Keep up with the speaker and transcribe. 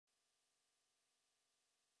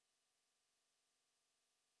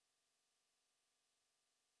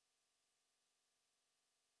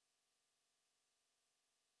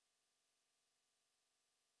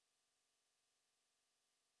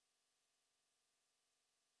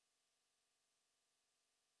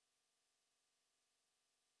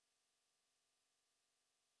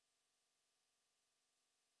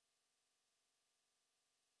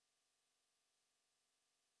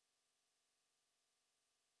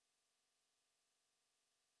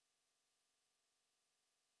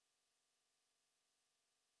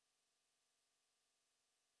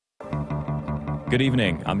Good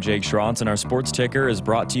evening, I'm Jake Schrantz, and our sports ticker is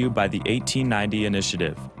brought to you by the 1890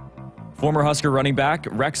 Initiative. Former Husker running back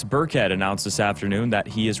Rex Burkhead announced this afternoon that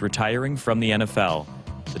he is retiring from the NFL.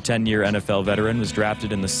 The 10-year NFL veteran was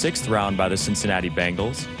drafted in the 6th round by the Cincinnati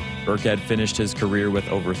Bengals. Burkhead finished his career with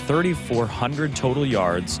over 3,400 total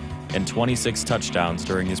yards and 26 touchdowns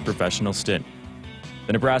during his professional stint.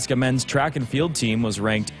 The Nebraska men's track and field team was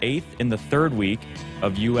ranked 8th in the 3rd week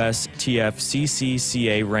of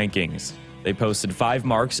USTFCCCA rankings. They posted 5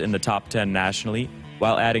 marks in the top 10 nationally,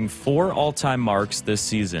 while adding 4 all-time marks this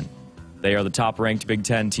season. They are the top-ranked Big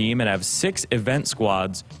Ten team and have 6 event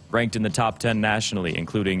squads ranked in the top 10 nationally,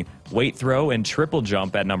 including weight throw and triple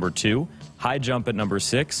jump at number 2, high jump at number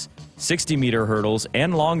 6, 60-meter hurdles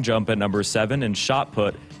and long jump at number 7, and shot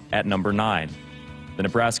put at number 9. The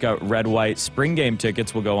Nebraska Red-White spring game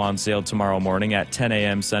tickets will go on sale tomorrow morning at 10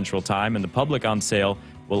 a.m. Central Time, and the public on sale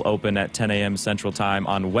will open at 10 a.m. Central Time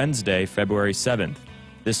on Wednesday, February 7th.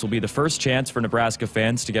 This will be the first chance for Nebraska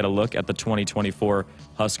fans to get a look at the 2024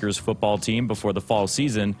 Huskers football team before the fall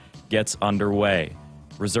season gets underway.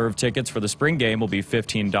 Reserve tickets for the spring game will be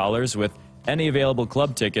 $15, with any available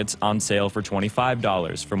club tickets on sale for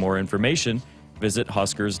 $25. For more information, visit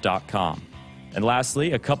Huskers.com. And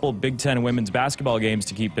lastly, a couple Big Ten women's basketball games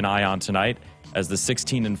to keep an eye on tonight as the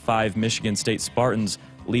 16-5 Michigan State Spartans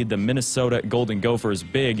lead the Minnesota Golden Gophers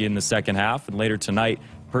big in the second half. And later tonight,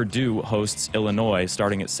 Purdue hosts Illinois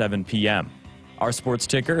starting at 7 p.m. Our sports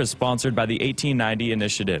ticker is sponsored by the 1890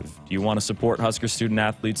 Initiative. Do you want to support Husker student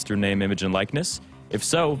athletes through name, image, and likeness? If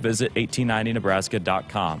so, visit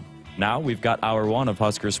 1890nebraska.com. Now we've got Hour 1 of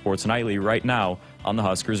Huskers Sports Nightly right now on the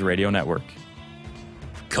Huskers Radio Network.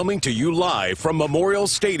 Coming to you live from Memorial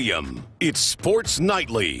Stadium, it's Sports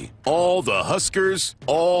Nightly. All the Huskers,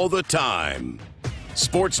 all the time.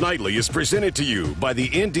 Sports Nightly is presented to you by the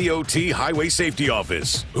NDOT Highway Safety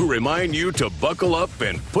Office, who remind you to buckle up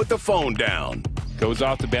and put the phone down. Goes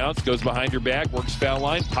off the bounce, goes behind your back, works foul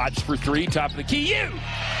line, Potts for 3, top of the key. You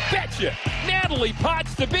betcha! Natalie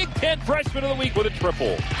Potts, the Big Ten Freshman of the Week with a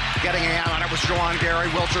triple. Getting a hand on it was Jawan Gary.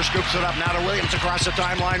 Wilcher scoops it up now to Williams across the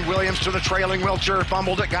timeline. Williams to the trailing Wilcher,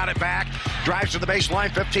 fumbled it, got it back, drives to the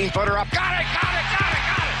baseline, 15-footer up. Got it!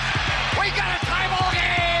 We got a tie ball game!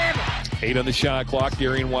 8 on the shot clock.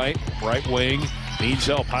 Darian White, right wing, needs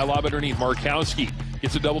help. High lob underneath. Markowski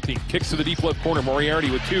gets a double team. Kicks to the deep left corner.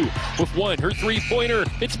 Moriarty with 2. With 1. Her three-pointer.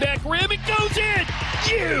 It's back rim. It goes in.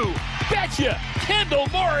 You betcha. Kendall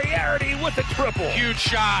Moriarty with a triple. Huge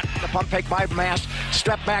shot. The pump fake by Mast.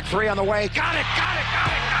 Step back 3 on the way. Got it.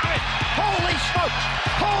 Holy smokes.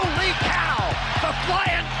 Holy cow. The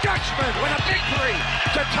Flying Dutchman with a big 3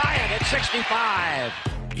 to tie it at 65.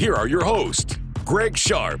 Here are your hosts, Greg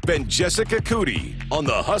Sharpe and Jessica Coody on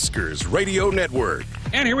the Huskers Radio Network.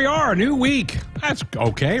 And here we are, a new week. That's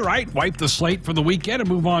okay, right? Wipe the slate for the weekend and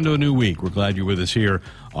move on to a new week. We're glad you're with us here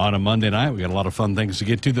on a Monday night. We got a lot of fun things to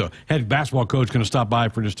get to. The head basketball coach going to stop by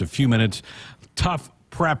for just a few minutes. Tough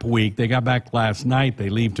prep week. They got back last night. They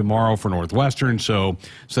leave tomorrow for Northwestern. So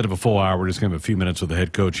instead of a full hour, we're just going to have a few minutes with the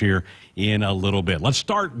head coach here in a little bit. Let's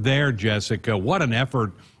start there, Jessica. What an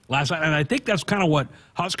effort last night. And I think that's kind of what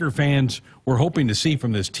Husker fans were hoping to see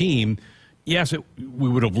from this team. Yes, we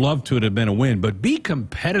would have loved to have been a win, but be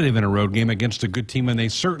competitive in a road game against a good team, and they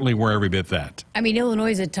certainly were every bit that. I mean,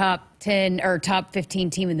 Illinois is a top 10 or top 15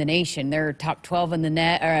 team in the nation. They're top 12 in the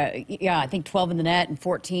net. I think 12 in the net and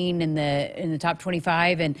 14 in the top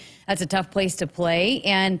 25, and that's a tough place to play.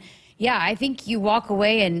 And yeah, I think you walk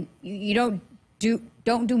away and you don't do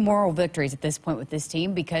moral victories at this point with this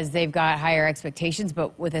team because they've got higher expectations.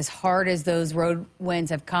 But with as hard as those road wins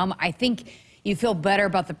have come, I think you feel better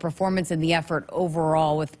about the performance and the effort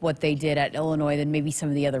overall with what they did at Illinois than maybe some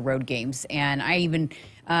of the other road games. And I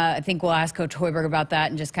think we'll ask Coach Hoiberg about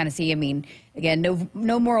that and just kind of see. I mean, again,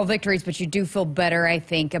 no moral victories, but you do feel better, I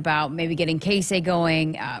think, about maybe getting Casey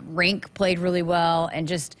going. Rink played really well, and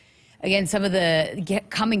just again some of the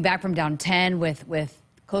coming back from down 10 with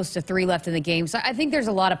close to 3 left in the game. So I think there's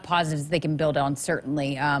a lot of positives they can build on,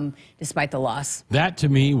 certainly, despite the loss. That, to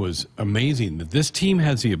me, was amazing, that this team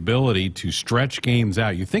has the ability to stretch games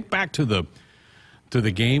out. You think back to the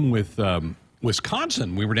game with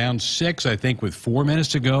Wisconsin. We were down 6, I think, with 4 minutes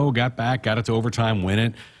to go, got back, got it to overtime, win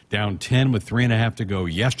it. Down 10 with 3.5 to go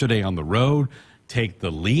yesterday on the road, take the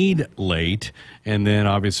lead late, and then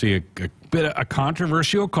obviously a bit of a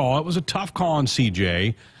controversial call. It was a tough call on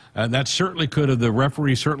CJ. That certainly could have, the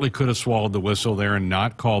referee certainly could have swallowed the whistle there and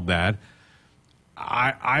not called that.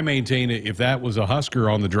 I maintain if that was a Husker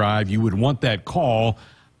on the drive, you would want that call.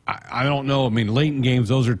 I don't know. I mean, late in games,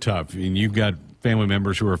 those are tough. And you've got family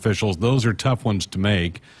members who are officials. Those are tough ones to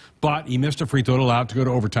make. but he missed a free throw, allowed to go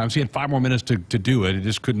to overtime. So he had 5 more minutes to do it. He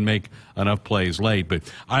just couldn't make enough plays late. But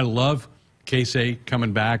I love Casey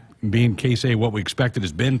coming back, being Casey. What we expected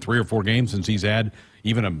has been 3 or 4 games since he's had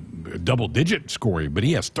even a double-digit scoring, but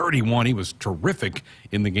he has 31. He was terrific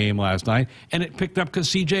in the game last night, and it picked up because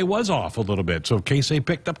CJ was off a little bit. So Casey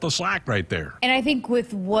picked up the slack right there. And I think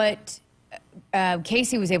with what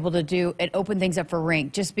Casey was able to do, it opened things up for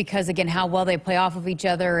Rink, just because, again, how well they play off of each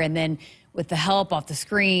other, and then with the help off the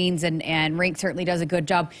screens, and Rink certainly does a good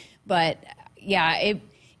job. But, yeah,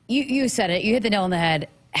 you said it. You hit the nail on the head.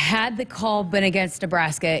 Had the call been against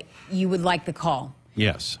Nebraska, you would like the call.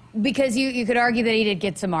 Yes. Because you could argue that he did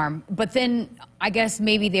get some arm. But then I guess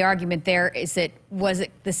maybe the argument there is that was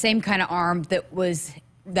it the same kind of arm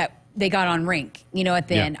that they got on Rink, at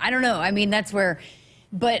the end. I don't know. I mean, that's where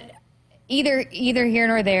 – but either here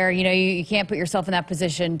nor there, you can't put yourself in that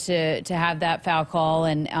position to have that foul call.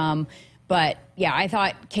 And but, yeah, I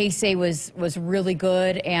thought Casey was really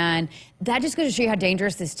good. And that just goes to show you how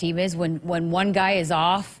dangerous this team is. When one guy is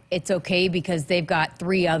off, it's okay because they've got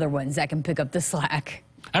 3 other ones that can pick up the slack.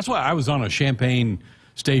 That's why I was on a Champaign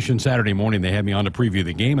station Saturday morning. They had me on to preview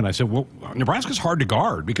the game, and I said, well, Nebraska's hard to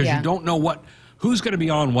guard because you don't know who's going to be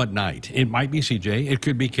on what night. It might be CJ. It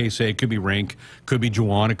could be Casey. It could be Rink. Could be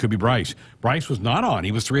Juwan. It could be Bryce. Bryce was not on.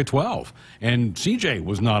 He was 3 of 12. And CJ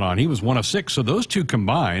was not on. He was 1 of 6. So those two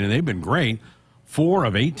combined, and they've been great, 4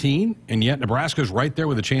 of 18, and yet Nebraska's right there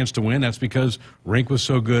with a chance to win. That's because Rink was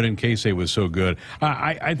so good and Casey was so good.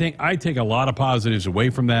 I think I take a lot of positives away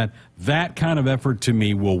from that. That kind of effort, to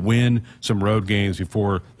me, will win some road games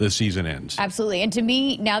before the season ends. Absolutely. And to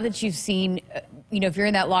me, now that you've seen, if you're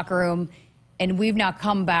in that locker room, and we've now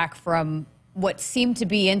come back from what seemed to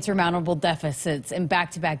be insurmountable deficits in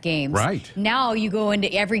back-to-back games. Right. Now you go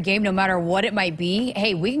into every game, no matter what it might be,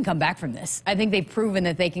 hey, we can come back from this. I think they've proven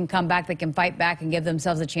that they can come back, they can fight back and give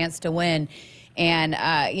themselves a chance to win. And,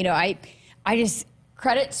 I just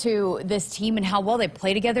credit to this team and how well they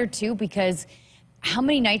play together, too, because how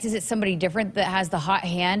many nights is it somebody different that has the hot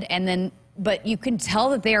hand but you can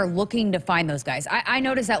tell that they are looking to find those guys. I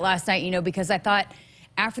noticed that last night, because I thought –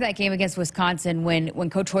 after that game against Wisconsin, when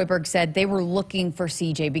Coach Hoiberg said they were looking for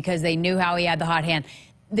CJ because they knew how he had the hot hand,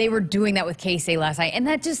 they were doing that with Casey last night. And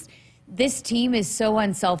this team is so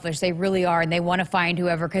unselfish. They really are, and they want to find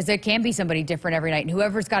whoever, because there can be somebody different every night. And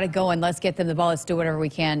whoever's got to go, and let's get them the ball. Let's do whatever we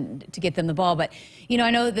can to get them the ball. But,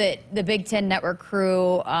 I know that the Big Ten Network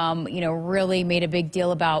crew, really made a big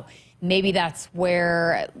deal about maybe that's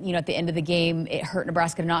where, at the end of the game, it hurt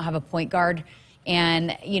Nebraska to not have a point guard.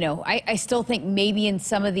 And, I still think maybe in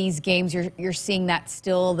some of these games you're seeing that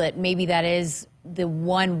still, that maybe that is the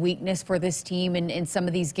one weakness for this team in some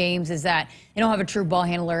of these games, is that they don't have a true ball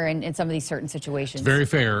handler in some of these certain situations. It's very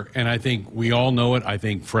fair, and I think we all know it. I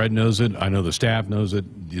think Fred knows it. I know the staff knows it.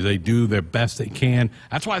 They do their best they can.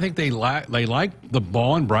 That's why I think they like the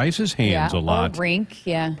ball in Bryce's hands a lot. Or Rink,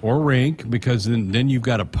 Or Rink, because then you've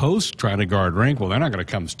got a post trying to guard Rink. Well, they're not going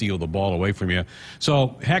to come steal the ball away from you.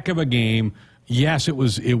 So, heck of a game. Yes, it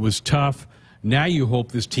was tough. Now you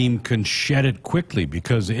hope this team can shed it quickly,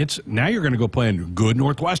 because now you're going to go play a good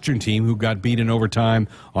Northwestern team who got beat in overtime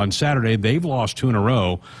on Saturday. They've lost 2 in a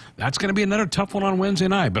row. That's going to be another tough one on Wednesday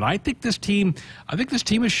night. But I think this team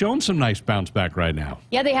has shown some nice bounce back right now.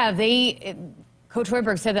 Yeah, they have. Coach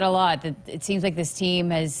Hoiberg said that a lot. That it seems like this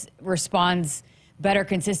team responds better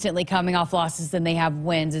consistently coming off losses than they have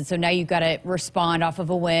wins. And so now you've got to respond off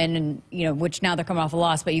of a win, and which now they're coming off a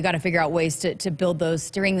loss, but you got to figure out ways to build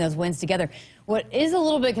string those wins together. What is a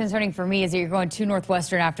little bit concerning for me is that you're going to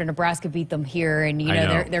Northwestern after Nebraska beat them here, and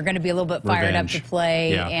they're going to be a little bit fired up to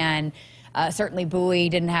play. Yeah. And certainly Bowie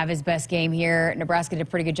didn't have his best game here. Nebraska did a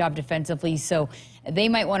pretty good job defensively, so they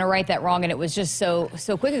might want to right that wrong, and it was just so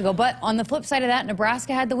quick ago. But on the flip side of that,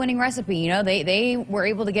 Nebraska had the winning recipe. They were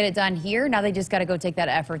able to get it done here. Now they just got to go take that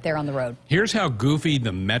effort there on the road. Here's how goofy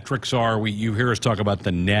the metrics are. You hear us talk about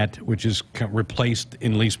the net, which is replaced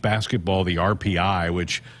in least basketball, the RPI,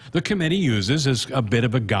 which the committee uses as a bit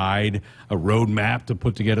of a guide, a roadmap to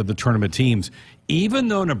put together the tournament teams. Even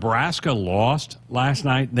though Nebraska lost last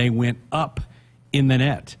night, they went up in the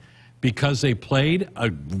net because they played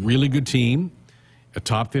a really good team, a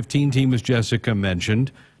top 15 team, as Jessica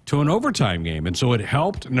mentioned, to an overtime game. And so it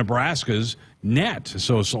helped Nebraska's net.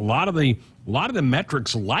 So a lot of the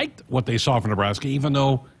metrics liked what they saw from Nebraska, even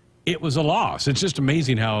though it was a loss. It's just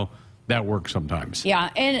amazing how that works sometimes. Yeah,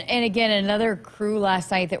 and again, another crew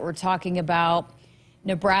last night that we're talking about,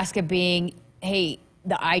 Nebraska being, hey,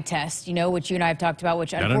 the eye test, which you and I have talked about,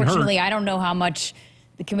 which unfortunately I don't know how much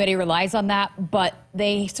the committee relies on that, but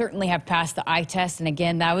they certainly have passed the eye test. And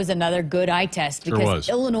again, that was another good eye test because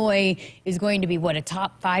Illinois is going to be, what, a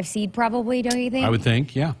top 5 seed probably, don't you think? I would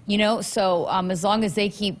think, yeah. You know, so as long as they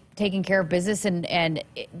keep taking care of business and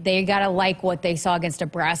they got to like what they saw against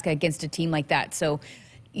Nebraska, against a team like that. So,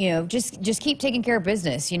 you know, just keep taking care of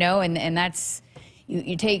business, you know, and that's,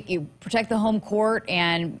 you protect the home court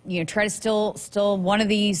and, you know, try to still one of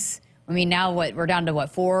these. I mean, now we're down to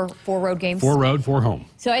four road games? 4 road, 4 home.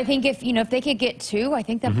 So I think if they could get 2, I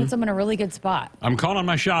think that puts them in a really good spot. I'm calling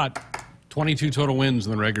my shot. 22 total wins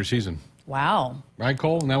in the regular season. Wow. Right,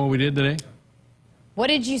 Cole? Isn't that what we did today? What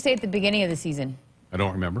did you say at the beginning of the season? I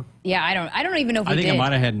don't remember. Yeah, I don't even know if we did. I think I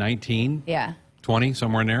might have had 19. Yeah. 20,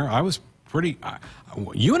 somewhere in there. I was pretty.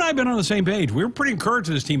 You and I have been on the same page. We were pretty encouraged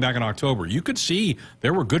with this team back in October. You could see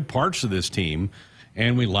there were good parts of this team.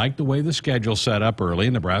 And we liked the way the schedule set up early.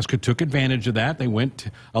 Nebraska took advantage of that. They went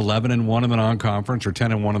 11-1 in the non-conference or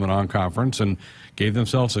 10-1 in the non-conference and gave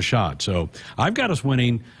themselves a shot. So I've got us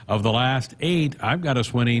winning, of the last 8, I've got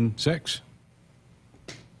us winning 6.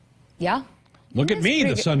 Yeah. Look at me,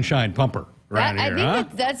 the sunshine pumper around here. I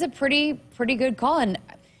think that's a pretty good call. And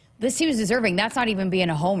this team is deserving. That's not even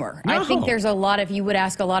being a homer. No. I think there's a lot, if you would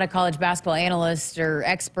ask a lot of college basketball analysts or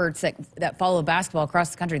experts that follow basketball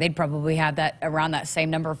across the country, they'd probably have that around that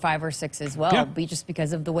same number, 5 or 6 as well, just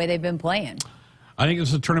because of the way they've been playing. I think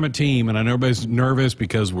it's a tournament team, and I know everybody's nervous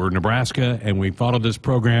because we're Nebraska, and we followed this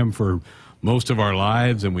program for most of our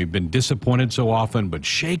lives, and we've been disappointed so often, but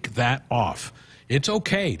shake that off. It's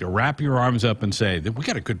okay to wrap your arms up and say that we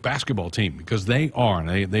got a good basketball team, because they are,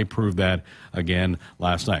 and they proved that again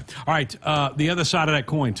last night. All right, the other side of that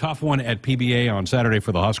coin, tough one at PBA on Saturday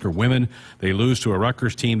for the Husker women. They lose to a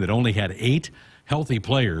Rutgers team that only had 8 healthy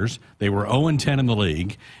players. They were 0-10 in the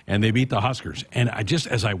league, and they beat the Huskers. And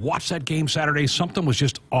as I watched that game Saturday, something was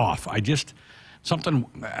just off. Sometimes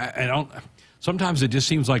it just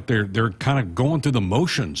seems like they're kind of going through the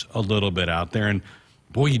motions a little bit out there, and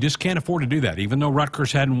boy, you just can't afford to do that. Even though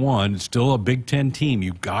Rutgers hadn't won, it's still a Big Ten team.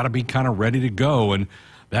 You've got to be kind of ready to go, and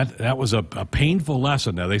that was a painful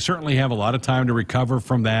lesson. Now, they certainly have a lot of time to recover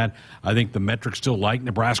from that. I think the metrics still like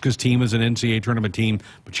Nebraska's team as an NCAA tournament team,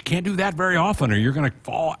 but you can't do that very often or you're going to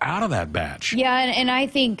fall out of that batch. Yeah, and I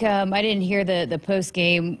think I didn't hear the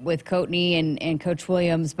post-game with Coatney and Coach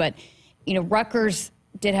Williams, but, you know, Rutgers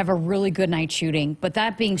did have a really good night shooting. But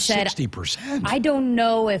that being said, 60%. I don't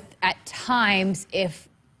know if at times if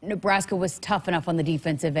Nebraska was tough enough on the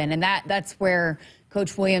defensive end, and that's where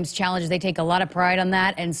Coach Williams challenges. They take a lot of pride on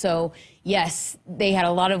that, and so yes, they had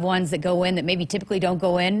a lot of ones that go in that maybe typically don't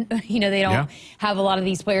go in. You know, they don't have a lot of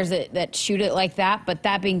these players that shoot it like that. But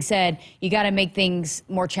that being said, you got to make things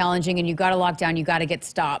more challenging, and you got to lock down. You got to get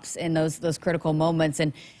stops in those critical moments.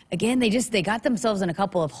 And again, they got themselves in a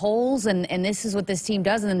couple of holes, and this is what this team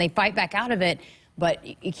does, and then they fight back out of it.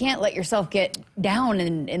 But you can't let yourself get down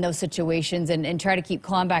in those situations and try to keep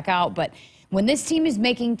clawing back out. But when this team is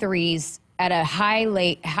making threes at a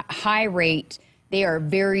high rate, they are a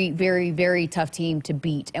very, very, very tough team to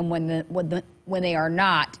beat. And when they are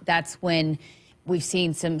not, that's when we've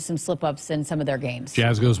seen some slip-ups in some of their games.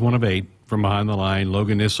 Jazz goes 1 of 8 from behind the line.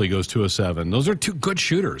 Logan Isley goes 2 of 7. Those are 2 good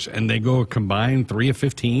shooters, and they go a combined 3 of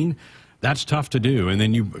 15. That's tough to do. And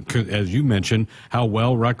then as you mentioned, how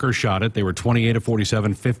well Rutgers shot it. They were 28 of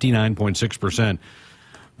 47, 59.6%.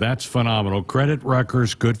 That's phenomenal. Credit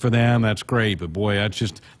Rutgers, good for them. That's great. But boy,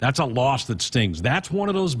 that's a loss that stings. That's one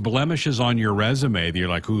of those blemishes on your resume that you're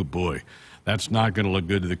like, oh boy, that's not going to look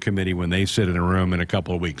good to the committee when they sit in a room in a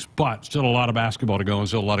couple of weeks. But still a lot of basketball to go and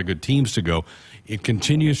still a lot of good teams to go. It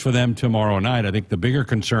continues for them tomorrow night. I think the bigger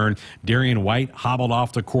concern, Darian White hobbled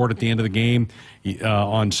off the court at the end of the game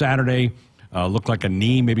on Saturday. Looked like a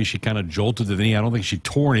knee. Maybe she kind of jolted the knee. I don't think she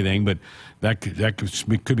tore anything, but that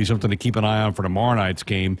could be something to keep an eye on for tomorrow night's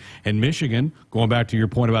game. And Michigan, going back to your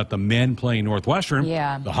point about the men playing Northwestern,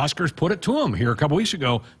 the Huskers put it to them here a couple weeks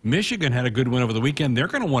ago. Michigan had a good win over the weekend. They're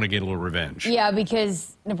going to want to get a little revenge. Yeah,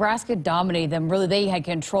 because Nebraska dominated them. Really, they had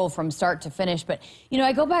control from start to finish. But, you know,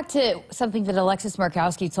 I go back to something that Alexis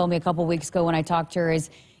Markowski told me a couple weeks ago when I talked to her is,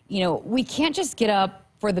 you know, we can't just get up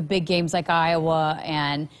for the big games like Iowa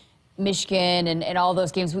and Michigan and all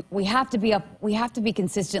those games. We have to be up. We have to be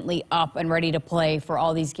consistently up and ready to play for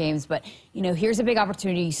all these games. But, you know, here's a big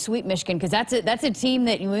opportunity. Sweep Michigan, because that's a team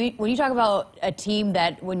that when you talk about a team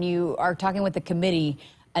that when you are talking with the committee,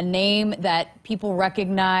 a name that people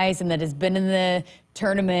recognize and that has been in the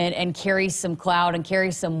tournament and carries some clout and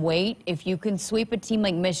carries some weight. If you can sweep a team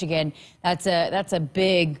like Michigan, that's a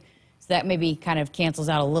big. That maybe kind of cancels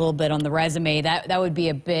out a little bit on the resume. That would be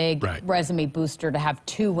a big resume booster to have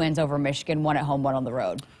 2 wins over Michigan, 1 at home, 1 on the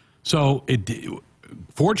road. So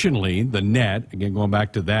fortunately, the net, again, going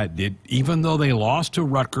back to that, even though they lost to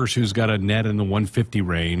Rutgers, who's got a net in the 150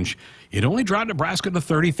 range, it only dropped Nebraska to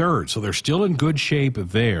 33rd. So they're still in good shape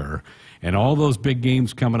there. And all those big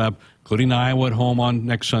games coming up, including Iowa at home on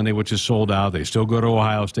next Sunday, which is sold out. They still go to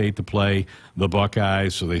Ohio State to play the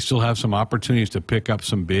Buckeyes. So they still have some opportunities to pick up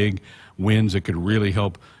some big wins that could really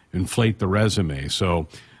help inflate the resume. So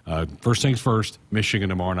first things first, Michigan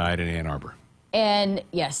tomorrow night in Ann Arbor. And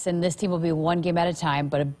yes, and this team will be one game at a time,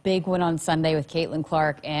 but a big win on Sunday with Caitlin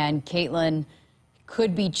Clark. And Caitlin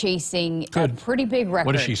could be chasing a pretty big record.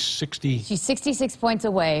 What is she, 60? She's 66 points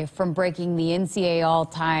away from breaking the NCAA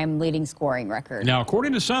all-time leading scoring record. Now,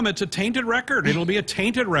 according to some, it's a tainted record. It'll be a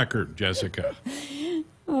tainted record, Jessica.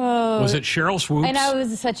 Was it Cheryl Swoops? And I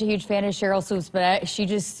was such a huge fan of Cheryl Swoops, but she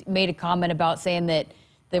just made a comment about saying that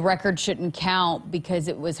the record shouldn't count because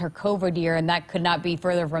it was her COVID year, and that could not be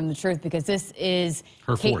further from the truth because this is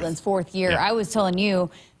Caitlin's fourth year. Yeah. I was telling you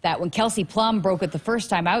that when Kelsey Plum broke it the first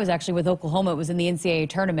time, I was actually with Oklahoma. It was in the NCAA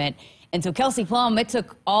tournament. And so Kelsey Plum, it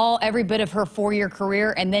took every bit of her 4-year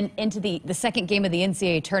career and then into the second game of the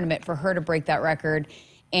NCAA tournament for her to break that record.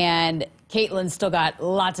 And Caitlin's still got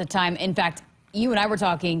lots of time. In fact, you and I were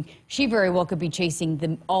talking, she very well could be chasing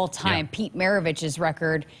the all-time Pete Maravich's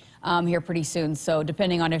record here pretty soon. So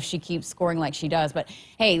depending on if she keeps scoring like she does. But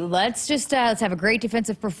hey, let's have a great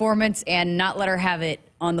defensive performance and not let her have it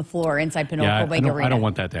on the floor inside Pinocchio Bank Arena. I don't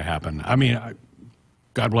want that to happen. I mean,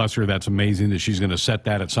 God bless her. That's amazing that she's going to set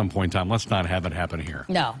that at some point in time. Let's not have it happen here.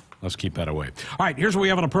 No. Let's keep that away. All right, here's what we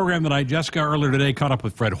have on the program tonight. Jessica earlier today caught up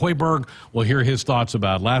with Fred Hoiberg. We'll hear his thoughts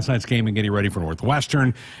about last night's game and getting ready for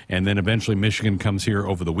Northwestern. And then eventually Michigan comes here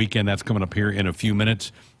over the weekend. That's coming up here in a few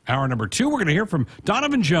minutes. Hour number 2, we're going to hear from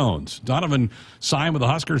Donovan Jones. Donovan signed with the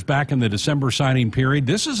Huskers back in the December signing period.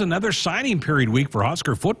 This is another signing period week for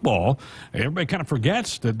Husker football. Everybody kind of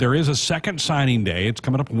forgets that there is a second signing day. It's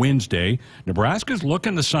coming up Wednesday. Nebraska's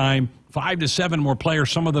looking to sign 5 to 7 more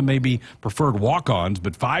players. Some of them may be preferred walk-ons,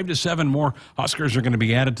 but 5 to 7 more Huskers are going to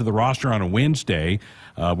be added to the roster on a Wednesday.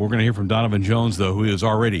 We're going to hear from Donovan Jones, though, who is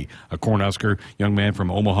already a Cornhusker, young man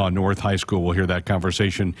from Omaha North High School. We'll hear that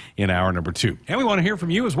conversation in hour number 2. And we want to hear from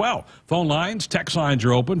you as well. Phone lines, text lines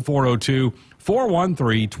are open,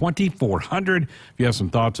 402-413-2400. If you have some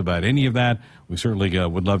thoughts about any of that, we certainly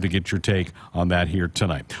would love to get your take on that here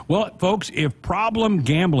tonight. Well, folks, if problem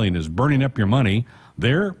gambling is burning up your money,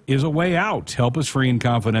 there is a way out. Help is free and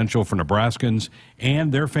confidential for Nebraskans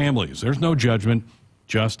and their families. There's no judgment,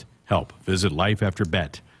 just help. Visit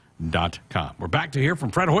lifeafterbet.com. We're back to hear from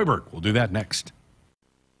Fred Hoiberg. We'll do that next.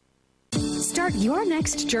 Start your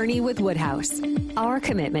next journey with Woodhouse. Our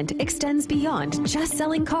commitment extends beyond just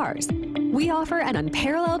selling cars. We offer an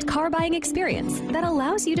unparalleled car buying experience that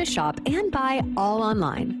allows you to shop and buy all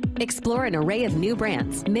online. Explore an array of new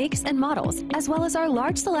brands, makes, and models, as well as our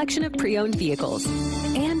large selection of pre-owned vehicles.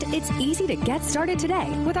 And it's easy to get started today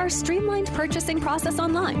with our streamlined purchasing process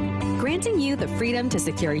online, granting you the freedom to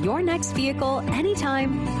secure your next vehicle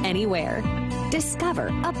anytime, anywhere. Discover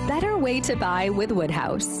a better way to buy with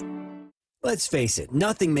Woodhouse. Let's face it,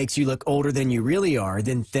 nothing makes you look older than you really are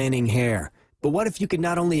than thinning hair. But what if you could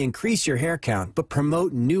not only increase your hair count, but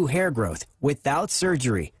promote new hair growth without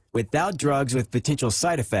surgery, without drugs with potential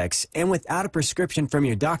side effects, and without a prescription from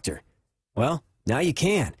your doctor? Well, now you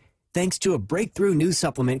can, thanks to a breakthrough new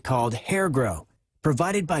supplement called Hair Grow,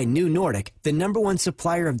 provided by New Nordic, the #1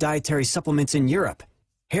 supplier of dietary supplements in Europe.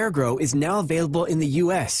 Hair Grow is now available in the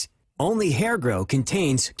U.S. Only Hair Grow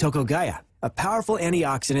contains Tocogaya, a powerful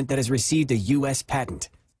antioxidant that has received a U.S. patent.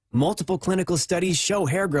 Multiple clinical studies show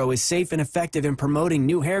Hair Grow is safe and effective in promoting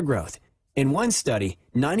new hair growth. In one study,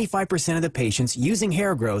 95% of the patients using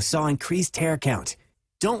Hair Grow saw increased hair count.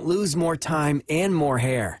 Don't lose more time and more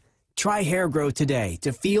hair. Try Hair Grow today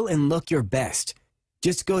to feel and look your best.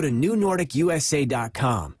 Just go to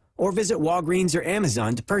newnordicusa.com or visit Walgreens or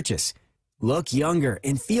Amazon to purchase. Look younger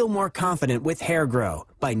and feel more confident with Hair Grow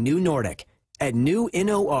by New Nordic at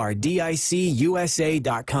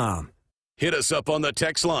newnordicusa.com. Hit us up on the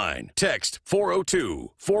text line. Text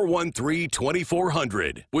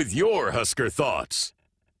 402-413-2400 with your Husker thoughts.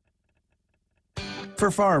 For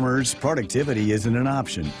farmers, productivity isn't an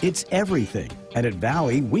option. It's everything. And at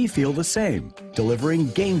Valley, we feel the same, delivering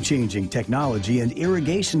game-changing technology and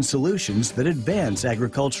irrigation solutions that advance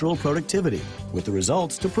agricultural productivity, with the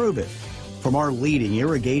results to prove it. From our leading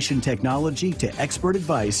irrigation technology to expert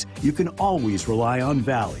advice, you can always rely on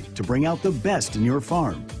Valley to bring out the best in your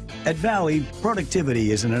farm. At Valley,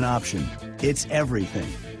 productivity isn't an option. It's everything.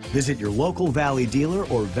 Visit your local Valley dealer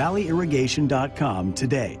or valleyirrigation.com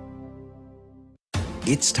today.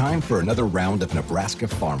 It's time for another round of Nebraska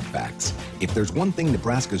Farm Facts. If there's one thing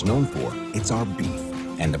Nebraska's known for, it's our beef.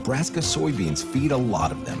 And Nebraska soybeans feed a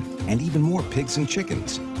lot of them, and even more pigs and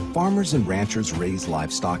chickens. Farmers and ranchers raise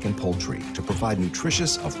livestock and poultry to provide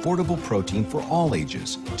nutritious, affordable protein for all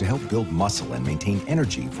ages to help build muscle and maintain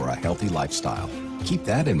energy for a healthy lifestyle. Keep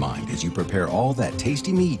that in mind as you prepare all that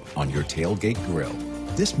tasty meat on your tailgate grill.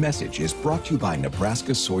 This message is brought to you by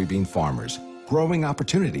Nebraska soybean farmers, growing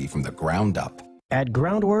opportunity from the ground up. At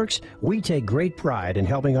Groundworks, we take great pride in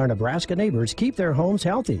helping our Nebraska neighbors keep their homes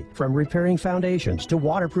healthy. From repairing foundations to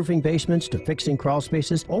waterproofing basements to fixing crawl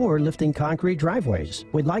spaces or lifting concrete driveways.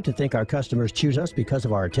 We'd like to think our customers choose us because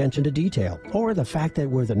of our attention to detail or the fact that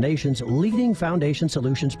we're the nation's leading foundation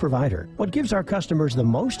solutions provider. What gives our customers the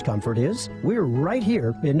most comfort is we're right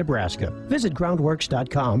here in Nebraska. Visit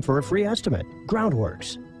groundworks.com for a free estimate.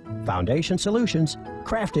 Groundworks. Foundation solutions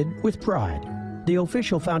crafted with pride. The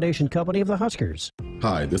official foundation company of the Huskers.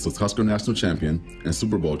 Hi, this is Husker National Champion and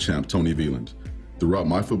Super Bowl champ Tony Veland. Throughout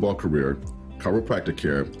my football career, chiropractic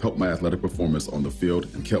care helped my athletic performance on the field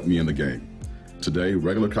and kept me in the game. Today,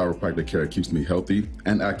 regular chiropractic care keeps me healthy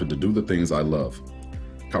and active to do the things I love.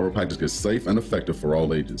 Chiropractic is safe and effective for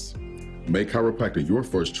all ages. Make chiropractic your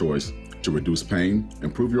first choice to reduce pain,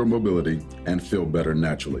 improve your mobility, and feel better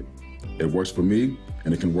naturally. It works for me,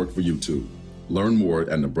 and it can work for you too. Learn more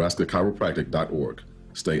at nebraska-chiropractic.org.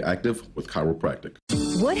 Stay active with chiropractic.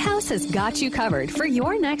 Woodhouse has got you covered for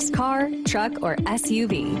your next car, truck, or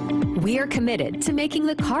SUV. We are committed to making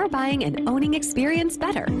the car buying and owning experience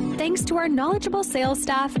better, thanks to our knowledgeable sales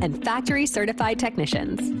staff and factory certified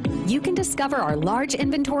technicians. You can discover our large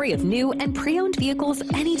inventory of new and pre-owned vehicles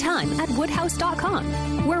anytime at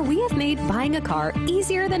woodhouse.com, where we have made buying a car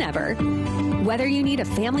easier than ever. Whether you need a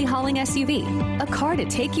family hauling SUV, a car to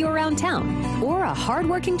take you around town, or a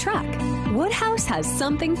hard-working truck, Woodhouse has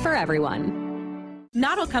something for everyone.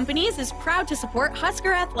 Noddle Companies is proud to support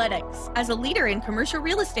Husker Athletics. As a leader in commercial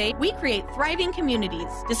real estate, we create thriving communities.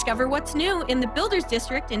 Discover what's new in the Builders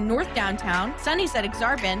District in North Downtown, Sunny's at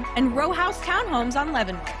Exarban, and Row House Townhomes on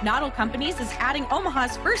Leavenworth. Noddle Companies is adding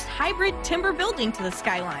Omaha's first hybrid timber building to the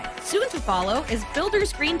skyline. Soon to follow is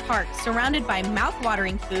Builders Green Park, surrounded by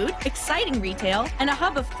mouth-watering food, exciting retail, and a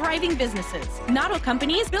hub of thriving businesses. Noddle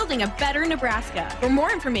Companies, building a better Nebraska. For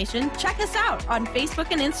more information, check us out on Facebook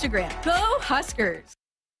and Instagram. Go Huskers!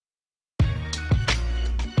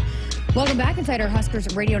 Welcome back inside our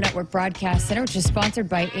Huskers Radio Network Broadcast Center, which is sponsored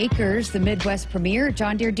by Acres, the Midwest premier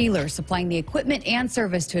John Deere dealer, supplying the equipment and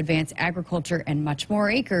service to advance agriculture and much more.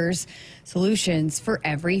 Acres, solutions for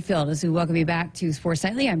every field. As we welcome you back to Sports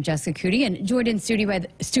Nightly, I'm Jessica Coody, and joined in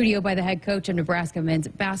studio by the head coach of Nebraska men's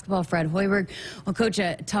basketball, Fred Hoiberg. Well, Coach,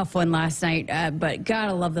 a tough one last night, but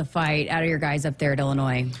gotta love the fight out of your guys up there at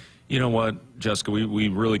Illinois. You know what, Jessica, we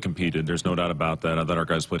really competed. There's no doubt about that. I thought our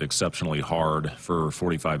guys played exceptionally hard for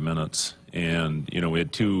 45 minutes. And, you know, we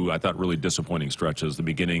had two, I thought, really disappointing stretches. The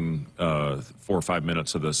beginning 4 or 5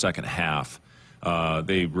 minutes of the second half,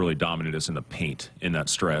 they really dominated us in the paint in that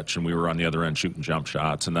stretch. And we were on the other end shooting jump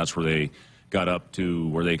shots. And that's where they got up to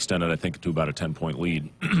where they extended, I think, to about a 10-point lead.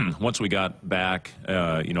 Once we got back,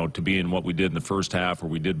 you know, to be in what we did in the first half, where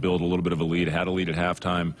we did build a little bit of a lead, had a lead at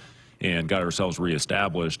halftime, and got ourselves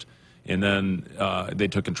reestablished. And then they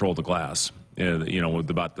took control of the glass, you know, with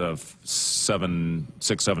about the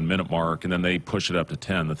 6-7 minute mark, and then they pushed it up to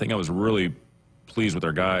 10. The thing I was really pleased with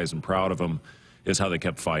our guys and proud of them is how they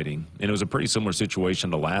kept fighting. And it was a pretty similar situation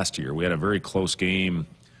to last year. We had a very close game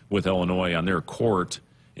with Illinois on their court,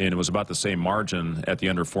 and it was about the same margin at the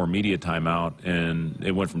under 4 media timeout, and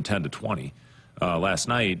it went from 10 to 20. Last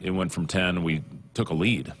night, it went from 10, we took a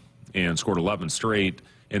lead and scored 11 straight.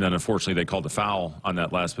 And then, unfortunately, they called a foul on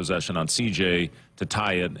that last possession on CJ to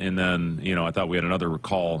tie it. And then, you know, I thought we had another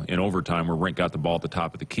call in overtime where Rink got the ball at the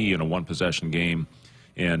top of the key in a one-possession game.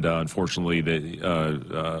 And unfortunately,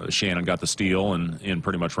 Shannon got the steal and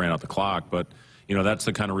pretty much ran out the clock. But, you know, that's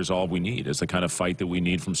the kind of resolve we need. It's the kind of fight that we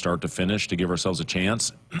need from start to finish to give ourselves a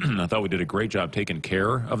chance. I thought we did a great job taking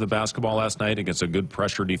care of the basketball last night against a good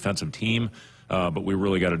pressure defensive team. But we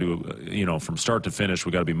really got to do, you know, from start to finish,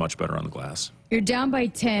 we got to be much better on the glass. You're down by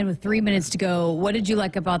 10 with 3 minutes to go. What did you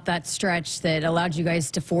like about that stretch that allowed you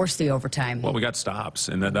guys to force the overtime? Well, we got stops,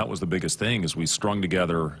 and that was the biggest thing, is we strung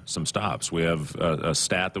together some stops. We have a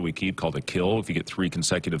stat that we keep called a kill. If you get 3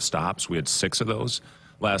 consecutive stops, we had 6 of those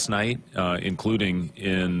last night, including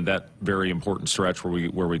in that very important stretch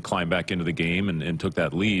where we climbed back into the game and took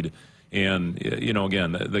that lead. And, you know,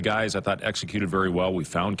 again, the guys, I thought, executed very well. We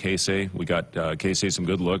found Casey. We got Casey some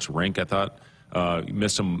good looks. Rink, I thought,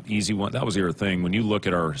 missed some easy one. That was the other thing. When you look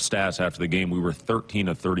at our stats after the game, we were 13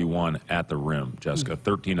 of 31 at the rim, Jessica,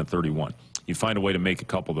 13 of 31. you find a way to make a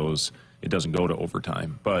couple of those. It doesn't go to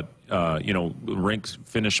overtime. But, you know, Rink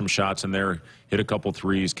finished some shots in there, hit a couple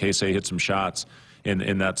threes. Casey hit some shots,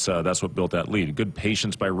 and that's what built that lead. Good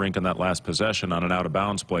patience by Rink on that last possession on an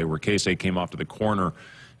out-of-bounds play where Casey came off to the corner.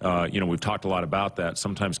 You know, we've talked a lot about that.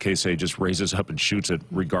 Sometimes Casey just raises up and shoots it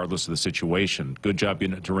regardless of the situation. Good job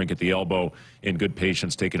being to Rink at the elbow, and good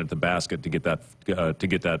patience taking it to the basket to get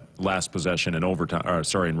that last possession in overtime.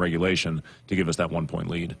 In regulation to give us that 1-point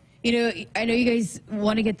lead. You know, I know you guys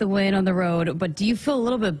want to get the win on the road, but do you feel a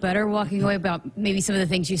little bit better walking away about maybe some of the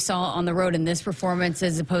things you saw on the road in this performance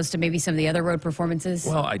as opposed to maybe some of the other road performances?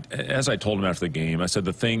 Well, as I told him after the game, I said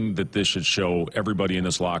the thing that this should show everybody in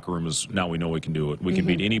this locker room is now we know we can do it. We can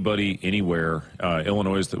beat anybody, anywhere.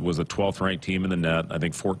 Illinois was the 12th ranked team in the net, I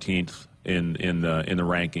think 14th in the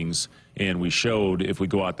rankings, and we showed if we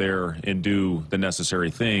go out there and do the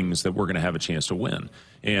necessary things that we're going to have a chance to win.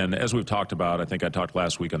 And as we've talked about, I think I talked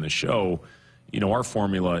last week on the show, you know, our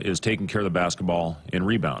formula is taking care of the basketball and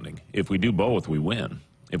rebounding. If we do both, we win.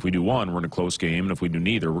 If we do one, we're in a close game, and if we do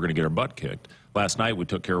neither, we're going to get our butt kicked. Last night, we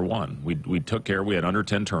took care of one. We took care. We had under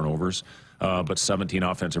 10 turnovers, but 17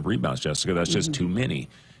 offensive rebounds, Jessica. That's just too many.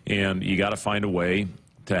 And you got to find a way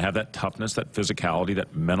to have that toughness, that physicality,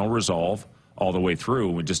 that mental resolve all the way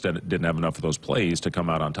through. We just didn't have enough of those plays to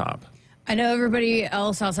come out on top. I know everybody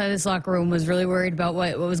else outside this locker room was really worried about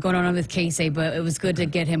what was going on with Casey, but it was good to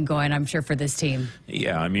get him going, I'm sure, for this team.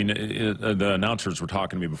 Yeah, I mean, the announcers were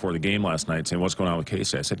talking to me before the game last night saying, what's going on with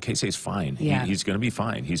Casey? I said, Casey's fine. Yeah. He's going to be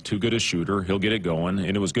fine. He's too good a shooter. He'll get it going.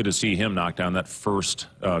 And it was good to see him knock down that first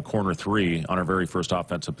corner three on our very first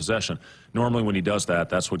offensive possession. Normally when he does that,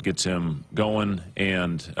 that's what gets him going,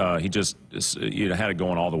 and he just had it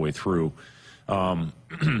going all the way through.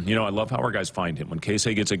 You know, I love how our guys find him. When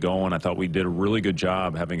Casey gets it going, I thought we did a really good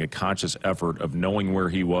job having a conscious effort of knowing where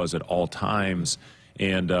he was at all times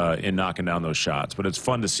and knocking down those shots. But it's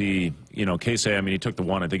fun to see, you know, Casey, I mean, he took the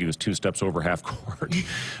one, I think he was 2 steps over half court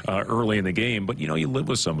early in the game. But, you know, you live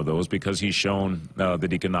with some of those because he's shown that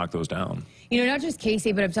he can knock those down. You know, not just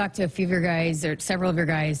Casey, but I've talked to a few of your guys, or several of your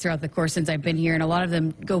guys throughout the course since I've been here, and a lot of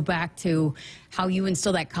them go back to how you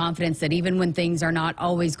instill that confidence that even when things are not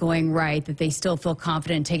always going right, that they still feel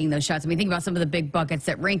confident in taking those shots. I mean, think about some of the big buckets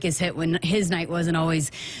that Rink has hit when his night wasn't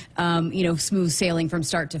always, you know, smooth sailing from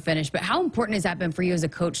start to finish. But how important has that been for you as a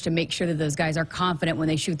coach to make sure that those guys are confident when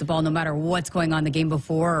they shoot the ball, no matter what's going on the game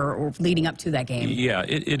before or leading up to that game? Yeah,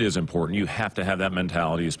 it is important. You have to have that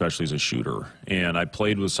mentality, especially as a shooter. And I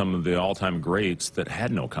played with some of the all-time greats that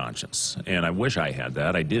had no conscience. And I wish I had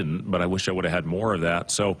that. I didn't, but I wish I would have had more of that.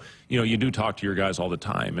 So, you know, you do talk to your guys all the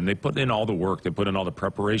time, and they put in all the work. They put in all the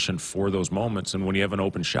preparation for those moments. And when you have an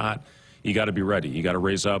open shot, you got to be ready. You got to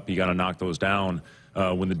raise up. You got to knock those down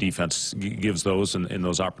when the defense gives those and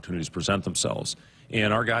those opportunities present themselves.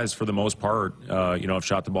 And our guys, for the most part, you know, have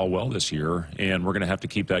shot the ball well this year, and we're going to have to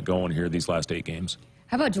keep that going here these last 8 games.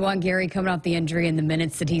 How about Juwan Gary coming off the injury and the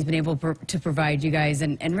minutes that he's been able to provide you guys,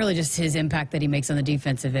 and really just his impact that he makes on the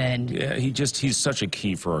defensive end? Yeah, he's such a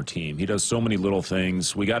key for our team. He does so many little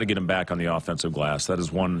things. We got to get him back on the offensive glass. That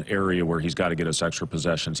is one area where he's got to get us extra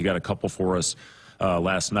possessions. He got a couple for us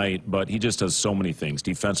last night, but he just does so many things.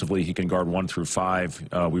 Defensively, he can guard 1 through 5.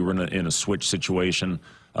 We were in a switch situation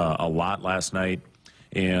a lot last night.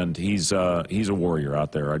 And he's a warrior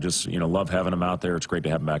out there. I just, you know, love having him out there. It's great to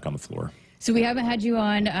have him back on the floor. So we haven't had you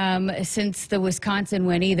on since the Wisconsin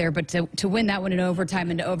win either, but to win that one in overtime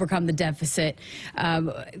and to overcome the deficit,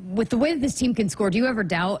 with the way that this team can score, do you ever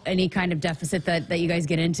doubt any kind of deficit that you guys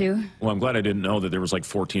get into? Well, I'm glad I didn't know that there was like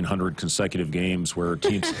 1,400 consecutive games where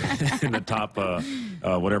teams in the top,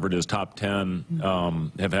 whatever it is, top 10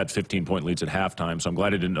 have had 15-point leads at halftime. So I'm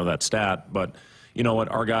glad I didn't know that stat. But you know what,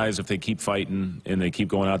 our guys, if they keep fighting and they keep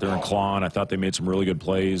going out there and clawing, I thought they made some really good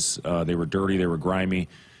plays. They were dirty, they were grimy,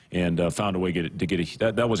 and found a way to get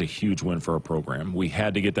that was a huge win for our program. We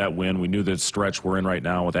had to get that win. We knew the stretch we're in right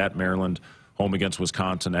now with at Maryland, home against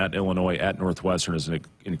Wisconsin, at Illinois, at Northwestern is an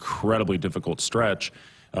incredibly difficult stretch.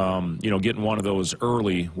 You know, getting one of those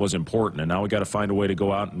early was important, and now we got to find a way to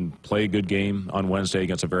go out and play a good game on Wednesday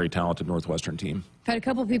against a very talented Northwestern team. I've had a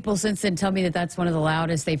couple people since then tell me that that's one of the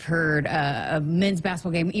loudest they've heard a men's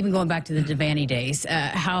basketball game, even going back to the Devaney days.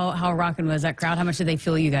 How rocking was that crowd? How much did they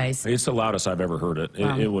feel you guys? It's the loudest I've ever heard it.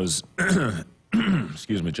 Wow. It was,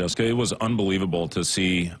 excuse me, Jessica, it was unbelievable to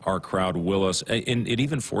see our crowd will us. And it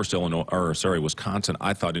even forced Wisconsin,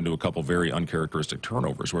 I thought, into a couple very uncharacteristic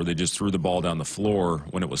turnovers where they just threw the ball down the floor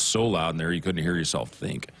when it was so loud in there you couldn't hear yourself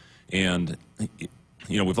think. And,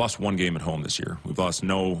 you know, we've lost 1 game at home this year. We've lost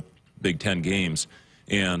no Big Ten games,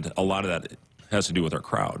 and a lot of that has to do with our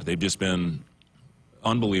crowd. They've just been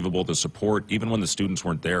unbelievable. The support, even when the students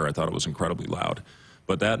weren't there, I thought it was incredibly loud.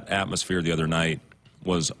 But that atmosphere the other night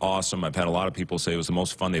was awesome. I've had a lot of people say it was the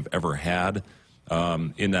most fun they've ever had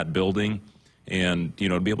in that building. And, you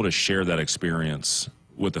know, to be able to share that experience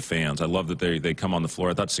with the fans. I love that they come on the floor.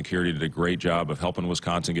 I thought security did a great job of helping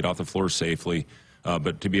Wisconsin get off the floor safely.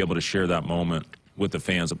 But to be able to share that moment with the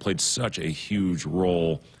fans that played such a huge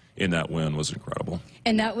role in that win was incredible.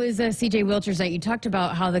 And that was C.J. Wilcher's night. You talked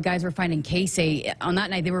about how the guys were finding Casey. On that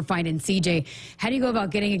night, they were finding C.J. How do you go about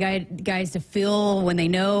getting guys to feel when they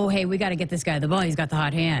know, hey, we got to get this guy the ball. He's got the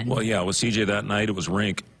hot hand. Well, yeah, with C.J. that night, it was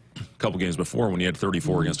Rink a couple games before when he had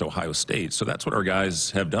 34 against Ohio State. So that's what our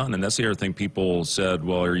guys have done. And that's the other thing people said,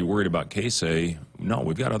 well, are you worried about Casey? No,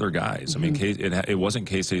 we've got other guys. I mean, it wasn't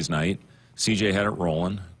Casey's night. C.J. had it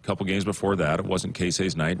rolling. A couple games before that, it wasn't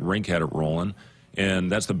Casey's night. Rink had it rolling.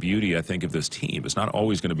 And that's the beauty, I think, of this team. It's not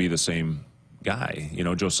always going to be the same guy. You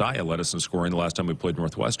know, Josiah led us in scoring the last time we played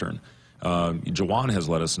Northwestern. Jawan has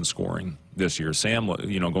led us in scoring this year. Sam,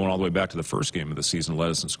 you know, going all the way back to the first game of the season, led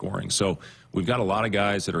us in scoring. So we've got a lot of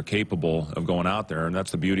guys that are capable of going out there, and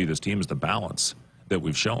that's the beauty of this team is the balance that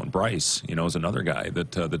we've shown. Bryce, you know, is another guy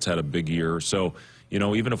that's had a big year. So, you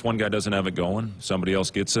know, even if one guy doesn't have it going, somebody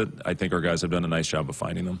else gets it. I think our guys have done a nice job of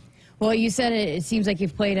finding them. Well, you said it seems like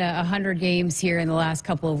you've played 100 games here in the last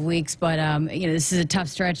couple of weeks, but you know, this is a tough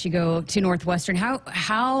stretch. You go to Northwestern.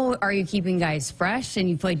 How are you keeping guys fresh? And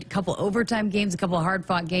you played a couple overtime games, a couple of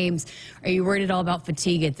hard-fought games. Are you worried at all about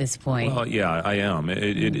fatigue at this point? Well, yeah, I am.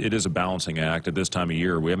 It is a balancing act at this time of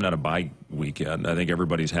year. We haven't had a bye week yet. I think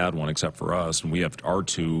everybody's had one except for us, and we have our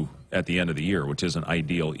two at the end of the year, which isn't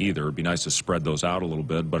ideal either. It'd be nice to spread those out a little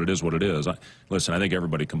bit, but it is what it is. Listen, I think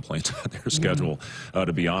everybody complains about their schedule,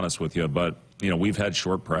 to be honest with you. But, you know, we've had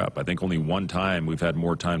short prep. I think only one time we've had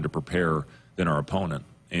more time to prepare than our opponent.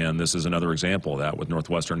 And this is another example of that, with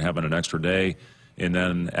Northwestern having an extra day. And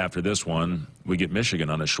then after this one, we get Michigan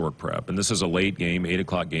on a short prep. And this is a late game, 8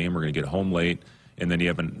 o'clock game. We're going to get home late. And then you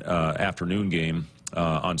have an afternoon game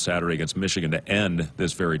on Saturday against Michigan to end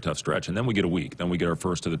this very tough stretch. And then we get a week. Then we get our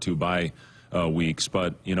first of the 2 bye weeks.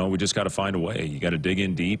 But, you know, we just got to find a way. You got to dig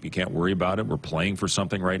in deep. You can't worry about it. We're playing for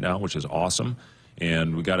something right now, which is awesome.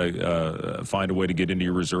 And we got to find a way to get into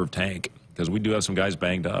your reserve tank, because we do have some guys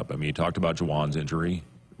banged up. I mean, you talked about Jawan's injury,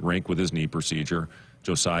 Rink with his knee procedure,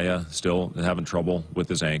 Josiah still having trouble with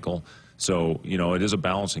his ankle. So, you know, it is a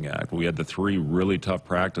balancing act. We had the 3 really tough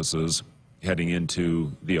practices heading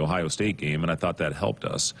into the Ohio State game, and I thought that helped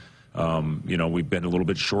us. You know, we've been a little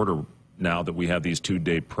bit shorter now that we have these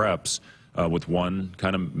 2-day preps with one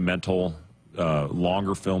kind of mental,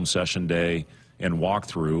 longer film session day and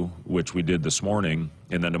walkthrough, which we did this morning,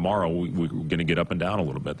 and then tomorrow we're going to get up and down a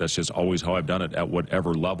little bit. That's just always how I've done it at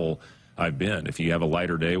whatever level I've been. If you have a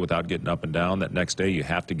lighter day without getting up and down, that next day you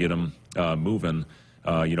have to get them moving.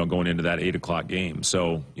 You know, going into that 8 o'clock game.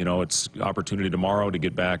 So, you know, it's opportunity tomorrow to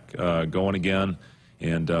get back going again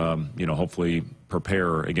and, you know, hopefully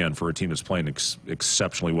prepare again for a team that's playing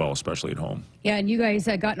exceptionally well, especially at home. Yeah, and you guys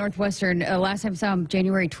got Northwestern. Last time I saw them,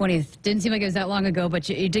 January 20th. Didn't seem like it was that long ago, but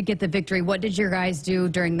you did get the victory. What did your guys do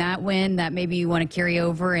during that win that maybe you want to carry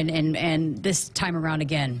over and this time around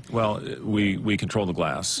again? Well, we controlled the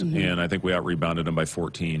glass, and I think we out-rebounded them by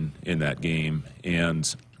 14 in that game.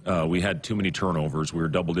 And we had too many turnovers. We were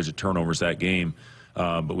double-digit turnovers that game,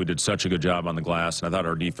 but we did such a good job on the glass, and I thought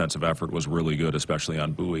our defensive effort was really good, especially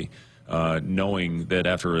on Bowie. Knowing that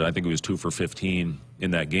after, I think it was 2 for 15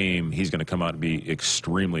 in that game, he's going to come out and be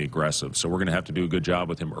extremely aggressive. So we're going to have to do a good job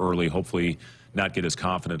with him early, hopefully not get his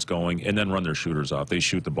confidence going, and then run their shooters off. They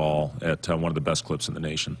shoot the ball at one of the best clips in the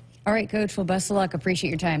nation. All right, Coach. Well, best of luck. Appreciate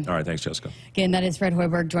your time. All right. Thanks, Jessica. Again, that is Fred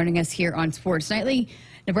Hoiberg joining us here on Sports Nightly.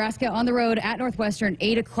 Nebraska on the road at Northwestern,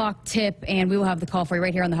 8 o'clock tip, and we will have the call for you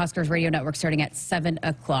right here on the Huskers Radio Network starting at 7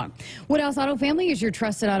 o'clock. Woodhouse Auto Family is your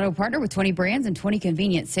trusted auto partner with 20 brands and 20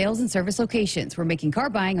 convenient sales and service locations. We're making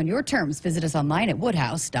car buying on your terms. Visit us online at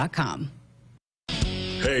woodhouse.com.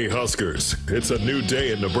 Hey Huskers, it's a new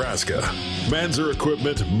day in Nebraska. Manzer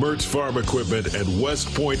Equipment, Mertz Farm Equipment, and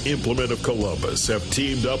West Point Implement of Columbus have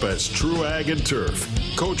teamed up as True Ag and Turf.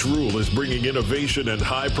 Coach Rule is bringing innovation and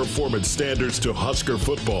high-performance standards to Husker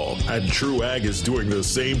football, and True Ag is doing the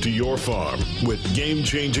same to your farm with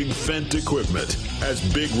game-changing Fendt equipment.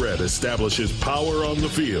 As Big Red establishes power on the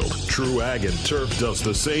field, True Ag and Turf does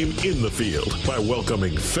the same in the field by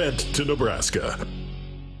welcoming Fendt to Nebraska.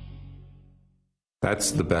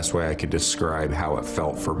 That's the best way I could describe how it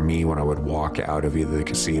felt for me when I would walk out of either the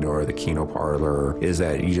casino or the Keno parlor, is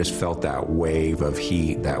that you just felt that wave of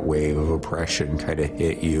heat, that wave of oppression kind of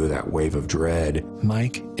hit you, that wave of dread.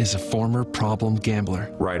 Mike is a former problem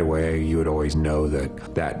gambler. Right away, you would always know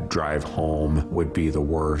that that drive home would be the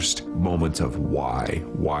worst moments of why.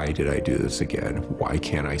 Why did I do this again? Why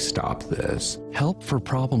can't I stop this? Help for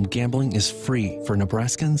problem gambling is free for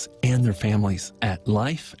Nebraskans and their families at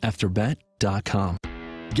lifeafterbet.com.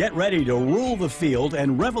 Get ready to rule the field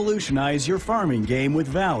and revolutionize your farming game with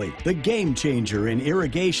Valley, the game changer in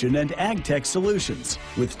irrigation and ag tech solutions.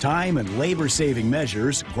 With time and labor-saving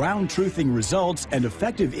measures, ground truthing results, and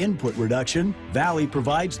effective input reduction, Valley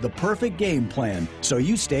provides the perfect game plan so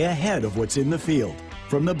you stay ahead of what's in the field.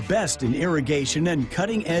 From the best in irrigation and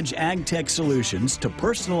cutting-edge ag tech solutions to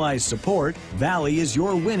personalized support, Valley is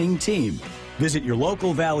your winning team. Visit your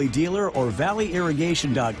local Valley dealer or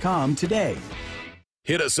valleyirrigation.com today.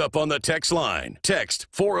 Hit us up on the text line. Text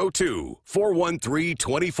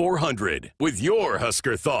 402-413-2400 with your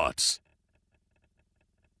Husker thoughts.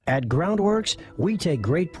 At Groundworks, we take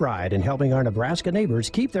great pride in helping our Nebraska neighbors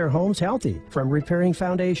keep their homes healthy. From repairing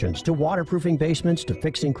foundations to waterproofing basements to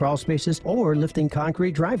fixing crawl spaces or lifting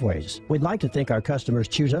concrete driveways. We'd like to think our customers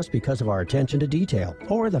choose us because of our attention to detail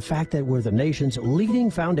or the fact that we're the nation's leading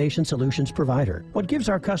foundation solutions provider. What gives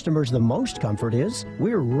our customers the most comfort is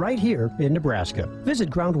we're right here in Nebraska. Visit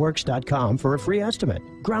groundworks.com for a free estimate.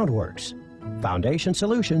 Groundworks, foundation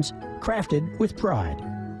solutions crafted with pride.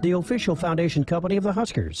 The official foundation company of the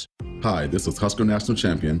Huskers. Hi, this is Husker National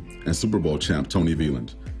Champion and Super Bowl champ Tony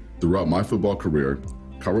Veland. Throughout my football career,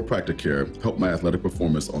 chiropractic care helped my athletic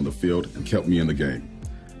performance on the field and kept me in the game.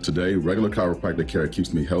 Today, regular chiropractic care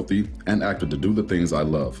keeps me healthy and active to do the things I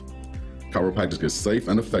love. Chiropractic is safe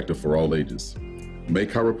and effective for all ages. Make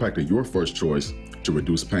chiropractic your first choice to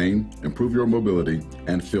reduce pain, improve your mobility,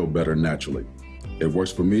 and feel better naturally. It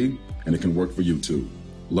works for me, and it can work for you too.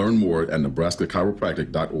 Learn more at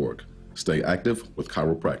nebraska-chiropractic.org. Stay active with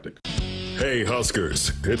chiropractic. Hey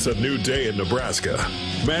Huskers, it's a new day in Nebraska.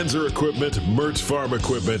 Manzer Equipment, Mertz Farm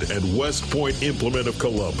Equipment, and West Point Implement of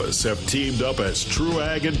Columbus have teamed up as True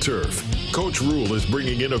Ag and Turf. Coach Rule is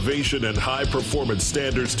bringing innovation and high-performance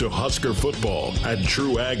standards to Husker football, and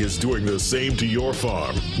True Ag is doing the same to your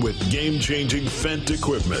farm with game-changing Fendt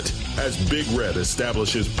equipment. As Big Red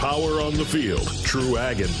establishes power on the field, True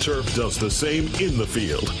Ag and Turf does the same in the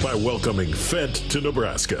field by welcoming Fendt to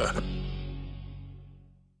Nebraska.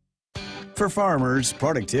 For farmers,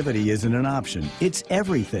 productivity isn't an option, it's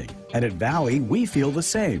everything. And at Valley, we feel the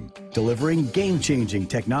same, delivering game-changing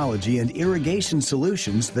technology and irrigation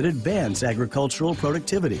solutions that advance agricultural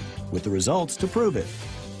productivity, with the results to prove it.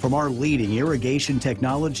 From our leading irrigation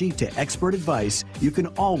technology to expert advice, you can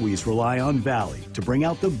always rely on Valley to bring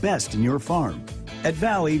out the best in your farm. At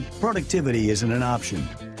Valley, productivity isn't an option,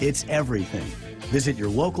 it's everything. Visit your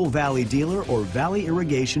local Valley dealer or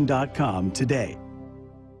valleyirrigation.com today.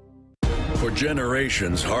 For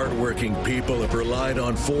generations, hardworking people have relied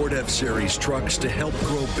on Ford F-Series trucks to help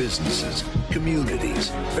grow businesses, communities,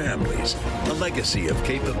 families. A legacy of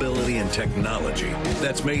capability and technology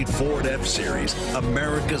that's made Ford F-Series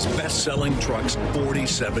America's best-selling trucks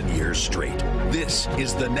 47 years straight. This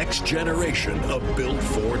is the next generation of Built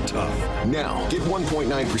Ford Tough. Now, get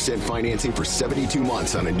 1.9% financing for 72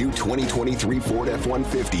 months on a new 2023 Ford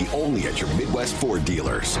F-150 only at your Midwest Ford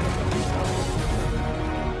dealers.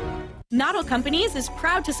 Noddle Companies is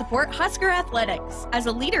proud to support Husker Athletics. As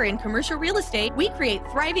a leader in commercial real estate, we create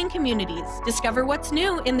thriving communities. Discover what's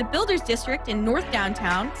new in the Builders District in North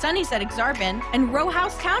Downtown, Sunnyside Exarban, and row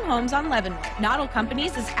house townhomes on Leavenworth. Noddle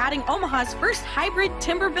Companies is adding Omaha's first hybrid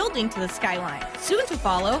timber building to the skyline. Soon to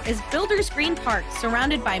follow is Builders Green Park,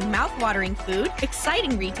 surrounded by mouth-watering food,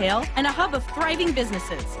 exciting retail, and a hub of thriving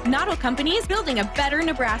businesses. Noddle Companies, building a better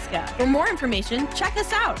Nebraska. For more information, check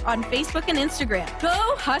us out on Facebook and Instagram.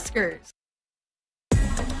 Go Huskers!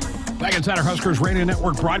 Back inside our Huskers Radio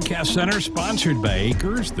Network Broadcast Center, sponsored by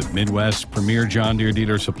Acres, the Midwest's premier John Deere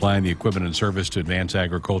dealer supplying the equipment and service to advance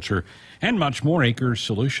agriculture, and much more. Acres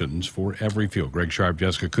solutions for every field. Greg Sharpe,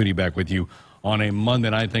 Jessica Coody back with you on a Monday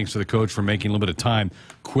night. Thanks to the coach for making a little bit of time.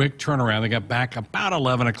 Quick turnaround. They got back about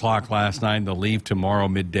 11 o'clock last night. They'll leave tomorrow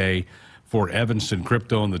midday for Evanston.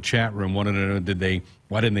 Crypto in the chat room wanted to know,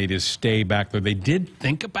 why didn't they just stay back there? They did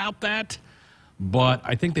think about that. But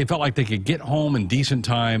I think they felt like they could get home in decent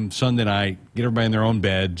time Sunday night, get everybody in their own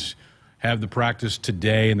beds, have the practice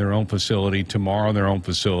today in their own facility, tomorrow in their own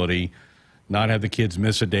facility, not have the kids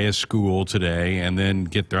miss a day of school today, and then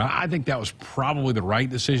get there. I think that was probably the right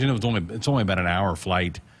decision. It's only about an hour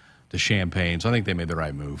flight to Champaign, so I think they made the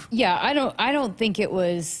right move. Yeah, I don't think it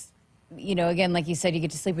was again, like you said, you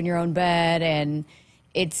get to sleep in your own bed, and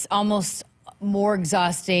it's almost more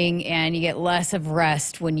exhausting, and you get less of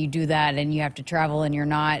rest when you do that, and you have to travel and you're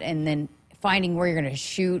not, and then finding where you're going to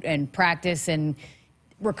shoot and practice, and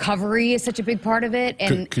recovery is such a big part of it.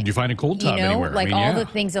 And could you find a cold tub anywhere? Like all the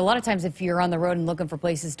things, a lot of times if you're on the road and looking for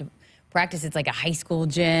places to practice, it's like a high school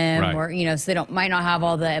gym, right. or, so they might not have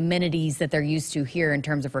all the amenities that they're used to here in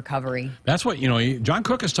terms of recovery. That's what, John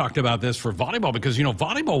Cook has talked about this for volleyball, because,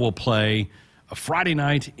 volleyball will play a Friday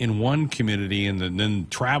night in one community and then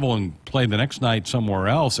travel and play the next night somewhere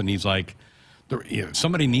else. And he's like,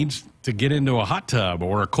 somebody needs to get into a hot tub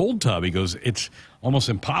or a cold tub. He goes, it's almost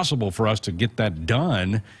impossible for us to get that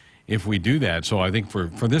done if we do that. So I think for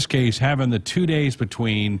this case, having the 2 days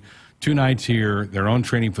between 2 nights here, their own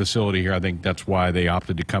training facility here, I think that's why they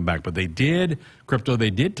opted to come back. But they did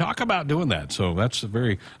talk about doing that. So that's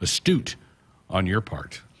very astute on your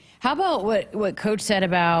part. How about what Coach said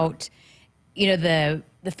about, the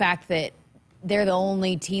fact that they're the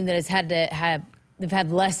only team that has had to they've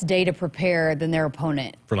had less day to prepare than their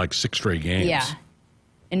opponent. For like 6 straight games. Yeah.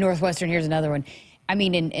 And Northwestern, here's another one. I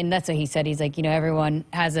mean, and that's what he said. He's like, everyone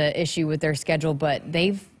has an issue with their schedule, but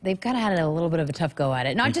they've kind of had a little bit of a tough go at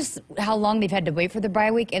it. Not just how long they've had to wait for the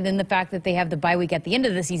bye week, and then the fact that they have the bye week at the end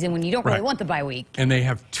of the season when you don't really want the bye week. And they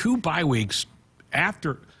have 2 bye weeks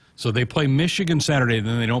after. So they play Michigan Saturday,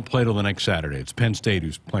 then they don't play till the next Saturday. It's Penn State,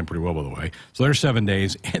 who's playing pretty well, by the way. So they're 7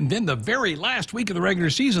 days. And then the very last week of the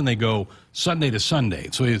regular season, they go Sunday to Sunday.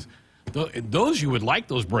 So those, you would like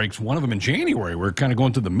those breaks. One of them in January. We're kind of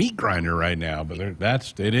going through the meat grinder right now, but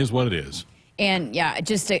it is what it is. And, yeah,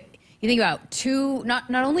 you think about 2,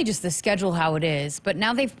 not only just the schedule how it is, but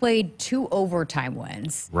now they've played 2 overtime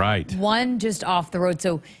wins. Right. 1 just off the road.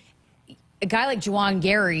 So a guy like Juwan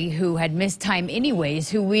Gary, who had missed time anyways,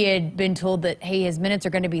 who we had been told that, hey, his minutes are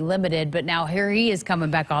going to be limited, but now here he is coming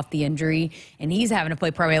back off the injury, and he's having to play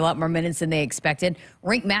probably a lot more minutes than they expected.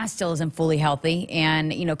 Rink Mass still isn't fully healthy,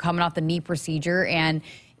 and, coming off the knee procedure, and,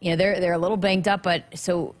 they're a little banged up, but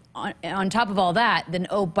so on top of all that, then,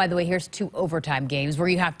 oh, by the way, here's 2 overtime games where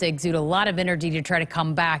you have to exude a lot of energy to try to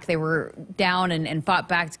come back. They were down and fought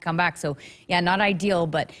back to come back, so, yeah, not ideal,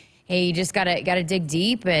 but hey, you just gotta dig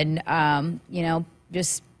deep and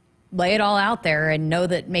just lay it all out there and know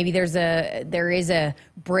that maybe there is a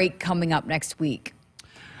break coming up next week.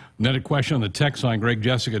 Another question on the text line, Greg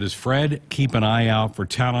Jessica, does Fred keep an eye out for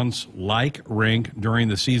talents like Rink during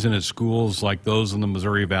the season at schools like those in the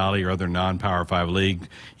Missouri Valley or other non-Power 5 league?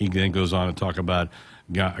 He then goes on to talk about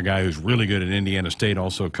a guy who's really good at Indiana State,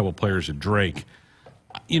 also a couple players at Drake.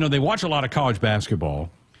 They watch a lot of college basketball,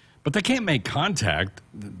 but they can't make contact.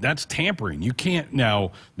 That's tampering. You can't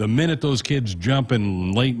now, the minute those kids jump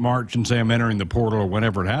in late March and say I'm entering the portal or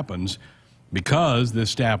whenever it happens, because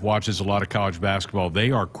this staff watches a lot of college basketball,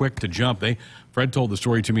 they are quick to jump. Fred told the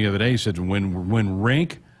story to me the other day. He said when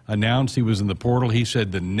Rink announced he was in the portal, he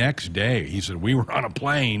said the next day, he said, we were on a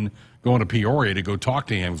plane going to Peoria to go talk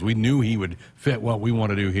to him because we knew he would fit what we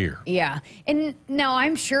want to do here. Yeah. And now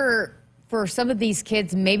I'm sure for some of these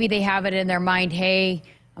kids, maybe they have it in their mind, hey,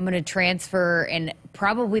 I'm going to transfer, and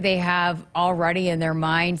probably they have already in their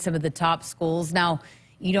mind some of the top schools. Now,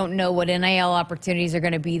 you don't know what NIL opportunities are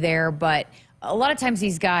going to be there, but a lot of times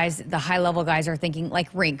these guys, the high-level guys, are thinking, like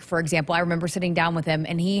Rink, for example. I remember sitting down with him,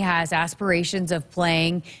 and he has aspirations of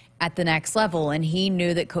playing at the next level, and he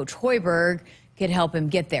knew that Coach Hoiberg could help him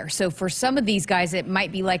get there. So for some of these guys, it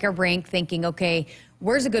might be like a Rink thinking, okay,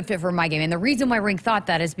 where's a good fit for my game? And the reason why Rink thought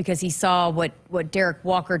that is because he saw what Derek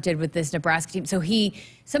Walker did with this Nebraska team. So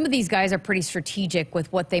some of these guys are pretty strategic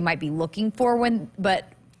with what they might be looking for but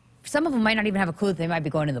some of them might not even have a clue that they might be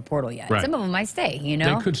going to the portal yet. Right. Some of them might stay,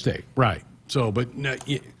 They could stay, right. So, but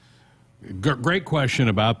great question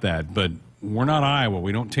about that, but we're not Iowa.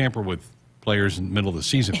 We don't tamper with players in the middle of the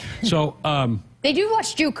season. So, they do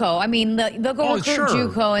watch JUCO. I mean, they'll go recruit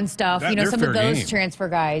JUCO and stuff, some of those transfer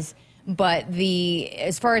guys. But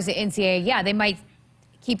as far as the NCAA, yeah, they might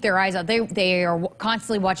keep their eyes out. They are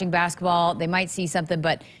constantly watching basketball. They might see something,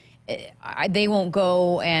 but they won't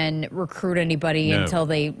go and recruit anybody until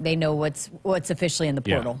they know what's officially in the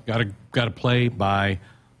portal. Yeah, got to play by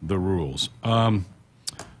the rules.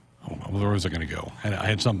 Where was I going to go? I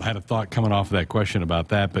had a thought coming off of that question about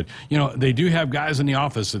that, but they do have guys in the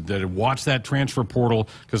office that watch that transfer portal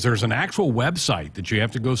because there's an actual website that you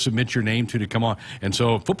have to go submit your name to come on. And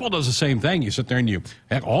so football does the same thing. You sit there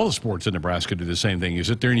and all the sports in Nebraska do the same thing. You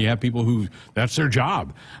sit there and you have people who that's their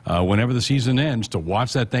job whenever the season ends to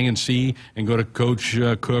watch that thing and see and go to Coach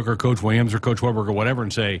Cook or Coach Williams or Coach Hoiberg or whatever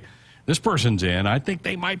and say, this person's in. I think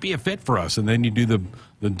they might be a fit for us. And then you do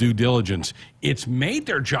the due diligence. It's made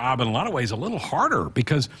their job in a lot of ways a little harder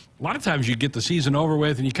because a lot of times you get the season over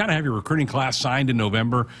with and you kind of have your recruiting class signed in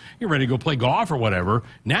November. You're ready to go play golf or whatever.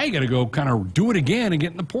 Now you got to go kind of do it again and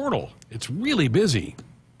get in the portal. It's really busy.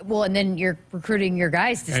 Well, and then you're recruiting your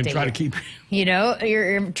guys to and stay try here. to keep. You know,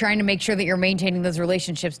 you're trying to make sure that you're maintaining those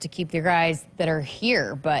relationships to keep your guys that are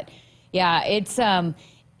here. But yeah, it's and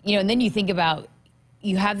then you think about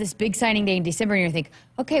you have this big signing day in December, and you think,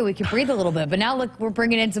 okay, we can breathe a little bit. But now look, we're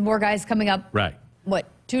bringing in some more guys coming up. Right. What,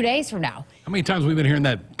 2 days from now? How many times have we been hearing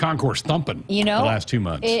that concourse thumping? The last 2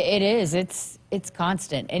 months. It is. It's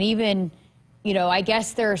constant, and even I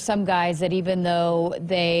guess there are some guys that even though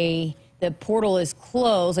the portal is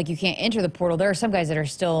closed, like you can't enter the portal, there are some guys that are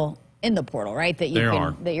still in the portal, right? That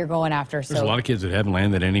you're going after. There's a lot of kids that haven't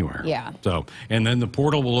landed anywhere. Yeah. So, and then the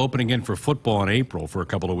portal will open again for football in April for a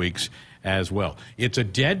couple of weeks as well. It's a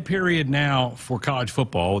dead period now for college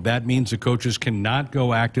football. That means the coaches cannot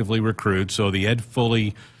go actively recruit. So the Ed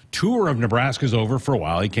Foley tour of Nebraska is over for a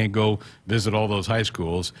while. He can't go visit all those high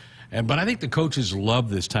schools. But I think the coaches love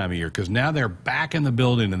this time of year because now they're back in the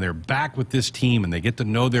building and they're back with this team and they get to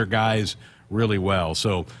know their guys really well.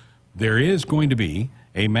 So there is going to be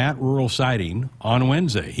a Matt Rural sighting on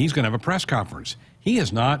Wednesday. He's going to have a press conference. He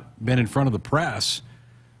has not been in front of the press,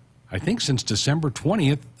 I think, since December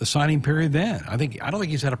 20th, the signing period then. I don't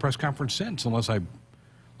think he's had a press conference since, unless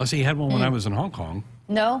he had one when I was in Hong Kong.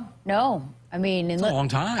 No. I mean, it's a long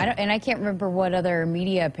time. I can't remember what other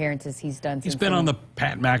media appearances he's done. He's been on the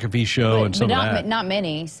Pat McAfee show and some of that. Not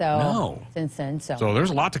many, since then. So there's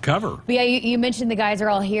a lot to cover. But yeah, you mentioned the guys are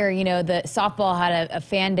all here. The softball had a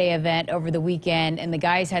fan day event over the weekend, and the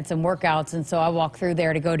guys had some workouts, and so I walked through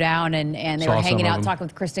there to go down, and they were hanging out, talking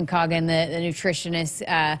with Kristen Coggin, the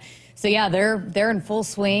nutritionist. So yeah, they're in full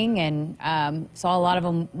swing, and saw a lot of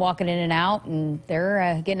them walking in and out, and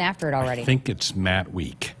they're getting after it already. I think it's Matt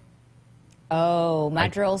Week. Oh,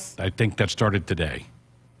 Matt drills? I think that started today.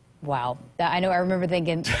 Wow. I know. I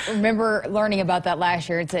remember learning about that last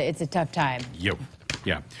year. It's a tough time. Yep.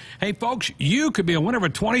 Yeah. Hey, folks, you could be a winner of a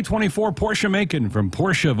 2024 Porsche Macan from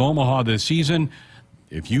Porsche of Omaha this season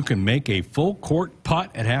if you can make a full court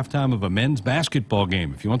putt at halftime of a men's basketball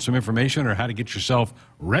game. If you want some information or how to get yourself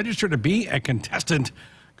registered to be a contestant,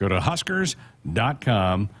 go to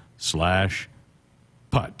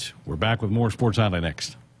huskers.com/putt. We're back with more Sports Nightly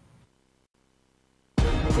next.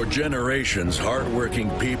 For generations, hardworking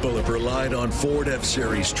people have relied on Ford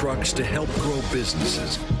F-Series trucks to help grow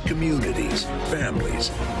businesses, communities, families.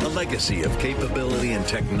 A legacy of capability and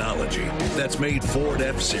technology that's made Ford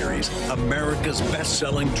F-Series America's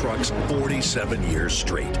best-selling trucks 47 years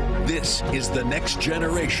straight. This is the next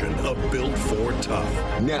generation of Built Ford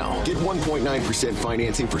Tough. Now, get 1.9%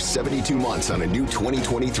 financing for 72 months on a new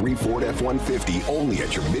 2023 Ford F-150 only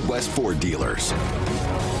at your Midwest Ford dealers.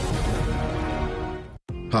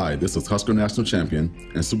 Hi, this is Husker National Champion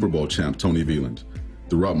and Super Bowl champ Tony Veland.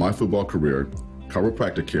 Throughout my football career,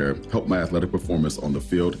 chiropractic care helped my athletic performance on the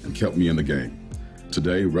field and kept me in the game.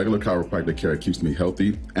 Today, regular chiropractic care keeps me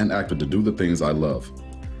healthy and active to do the things I love.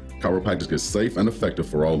 Chiropractic is safe and effective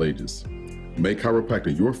for all ages. Make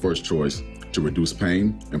chiropractic your first choice to reduce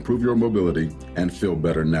pain, improve your mobility, and feel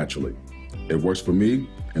better naturally. It works for me,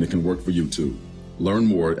 and it can work for you too. Learn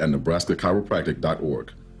more at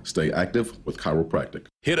nebraska-chiropractic.org. Stay active with chiropractic.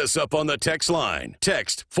 Hit us up on the text line.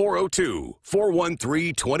 Text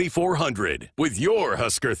 402-413-2400 with your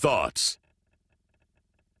Husker thoughts.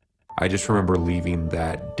 I just remember leaving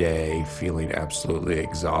that day feeling absolutely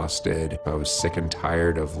exhausted. I was sick and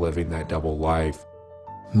tired of living that double life.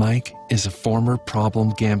 Mike is a former problem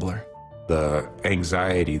gambler. The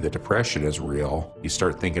anxiety, the depression is real. You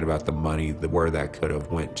start thinking about the money, where that could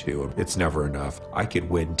have went to. It's never enough. I could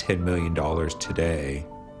win $10 million today,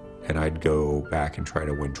 and I'd go back and try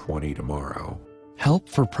to win 20 tomorrow. Help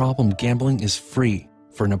for problem gambling is free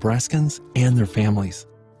for Nebraskans and their families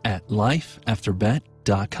at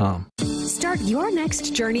lifeafterbet.com. Start your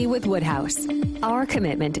next journey with Woodhouse. Our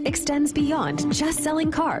commitment extends beyond just selling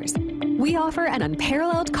cars. We offer an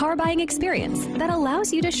unparalleled car buying experience that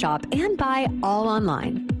allows you to shop and buy all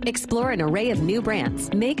online. Explore an array of new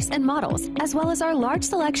brands, makes, and models, as well as our large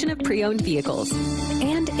selection of pre-owned vehicles.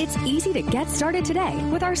 And it's easy to get started today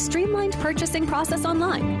with our streamlined purchasing process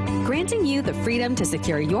online, granting you the freedom to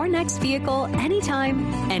secure your next vehicle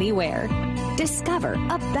anytime, anywhere. Discover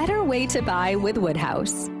a better way to buy with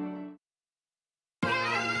Woodhouse.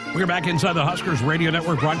 We're back inside the Huskers Radio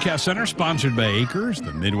Network Broadcast Center, sponsored by Acres,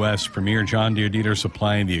 the Midwest's premier John Deere dealer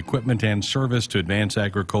supplying the equipment and service to advance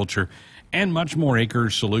agriculture and much more.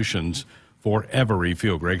 Acres solutions for every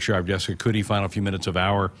field. Greg Sharpe, Jessica Coody, final few minutes of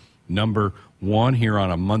our number 1 here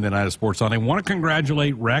on a Monday night of Sports On. I want to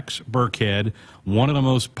congratulate Rex Burkhead, one of the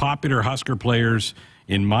most popular Husker players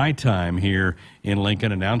in my time here in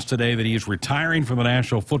Lincoln, announced today that he is retiring from the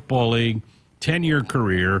National Football League, 10-year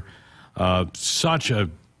career. Such a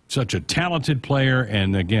talented player,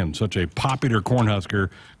 and again, such a popular Cornhusker.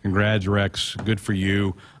 Congrats, Rex. Good for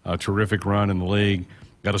you. A terrific run in the league.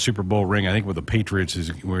 Got a Super Bowl ring. I think with the Patriots is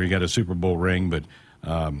where he got a Super Bowl ring, but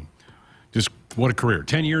just what a career.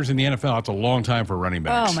 10 years in the NFL, that's a long time for running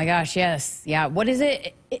backs. Oh, my gosh, yes. Yeah, what is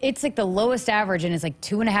it? It's like the lowest average, and it's like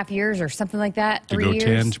 2.5 years or something like that, 3 years. To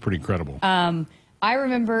go 10 is pretty incredible. I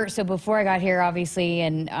remember, so before I got here, obviously,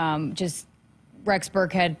 and just Rex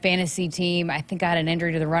Burkhead fantasy team. I think I had an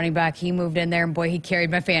injury to the running back. He moved in there, and boy, he carried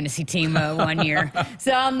my fantasy team 1 year.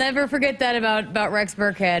 So I'll never forget that about Rex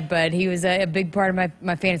Burkhead, but he was a big part of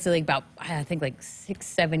my fantasy league about, I think, like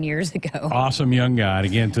 6-7 years ago. Awesome young guy. And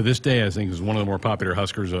again, to this day, I think he's one of the more popular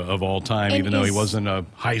Huskers of all time, even though he wasn't a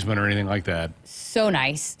Heisman or anything like that. So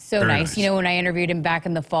nice. So nice. You know, when I interviewed him back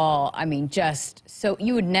in the fall, I mean, just so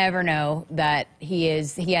you would never know that he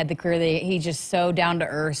had the career that he's just so down to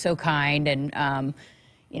earth, so kind, and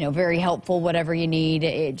you know, very helpful, whatever you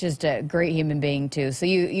need. Just a great human being too. So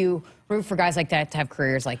you root for guys like that to have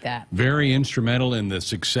careers like that. Very instrumental in the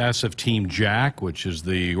success of Team Jack, which is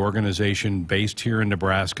the organization based here in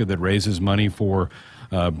Nebraska that raises money for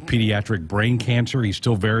pediatric brain cancer. He's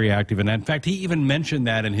still very active in that. In fact, he even mentioned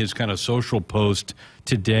that in his kind of social post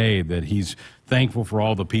today, that he's thankful for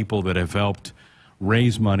all the people that have helped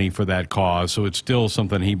raise money for that cause. So it's still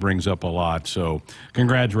something he brings up a lot. So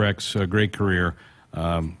congrats, Rex. Great career.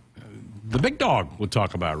 The big dog would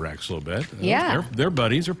talk about Rex a little bit. Yeah. They're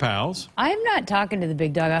buddies or pals. I'm not talking to the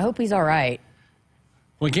big dog. I hope he's all right.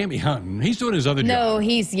 Well, he can't be hunting. He's doing his other job. No,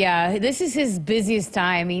 this is his busiest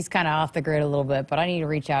time. He's kind of off the grid a little bit, but I need to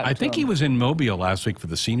reach out to him. I think he was in Mobile last week for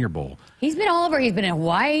the Senior Bowl. He's been all over. He's been in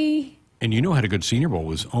Hawaii. And you know, had a good Senior Bowl.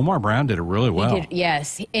 Was Omar Brown did it really well. He did,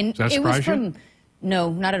 yes. And Does that it was surprise you?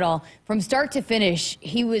 No, not at all. From start to finish,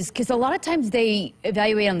 he was, because a lot of times they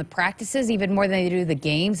evaluate on the practices even more than they do the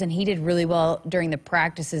games, and he did really well during the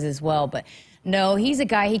practices as well. But no, he's a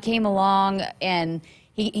guy, he came along, and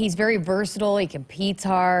he's very versatile. He competes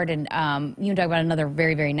hard, and you talk about another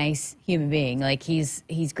very, very nice human being. Like, he's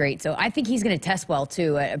great. So I think he's going to test well,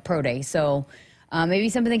 too, at Pro Day. So maybe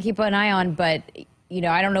something to keep an eye on, but you know,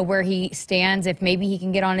 I don't know where he stands, if maybe he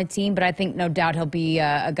can get on a team, but I think no doubt he'll be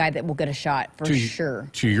a guy that will get a shot for sure.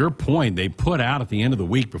 To your point, they put out at the end of the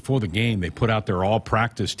week before the game, they put out their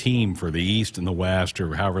all-practice team for the East and the West,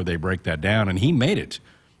 or however they break that down, and he made it.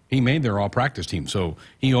 He made their all-practice team, so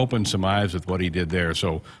he opened some eyes with what he did there.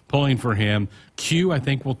 So pulling for him. Q, I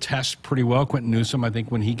think, will test pretty well. Quentin Newsom, I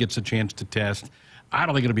think, when he gets a chance to test. I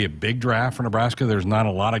don't think it'll be a big draft for Nebraska. There's not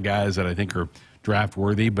a lot of guys that I think are draft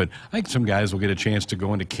worthy, but I think some guys will get a chance to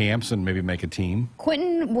go into camps and maybe make a team.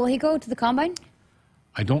 Quentin, will he go to the Combine?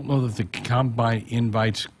 I don't know that the Combine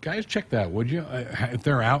invites, guys, check that, would you? If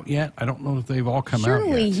they're out yet, I don't know if they've all come out yet.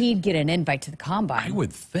 Surely he'd get an invite to the Combine. I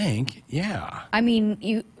would think, yeah. I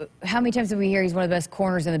mean, how many times did we hear he's one of the best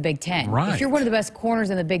corners in the Big Ten? Right. If you're one of the best corners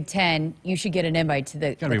in the Big Ten, you should get an invite to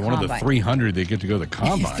the Combine. Got to be one of the 300 that get to go to the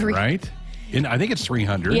Combine, right? I think it's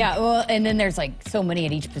 300. Yeah, well, and then there's like so many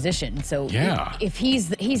at each position. So yeah, if he's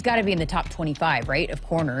got to be in the top 25, right, of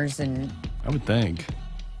corners, and I would think.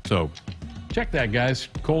 So check that, guys.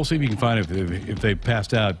 Cole, see if you can find if they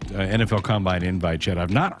passed out NFL Combine invite yet.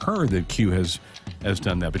 I've not heard that Q has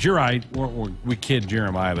done that, but you're right. We kid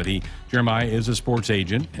Jeremiah, but Jeremiah is a sports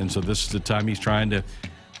agent, and so this is the time he's trying to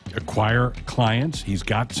acquire clients. He's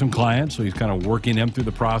got some clients, so he's kind of working them through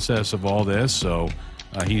the process of all this. So.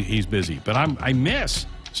 He's busy, but I miss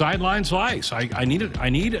Sideline Slice. I need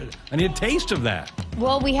a taste of that.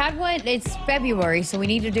 Well, we had one. It's February, so we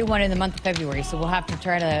need to do one in the month of February. So we'll have to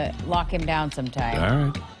try to lock him down sometime. All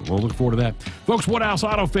right, we'll look forward to that, folks. Woodhouse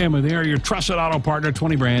Auto Family, they are your trusted auto partner.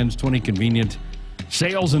 20 brands, 20 convenient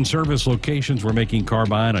sales and service locations. We're making car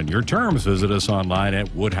buying on your terms. Visit us online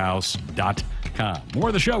at woodhouse.com. More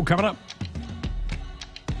of the show coming up.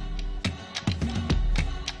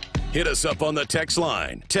 Hit us up on the text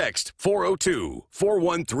line. Text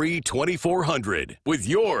 402-413-2400 with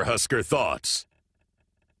your Husker thoughts.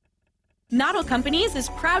 Noddle Companies is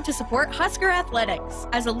proud to support Husker Athletics.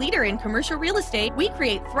 As a leader in commercial real estate, we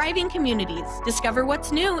create thriving communities. Discover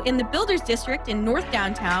what's new in the Builders District in North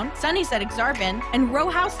Downtown, Sunnyside-Exarban, and row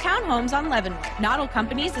house townhomes on Leavenworth. Noddle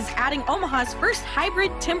Companies is adding Omaha's first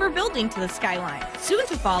hybrid timber building to the skyline. Soon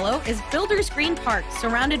to follow is Builders Green Park,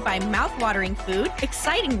 surrounded by mouth-watering food,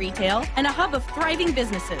 exciting retail, and a hub of thriving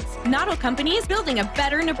businesses. Noddle Companies building a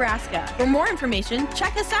better Nebraska. For more information,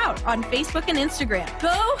 check us out on Facebook and Instagram.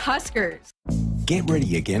 Go Huskers! Get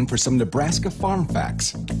ready again for some Nebraska farm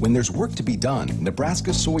facts. When there's work to be done,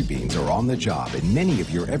 Nebraska soybeans are on the job in many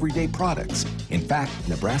of your everyday products. In fact,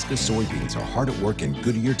 Nebraska soybeans are hard at work in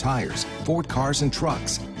Goodyear tires, Ford cars and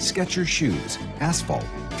trucks, Skechers shoes, asphalt,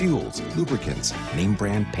 fuels, lubricants, name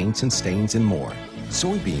brand paints and stains, and more.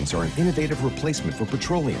 Soybeans are an innovative replacement for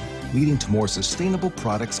petroleum, leading to more sustainable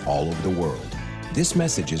products all over the world. This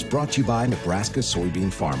message is brought to you by Nebraska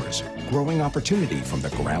soybean farmers, growing opportunity from the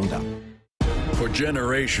ground up. For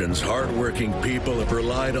generations, hardworking people have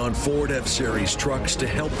relied on Ford F-Series trucks to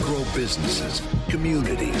help grow businesses,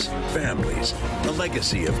 communities, families. A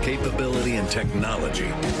legacy of capability and technology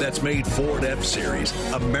that's made Ford F-Series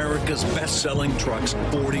America's best-selling trucks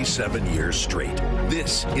 47 years straight.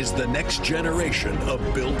 This is the next generation of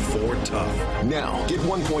Built Ford Tough. Now, get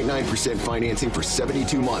 1.9% financing for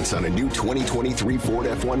 72 months on a new 2023 Ford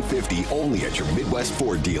F-150 only at your Midwest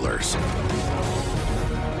Ford dealers.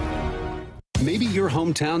 Maybe your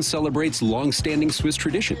hometown celebrates long-standing Swiss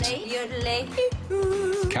traditions.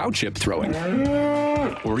 Cow chip throwing.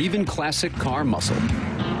 Or even classic car muscle.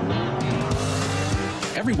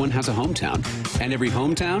 Everyone has a hometown, and every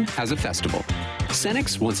hometown has a festival.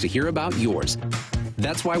 Cenex wants to hear about yours.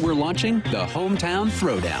 That's why we're launching the Hometown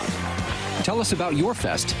Throwdown. Tell us about your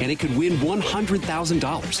fest, and it could win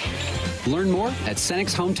 $100,000. Learn more at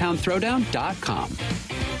CenexHometownThrowdown.com.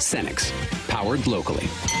 Cenex, powered locally.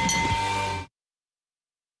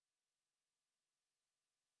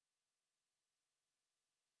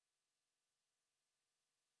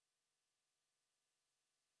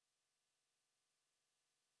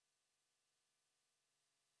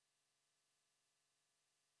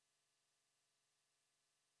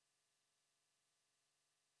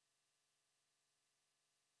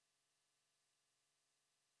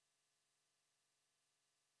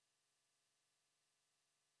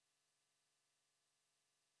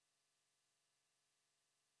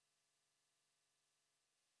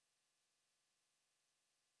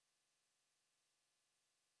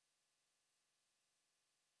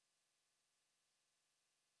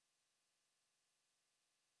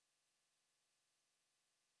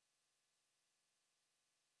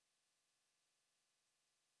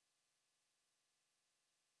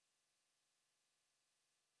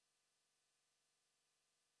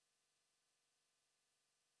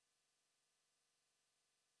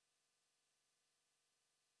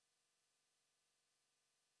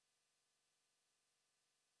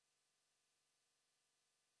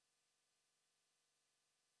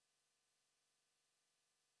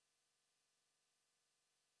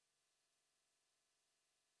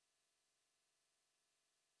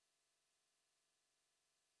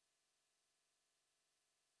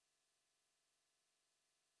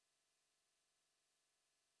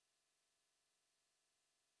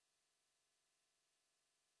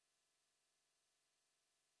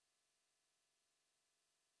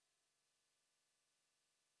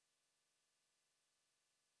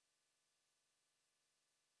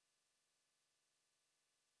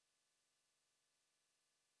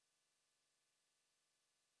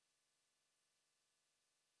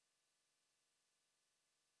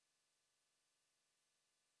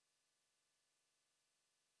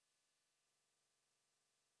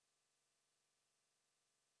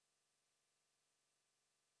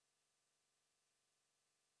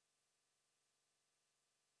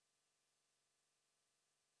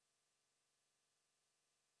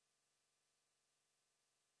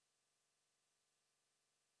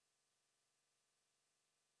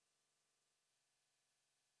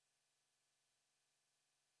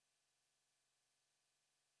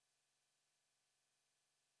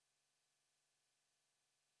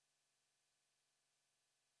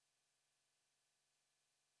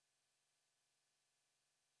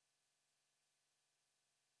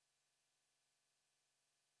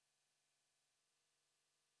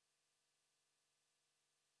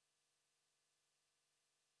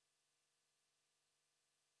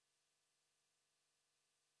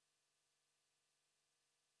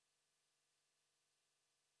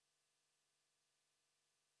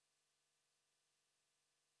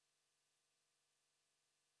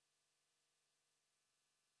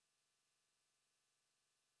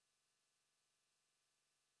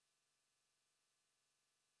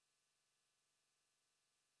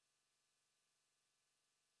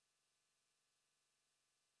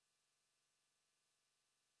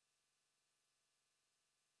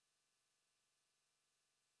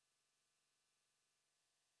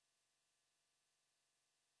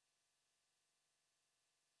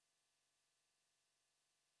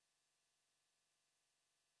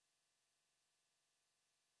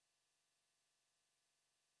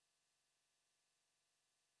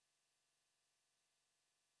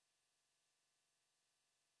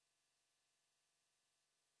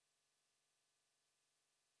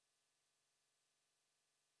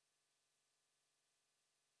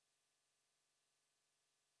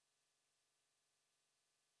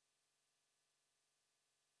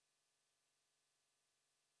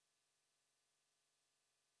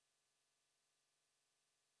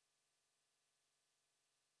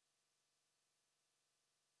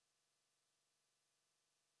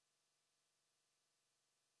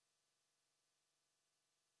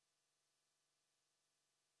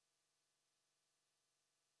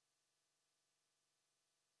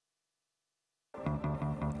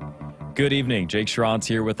 Good evening. Jake Schron's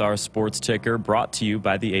here with our sports ticker, brought to you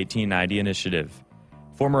by the 1890 Initiative.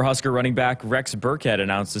 Former Husker running back Rex Burkhead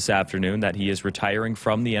announced this afternoon that he is retiring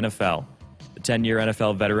from the NFL. The 10-year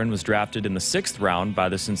NFL veteran was drafted in the 6th round by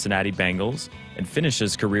the Cincinnati Bengals and finished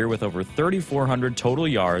his career with over 3,400 total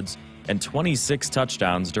yards and 26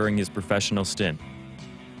 touchdowns during his professional stint.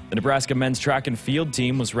 The Nebraska men's track and field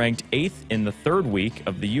team was ranked 8th in the 3rd week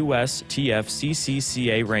of the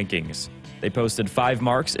USTFCCCA rankings. They posted 5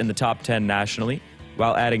 marks in the top 10 nationally,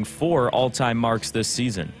 while adding 4 all-time marks this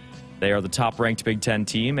season. They are the top-ranked Big Ten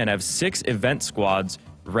team and have 6 event squads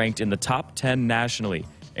ranked in the top 10 nationally,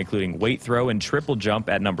 including weight throw and triple jump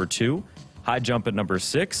at number 2, high jump at number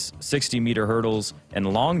 6, 60-meter hurdles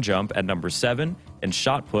and long jump at number 7, and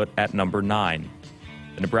shot put at number 9.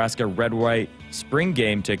 The Nebraska Red-White spring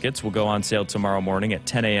game tickets will go on sale tomorrow morning at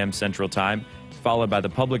 10 a.m. Central Time, followed by the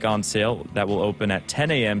public on sale that will open at 10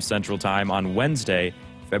 a.m. Central Time on Wednesday,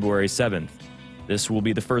 February 7th. This will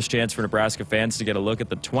be the first chance for Nebraska fans to get a look at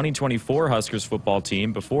the 2024 Huskers football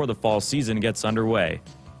team before the fall season gets underway.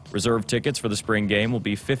 Reserve tickets for the spring game will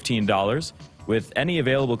be $15, with any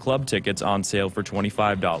available club tickets on sale for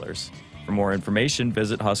 $25. For more information,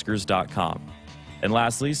 visit Huskers.com. And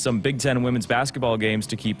lastly, some Big Ten women's basketball games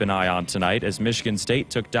to keep an eye on tonight as Michigan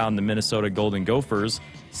State took down the Minnesota Golden Gophers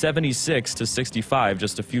 76-65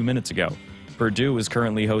 just a few minutes ago. Purdue is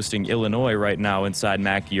currently hosting Illinois right now inside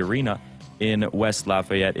Mackey Arena in West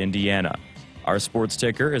Lafayette, Indiana. Our sports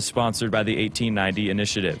ticker is sponsored by the 1890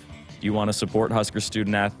 Initiative. Do you want to support Husker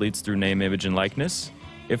student athletes through name, image, and likeness?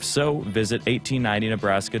 If so, visit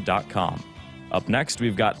 1890nebraska.com. Up next,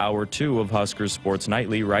 we've got Hour 2 of Huskers Sports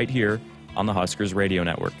Nightly right here on the Huskers Radio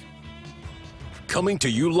Network. Coming to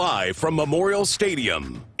you live from Memorial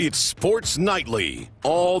Stadium, it's Sports Nightly.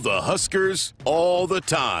 All the Huskers, all the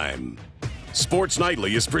time. Sports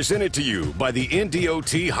Nightly is presented to you by the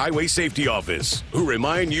NDOT Highway Safety Office, who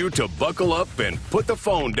remind you to buckle up and put the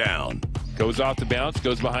phone down. Goes off the bounce,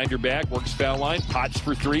 goes behind your back, works foul line, Potts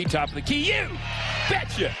for 3, top of the key. You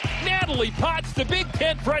betcha! Natalie Potts, the Big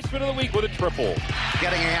Ten Freshman of the Week with a triple.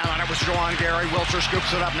 Getting a hand on it was Juwan Gary. Wilcher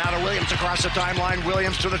scoops it up now to Williams across the timeline.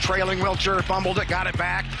 Williams to the trailing Wilcher, fumbled it, got it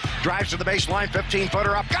back. Drives to the baseline,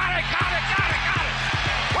 15-footer up. Got it!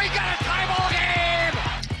 We got a tie ball game!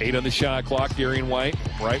 8 on the shot clock. Darian White,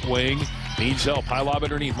 right wing, needs help. High lob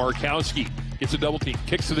underneath. Markowski gets a double team.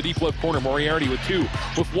 Kicks to the deep left corner. Moriarty with 2.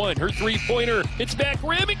 With 1. Her three-pointer. It's back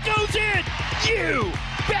rim. It goes in. You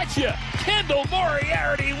betcha. Kendall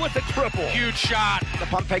Moriarty with a triple. Huge shot. The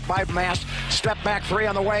pump fake by Mast. Step back 3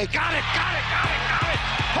 on the way. Got it.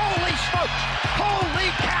 Holy smoke. Holy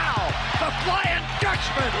cow. The Flying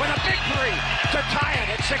Dutchman with a big 3 to tie it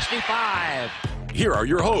at 65. Here are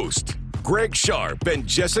your hosts, Greg Sharpe and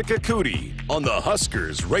Jessica Coody on the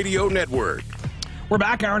Huskers Radio Network. We're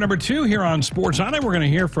back, hour number 2 here on Sports Nightly. We're going to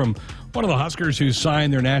hear from one of the Huskers who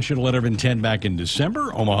signed their national letter of intent back in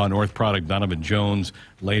December, Omaha North product Donovan Jones,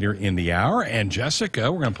 later in the hour. And Jessica,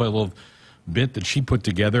 we're going to play a little bit that she put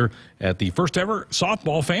together at the first ever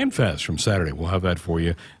softball fan fest from Saturday. We'll have that for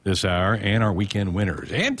you this hour, and our weekend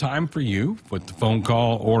winners. And time for you with the phone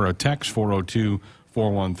call or a text,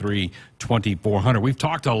 402-413-2400. We've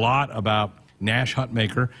talked a lot about Nash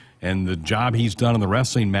Hutmaker and the job he's done on the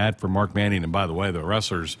wrestling mat for Mark Manning. And by the way, the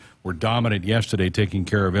wrestlers were dominant yesterday, taking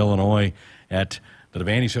care of Illinois at the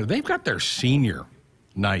Devaney Center. They've got their senior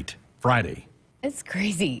night Friday. It's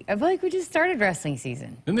crazy. I feel like we just started wrestling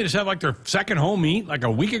season. Didn't they just have like their second home meet like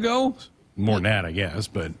a week ago? More than that, I guess.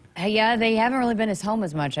 But yeah, they haven't really been at home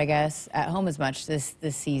as much this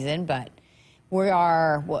season. But we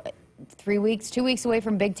are 2 weeks away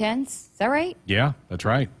from Big Tens. Is that right? Yeah, that's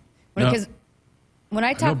right. Because when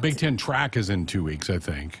I talked, Big Ten track is in 2 weeks, I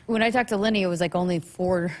think. When I talked to Lenny, it was like only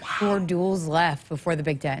four duels left before the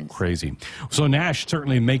Big Ten. Crazy. So Nash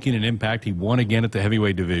certainly making an impact. He won again at the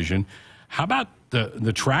heavyweight division. How about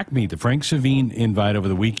the track meet, the Frank Savine invite over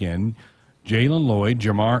the weekend? Jalen Lloyd,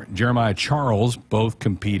 Jeremiah Charles both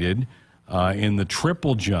competed in the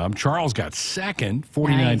triple jump. Charles got second,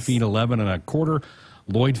 49 feet 11 and a quarter.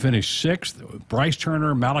 Lloyd finished 6th. Bryce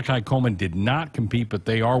Turner, Malachi Coleman did not compete, but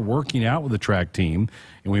they are working out with the track team,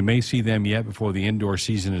 and we may see them yet before the indoor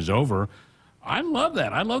season is over. I love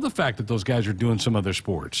that. I love the fact that those guys are doing some other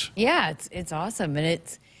sports. Yeah, it's awesome, and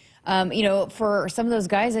it's for some of those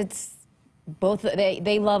guys, it's both.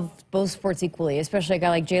 They love both sports equally, especially a guy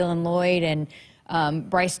like Jalen Lloyd and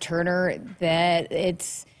Bryce Turner. That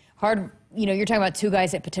it's hard. You're talking about 2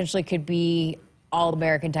 guys that potentially could be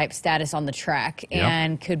All-American type status on the track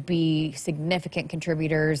and could be significant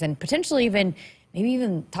contributors and potentially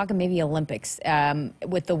maybe Olympics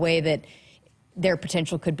with the way that their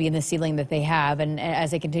potential could be in the ceiling that they have, and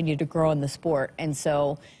as they continue to grow in the sport. And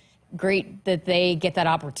so great that they get that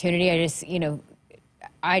opportunity.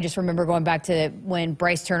 I just remember going back to when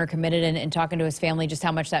Bryce Turner committed and talking to his family, just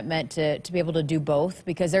how much that meant to be able to do both,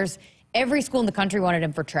 because every school in the country wanted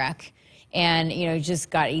him for track. And, he just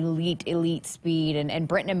got elite speed. And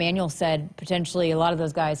Brenton Emanuel said potentially a lot of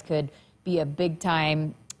those guys could be a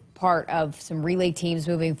big-time part of some relay teams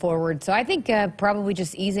moving forward. So I think probably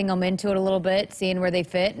just easing them into it a little bit, seeing where they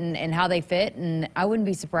fit and how they fit. And I wouldn't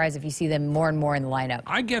be surprised if you see them more and more in the lineup.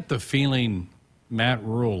 I get the feeling Matt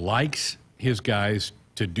Rule likes his guys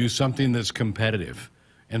to do something that's competitive.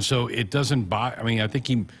 And so it doesn't buy, I think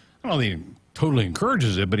I don't know if he totally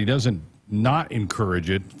encourages it, but he doesn't not encourage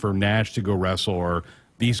it for Nash to go wrestle or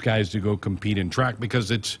these guys to go compete in track,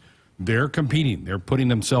 because they're competing. They're putting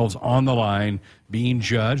themselves on the line, being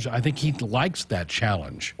judged. I think he likes that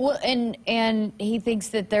challenge. Well, and he thinks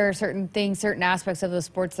that there are certain things, certain aspects of the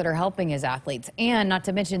sports that are helping his athletes. And not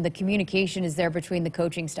to mention the communication is there between the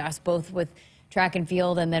coaching staffs, both with track and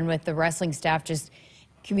field and then with the wrestling staff, just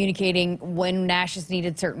communicating when Nash is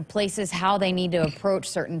needed certain places, how they need to approach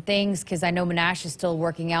certain things, because I know Nash is still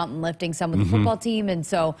working out and lifting some of the football team. And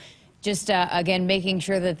so just, again, making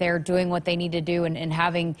sure that they're doing what they need to do and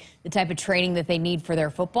having the type of training that they need for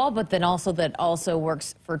their football, but then also that also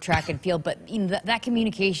works for track and field. But that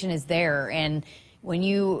communication is there. And when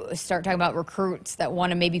you start talking about recruits that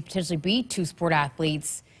want to maybe potentially be two-sport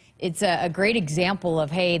athletes, it's a great example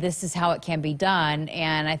of, hey, this is how it can be done.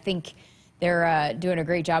 And I think they're doing a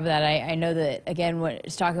great job of that. I know that, again, when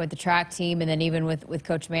it's talking with the track team and then even with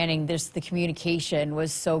Coach Manning, the communication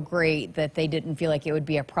was so great that they didn't feel like it would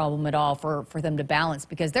be a problem at all for them to balance,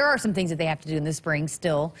 because there are some things that they have to do in the spring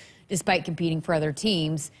still, despite competing for other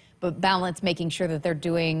teams, but balance making sure that they're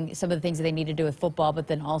doing some of the things that they need to do with football, but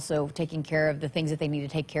then also taking care of the things that they need to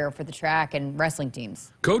take care of for the track and wrestling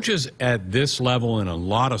teams. Coaches at this level in a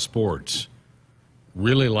lot of sports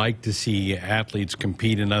really like to see athletes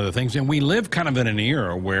compete in other things. And we live kind of in an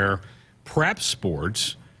era where prep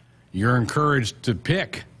sports, you're encouraged to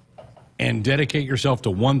pick and dedicate yourself to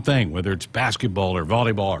one thing, whether it's basketball or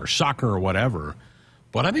volleyball or soccer or whatever.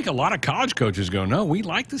 But I think a lot of college coaches go, no, we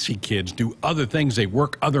like to see kids do other things. They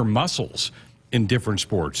work other muscles in different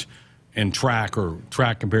sports, in track, or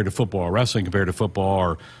track compared to football, or wrestling compared to football,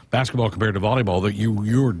 or basketball compared to volleyball, that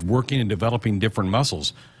you're working and developing different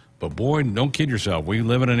muscles. But, boy, don't kid yourself. We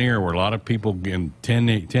live in an era where a lot of people in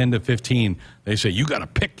 10 to 15, they say, you got to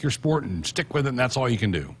pick your sport and stick with it, and that's all you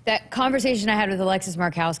can do. That conversation I had with Alexis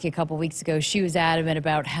Markowski a couple weeks ago, she was adamant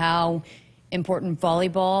about how important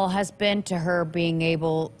volleyball has been to her being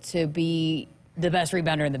able to be the best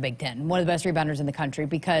rebounder in the Big Ten, one of the best rebounders in the country,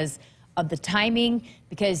 because of the timing,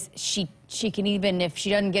 because she can, even if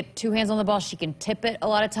she doesn't get two hands on the ball, she can tip it a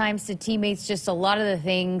lot of times to teammates. Just a lot of the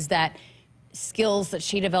things that skills that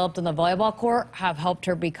she developed on the volleyball court have helped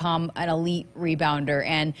her become an elite rebounder.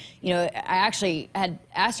 And, I actually had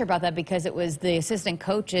asked her about that because it was the assistant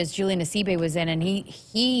coaches, Julian Asibe was in, and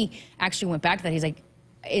he actually went back to that. He's like,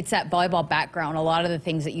 it's that volleyball background. A lot of the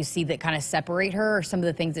things that you see that kind of separate her are some of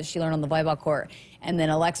the things that she learned on the volleyball court. And then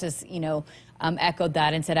Alexis, echoed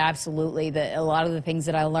that and said, absolutely, that a lot of the things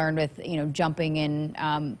that I learned with, jumping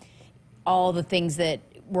and all the things that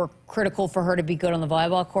were critical for her to be good on the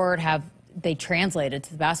volleyball court they translated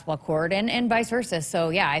to the basketball court and vice versa.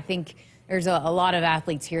 So, yeah, I think there's a lot of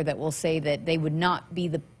athletes here that will say that they would not be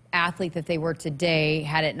the athlete that they were today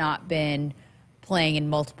had it not been playing in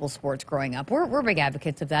multiple sports growing up. We're big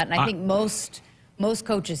advocates of that, and I think most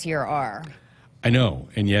coaches here are. I know,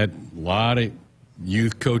 and yet a lot of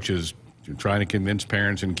youth coaches are trying to convince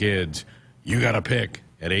parents and kids, you got to pick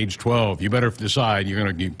at age 12. You better decide. You're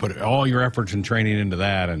going to put all your efforts and training into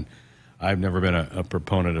that, and I've never been a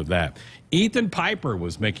proponent of that. Ethan Piper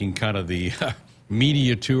was making kind of the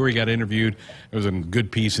media tour. He got interviewed. There was a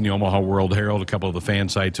good piece in the Omaha World Herald. A couple of the fan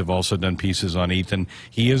sites have also done pieces on Ethan.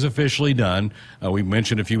 He is officially done. We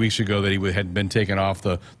mentioned a few weeks ago that he had been taken off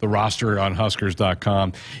the roster on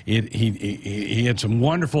Huskers.com. He had some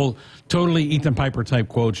wonderful, totally Ethan Piper-type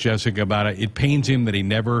quotes, Jessica, about it. It pains him that he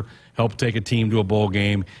never helped take a team to a bowl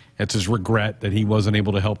game. That's his regret that he wasn't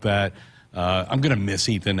able to help that. I'm going to miss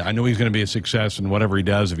Ethan. I know he's going to be a success in whatever he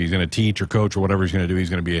does. If he's going to teach or coach or whatever he's going to do, he's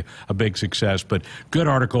going to be a big success. But good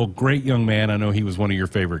article, great young man. I know he was one of your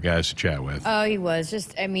favorite guys to chat with. Oh, he was.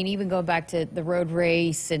 Even going back to the road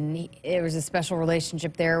race, and there was a special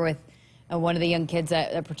relationship there with one of the young kids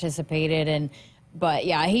that participated. But,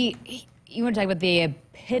 yeah, you want to talk about the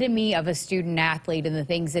epitome of a student athlete and the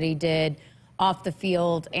things that he did off the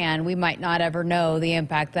field, and we might not ever know the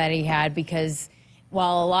impact that he had, because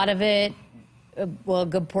while a lot of it a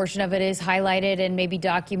good portion of it is highlighted and maybe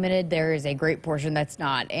documented. There is a great portion that's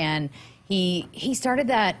not. And he started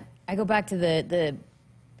that. I go back to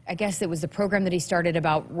I guess it was the program that he started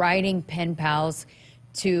about writing pen pals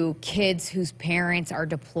to kids whose parents are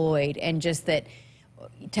deployed, and just that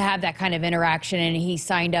to have that kind of interaction. And he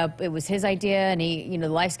signed up. It was his idea, and the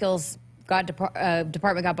life skills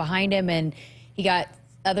department got behind him, and he got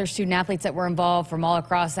other student athletes that were involved from all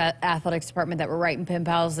across that athletics department that were writing pen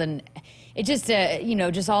pals. And it just,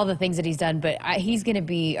 just all the things that he's done. But he's going to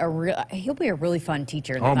be he'll be a really fun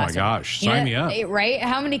teacher. Oh my gosh, sign me up. Right?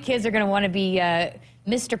 How many kids are going to want to be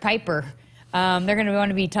Mr. Piper? They're going to want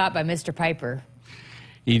to be taught by Mr. Piper.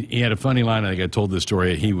 He had a funny line. I think I told this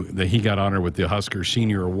story. That he got honored with the Huskers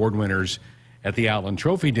Senior Award winners at the Outland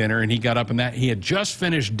Trophy dinner, and he got up and he had just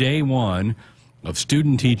finished day one of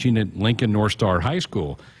student teaching at Lincoln North Star High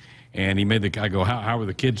School. And he made I go, how were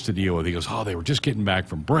the kids to deal with? He goes, they were just getting back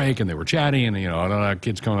from break, and they were chatting, and I don't know,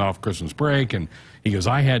 kids coming off Christmas break. And he goes,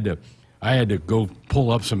 I had to go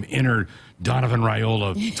pull up some inner Donovan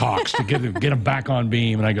Raiola talks to get him back on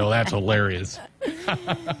beam. And I go, that's hilarious.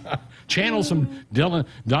 Channel some Donovan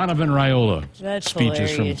Raiola speeches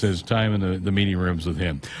hilarious. from his time in the meeting rooms with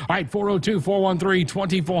him. All right,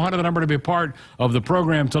 402-413-2400, the number to be a part of the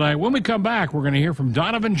program tonight. When we come back, we're going to hear from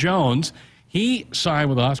Donovan Jones. He signed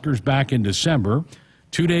with the Huskers back in December.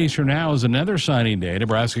 2 days from now is another signing day.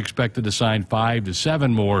 Nebraska expected to sign 5 to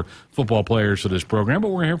 7 more football players for this program, but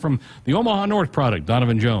we're going to hear from the Omaha North product,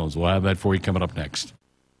 Donovan Jones. We'll have that for you coming up next.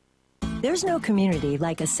 There's no community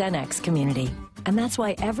like a Cenex community, and that's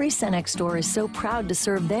why every Cenex store is so proud to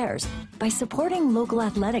serve theirs by supporting local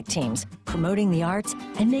athletic teams, promoting the arts,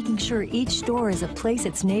 and making sure each store is a place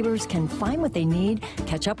its neighbors can find what they need,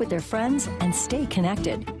 catch up with their friends, and stay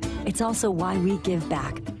connected. It's also why we give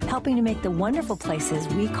back, helping to make the wonderful places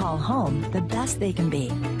we call home the best they can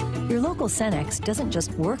be. Your local Cenex doesn't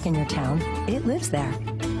just work in your town, it lives there.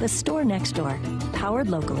 The store next door, powered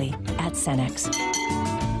locally at Cenex.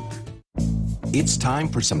 It's time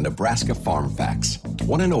for some Nebraska farm facts.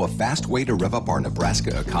 Want to know a fast way to rev up our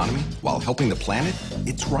Nebraska economy while helping the planet?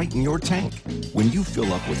 It's right in your tank. When you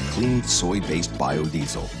fill up with clean soy-based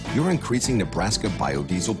biodiesel, you're increasing Nebraska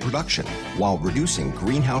biodiesel production while reducing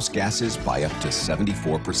greenhouse gases by up to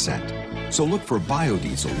 74%. So look for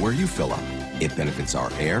biodiesel where you fill up. It benefits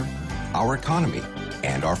our air, our economy,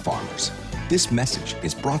 and our farmers. This message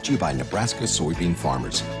is brought to you by Nebraska soybean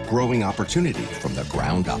farmers, growing opportunity from the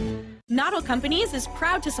ground up. Noddle Companies is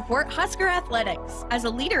proud to support Husker Athletics. As a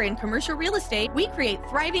leader in commercial real estate, we create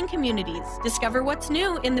thriving communities. Discover what's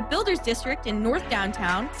new in the Builders District in North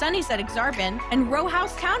Downtown, Sunnyside-Exarban, and row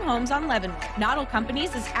house townhomes on Leavenworth. Noddle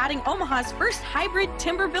Companies is adding Omaha's first hybrid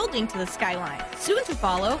timber building to the skyline. Soon to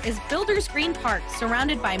follow is Builders Green Park,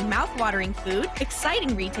 surrounded by mouth-watering food,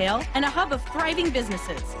 exciting retail, and a hub of thriving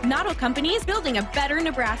businesses. Noddle Companies, building a better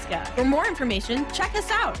Nebraska. For more information, check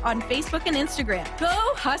us out on Facebook and Instagram. Go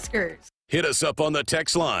Huskers! Hit us up on the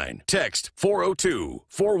text line. Text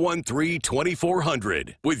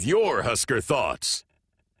 402-413-2400 with your Husker thoughts.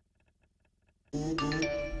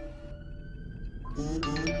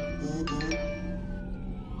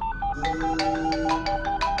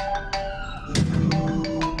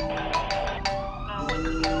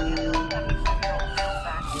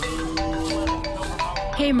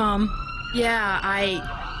 Hey, Mom. Yeah,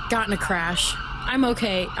 I got in a crash. I'm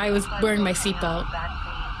okay. I was wearing my seatbelt.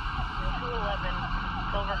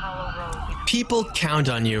 People count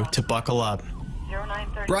on you to buckle up.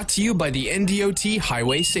 Brought to you by the NDOT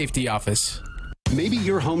Highway Safety Office. Maybe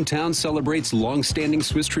your hometown celebrates long-standing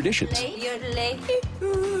Swiss traditions.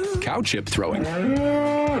 Cow chip throwing.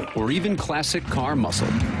 Or even classic car muscle.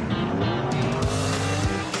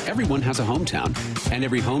 Everyone has a hometown, and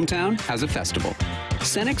every hometown has a festival.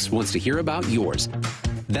 Cenex wants to hear about yours.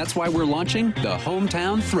 That's why we're launching the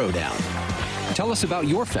Hometown Throwdown. Tell us about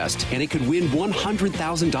your fest, and it could win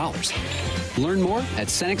 $100,000. Learn more at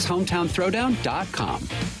CenexHometownThrowdown.com.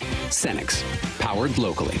 Cenex, powered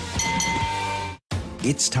locally.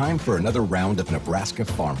 It's time for another round of Nebraska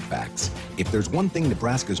farm facts. If there's one thing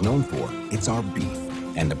Nebraska's known for, it's our beef.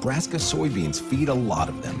 And Nebraska soybeans feed a lot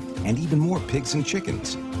of them, and even more pigs and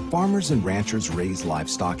chickens. Farmers and ranchers raise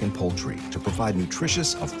livestock and poultry to provide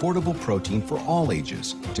nutritious, affordable protein for all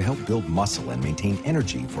ages to help build muscle and maintain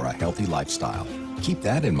energy for a healthy lifestyle. Keep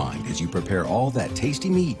that in mind as you prepare all that tasty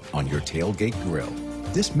meat on your tailgate grill.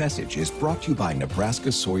 This message is brought to you by Nebraska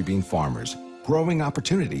soybean farmers, growing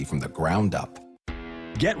opportunity from the ground up.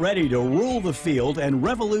 Get ready to rule the field and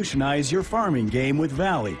revolutionize your farming game with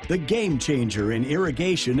Valley, the game changer in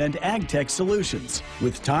irrigation and ag tech solutions.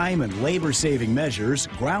 With time and labor-saving measures,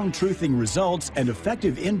 ground truthing results, and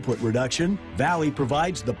effective input reduction, Valley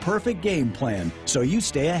provides the perfect game plan so you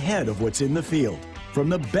stay ahead of what's in the field. From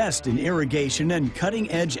the best in irrigation and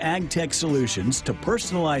cutting-edge ag tech solutions to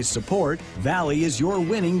personalized support, Valley is your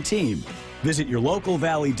winning team. Visit your local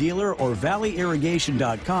Valley dealer or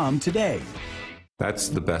valleyirrigation.com today. That's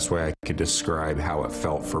the best way I could describe how it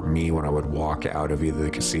felt for me when I would walk out of either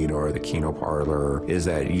the casino or the Keno parlor, is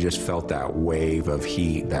that you just felt that wave of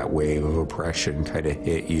heat, that wave of oppression kind of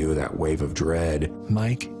hit you, that wave of dread.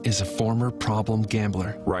 Mike is a former problem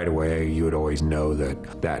gambler. Right away, you would always know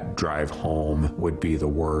that that drive home would be the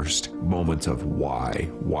worst moments of why.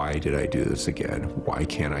 Why did I do this again? Why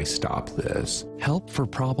can't I stop this? Help for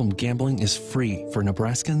problem gambling is free for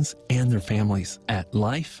Nebraskans and their families at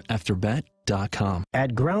lifeafterbet.com. At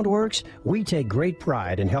Groundworks, we take great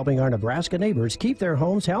pride in helping our Nebraska neighbors keep their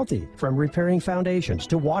homes healthy. From repairing foundations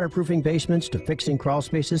to waterproofing basements to fixing crawl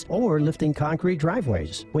spaces or lifting concrete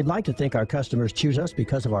driveways. We'd like to think our customers choose us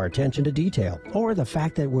because of our attention to detail or the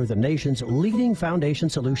fact that we're the nation's leading foundation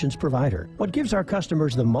solutions provider. What gives our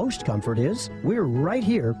customers the most comfort is we're right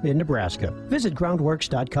here in Nebraska. Visit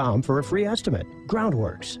groundworks.com for a free estimate.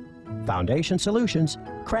 Groundworks, foundation solutions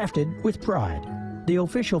crafted with pride. The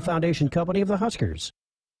official foundation company of the Huskers.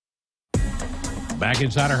 Back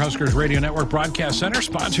inside our Huskers Radio Network Broadcast Center,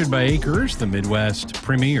 sponsored by Acres, the Midwest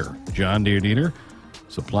premier John Deere dealer,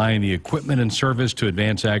 supplying the equipment and service to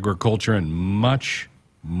advance agriculture and much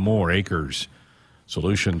more. Acres,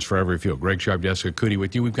 solutions for every field. Greg Sharpe, Jessica Coody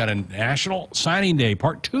with you. We've got a National Signing Day,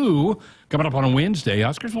 Part 2, coming up on a Wednesday.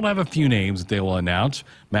 Huskers will have a few names that they will announce.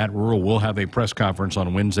 Matt Rural will have a press conference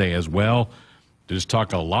on Wednesday as well. Just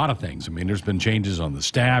talk a lot of things. I mean, there's been changes on the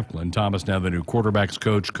staff. Glenn Thomas, now the new quarterbacks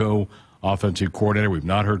coach, co-offensive coordinator. We've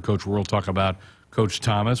not heard Coach Rural talk about Coach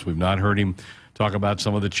Thomas. We've not heard him talk about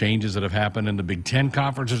some of the changes that have happened in the Big Ten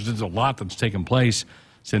conferences. There's a lot that's taken place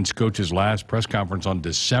since Coach's last press conference on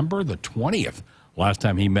December the 20th, last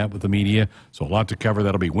time he met with the media. So a lot to cover.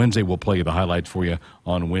 That'll be Wednesday. We'll play you the highlights for you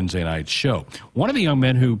on Wednesday night's show. One of the young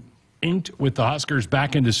men who inked with the Huskers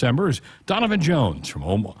back in December is Donovan Jones from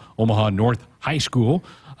Omaha North High School.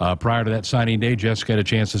 Prior to that signing day, Jessica had a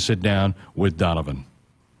chance to sit down with Donovan.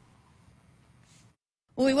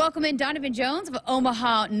 Well, we welcome in Donovan Jones of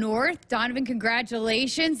Omaha North. Donovan,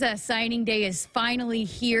 congratulations. Signing day is finally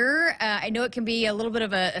here. I know it can be a little bit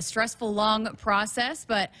of a stressful, long process,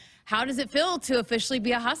 but how does it feel to officially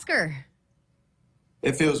be a Husker?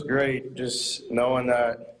 It feels great just knowing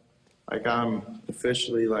that I'm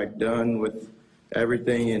officially done with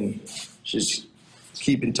everything and just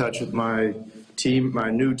keep in touch with my team,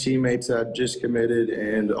 my new teammates that just committed,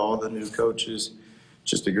 and all the new coaches.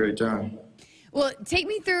 Just a great time. Well, take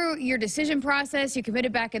me through your decision process. You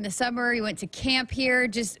committed back in the summer. You went to camp here.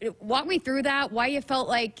 Just walk me through that, why you felt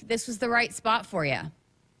like this was the right spot for you.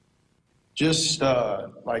 Just after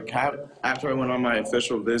I went on my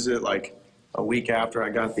official visit, a week after I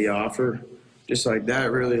got the offer, just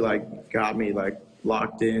that really got me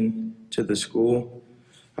locked in to the school.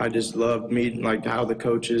 I just loved meeting how the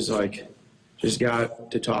coaches just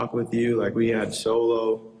got to talk with you. We had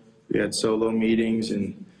solo meetings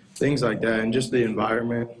and things like that, and just the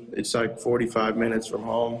environment. It's 45 minutes from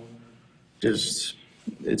home. It's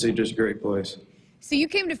a great place. So you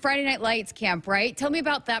came to Friday Night Lights camp, right? Tell me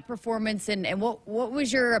about that performance and what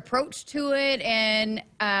was your approach to it, and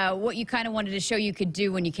what you kind of wanted to show you could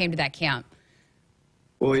do when you came to that camp.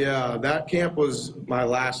 Well, yeah, that camp was my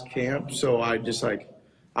last camp, so I just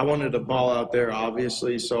I wanted to ball out there,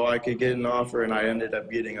 obviously, so I could get an offer, and I ended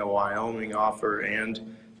up getting a Wyoming offer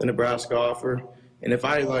and the Nebraska offer. And if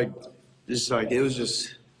I it was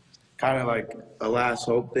just kind of a last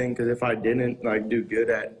hope thing, because if I didn't do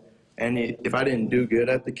good if I didn't do good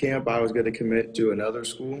at the camp, I was going to commit to another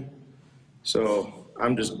school. So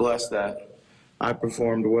I'm just blessed that I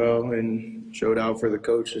performed well and showed out for the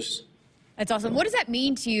coaches. That's awesome. What does that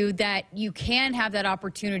mean to you that you can have that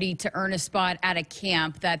opportunity to earn a spot at a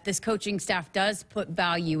camp, that this coaching staff does put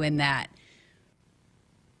value in that?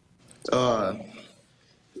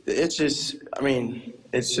 It's just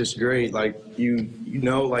great. If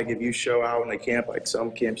you show out in a camp,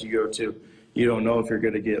 some camps you go to, you don't know if you're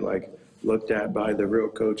going to get looked at by the real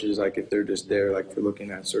coaches, if they're just there for looking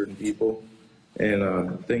at certain people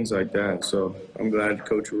and things like that. So I'm glad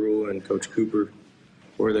Coach Rural and Coach Cooper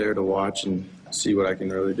were there to watch and see what I can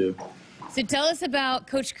really do. So tell us about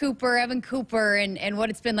Coach Cooper, Evan Cooper, and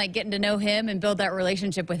what it's been like getting to know him and build that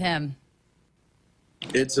relationship with him.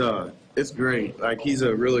 It's great. Like, he's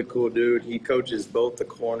a really cool dude. He coaches both the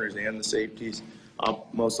corners and the safeties. I'll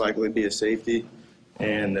most likely be a safety,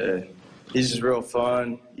 and he's just real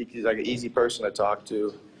fun. He's like an easy person to talk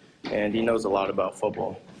to, and he knows a lot about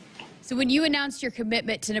football. So when you announced your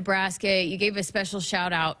commitment to Nebraska, you gave a special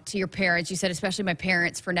shout out to your parents. You said, especially my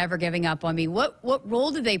parents, for never giving up on me. What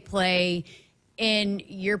role did they play in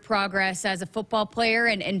your progress as a football player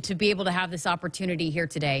and to be able to have this opportunity here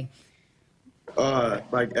today?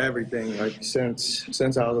 Like everything. Like since I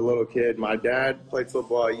was a little kid, my dad played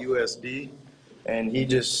football at USD, and he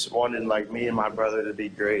just wanted like me and my brother to be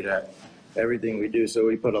great at everything we do. So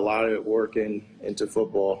we put a lot of work into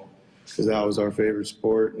football because that was our favorite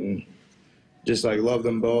sport, and just like love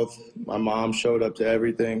them both. My mom showed up to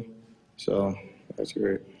everything, so that's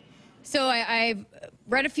great. So I've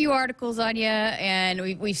read a few articles on you,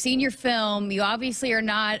 and we've seen your film. You obviously are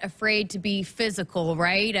not afraid to be physical,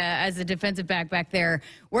 right, as a defensive back there.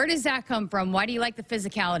 Where does that come from? Why do you like the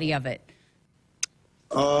physicality of it?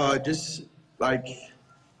 Just like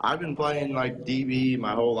I've been playing like DB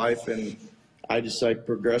my whole life, and I just like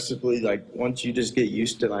progressively, like once you just get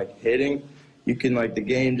used to like hitting, you can like the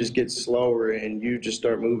game just gets slower and you just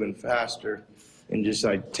start moving faster and just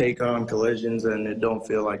like take on collisions, and it don't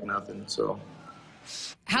feel like nothing. So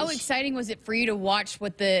how exciting was it for you to watch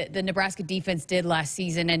what the Nebraska defense did last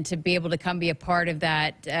season and to be able to come be a part of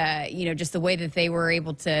that, you know, just the way that they were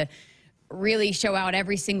able to really show out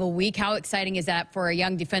every single week? How exciting is that for a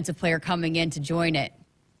young defensive player coming in to join it?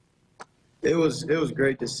 It was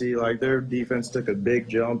great to see. Like, their defense took a big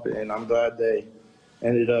jump, and I'm glad they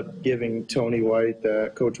ended up giving Tony White,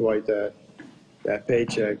 Coach White, that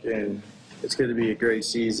paycheck, and it's going to be a great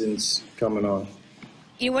season coming on.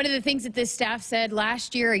 You know, one of the things that this staff said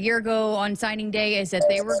last year, a year ago on signing day, is that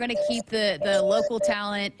they were going to keep the local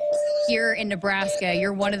talent here in Nebraska.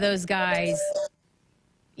 You're one of those guys.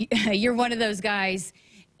 You're one of those guys.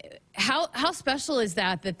 How special is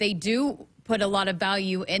that they do put a lot of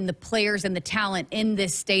value in the players and the talent in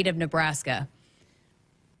this state of Nebraska?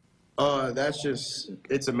 That's just,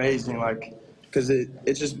 it's amazing. Like, because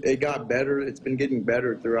it got better. It's been getting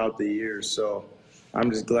better throughout the years. So I'm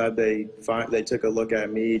just glad they took a look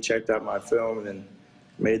at me, checked out my film, and then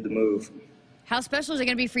made the move. How special is it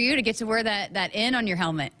going to be for you to get to wear that N on your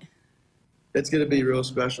helmet? It's going to be real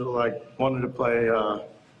special. Like, wanted to play,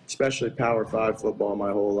 especially Power 5 football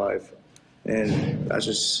my whole life, and that's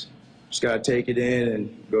just got to take it in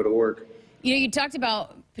and go to work. You know, you talked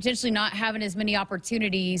about potentially not having as many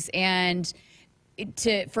opportunities, and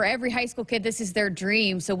for every high school kid, this is their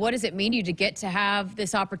dream. So what does it mean to you to get to have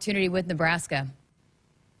this opportunity with Nebraska?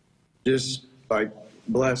 Just like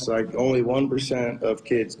blessed. Like, only 1% of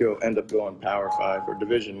kids end up going Power 5 or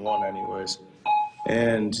Division I anyways,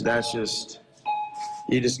 and that's just,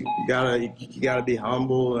 you gotta be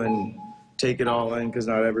humble and take it all in, because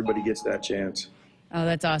not everybody gets that chance. Oh,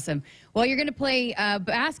 that's awesome. Well, you're going to play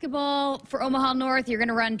basketball for Omaha North. You're going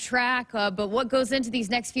to run track. But what goes into these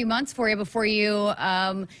next few months for you before you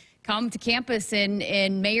come to campus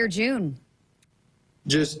in May or June?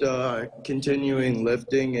 Just continuing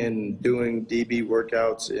lifting and doing DB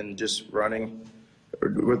workouts and just running.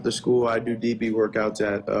 With the school, I do DB workouts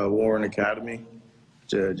at Warren Academy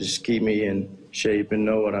to just keep me in shape and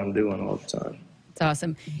know what I'm doing all the time. That's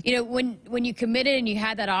awesome. You know, when you committed and you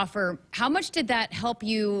had that offer, how much did that help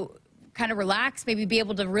you kind of relax, maybe be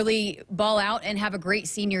able to really ball out and have a great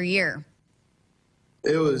senior year?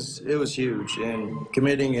 It was huge, and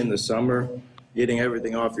committing in the summer, getting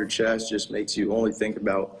everything off your chest just makes you only think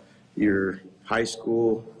about your high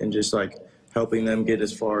school and just like helping them get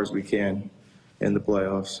as far as we can in the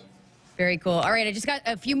playoffs. Very cool. All right, I just got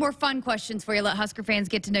a few more fun questions for you. Let Husker fans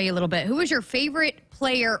get to know you a little bit. Who was your favorite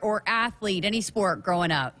player or athlete, any sport,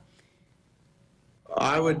 growing up?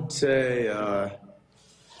 I would say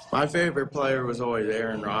my favorite player was always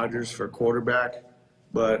Aaron Rodgers for quarterback,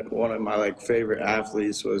 but one of my favorite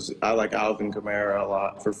athletes was, I like Alvin Kamara a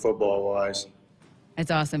lot for football-wise.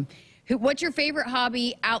 That's awesome. What's your favorite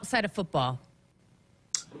hobby outside of football?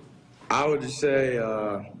 I would just say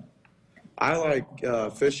I like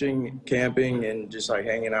fishing, camping, and just like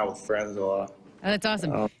hanging out with friends a lot. Oh, that's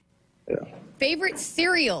awesome. Yeah. Favorite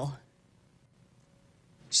cereal?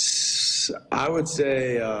 I would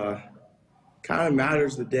say kind of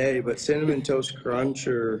matters the day, but Cinnamon Toast Crunch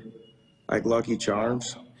or like Lucky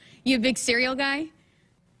Charms. You a big cereal guy?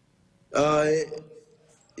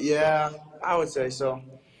 Yeah, I would say so.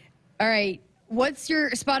 All right. What's your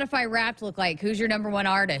Spotify Wrapped look like? Who's your #1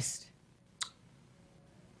 artist?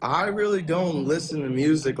 I really don't listen to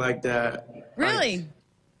music like that. Really?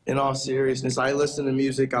 In all seriousness, I listen to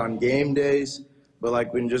music on game days, But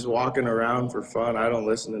like when just walking around for fun, I don't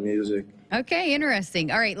listen to music. Okay,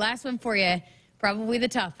 interesting. All right, last one for you, probably the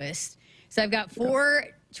toughest. So I've got 4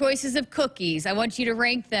 choices of cookies. I want you to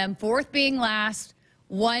rank them, 4th being last,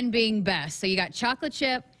 1 being best. So you got chocolate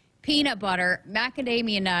chip, peanut butter,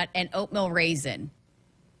 macadamia nut, and oatmeal raisin.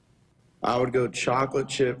 I would go chocolate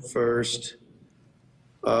chip first.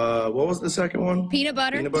 What was the second one? Peanut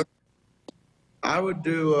butter. Peanut butter. I would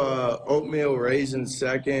do oatmeal raisin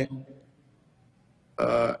second.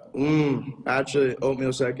 Actually,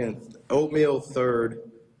 oatmeal second. Oatmeal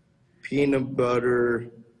third. Peanut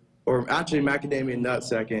butter, or actually macadamia nut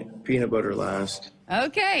second. Peanut butter last.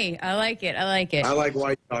 Okay, I like it. I like it. I like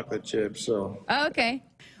white chocolate chips, so. Okay.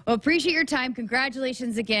 Well, appreciate your time.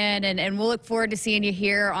 Congratulations again, and we'll look forward to seeing you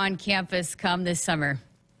here on campus come this summer.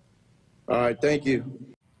 All right, thank you.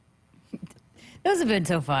 Those have been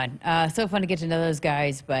so fun. So fun to get to know those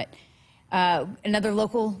guys, but another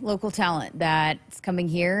local talent that's coming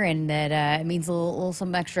here, and that means a little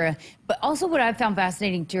some extra. But also what I've found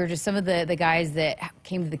fascinating too are just some of the guys that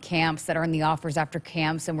came to the camps that are in the offers after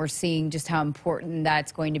camps, and we're seeing just how important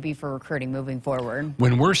that's going to be for recruiting moving forward.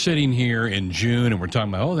 When we're sitting here in June and we're talking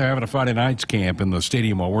about, they're having a Friday nights camp in the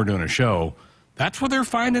stadium while we're doing a show, that's where they're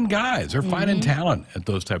finding guys. They're finding talent at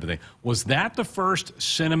those type of things. Was that the first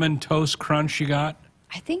Cinnamon Toast Crunch you got?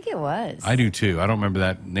 I think it was. I do too. I don't remember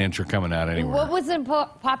that answer coming out anywhere. What was the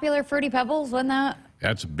popular Fruity Pebbles? Wasn't that?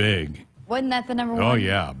 That's big. Wasn't that the number one? Oh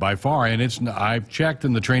yeah, by far. And I've checked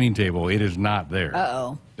in the training table. It is not there.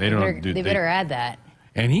 Uh-oh. They better add that.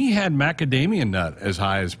 And he had macadamia nut as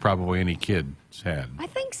high as probably any kid's had. I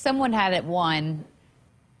think someone had it one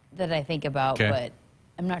that I think about, but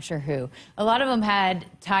I'm not sure who. A lot of them had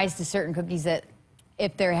ties to certain cookies that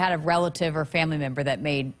if they had a relative or family member that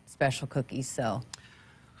made special cookies. So,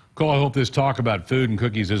 Cole, I hope this talk about food and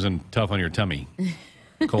cookies isn't tough on your tummy.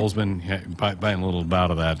 Cole's been buying a little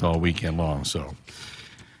bout of that all weekend long, so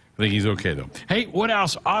I think he's okay, though. Hey,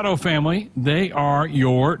 Woodhouse Auto Family, they are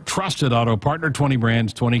your trusted auto partner. 20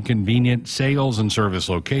 brands, 20 convenient sales and service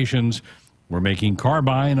locations. We're making car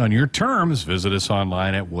buying on your terms. Visit us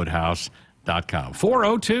online at woodhouse.com.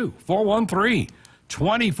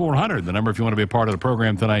 402-413-2400, the number if you want to be a part of the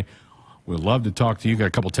program tonight. We'd love to talk to you. Got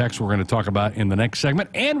a couple texts we're going to talk about in the next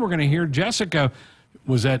segment, and we're going to hear Jessica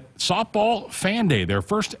was at Softball Fan Day, their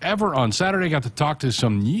first ever on Saturday. Got to talk to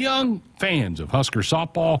some young fans of Husker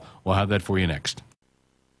softball. We'll have that for you next.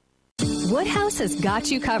 Woodhouse has got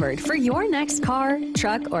you covered for your next car,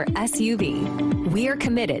 truck, or SUV. We are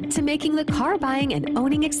committed to making the car buying and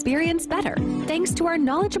owning experience better, thanks to our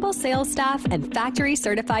knowledgeable sales staff and factory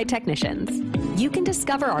certified technicians. You can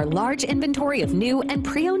discover our large inventory of new and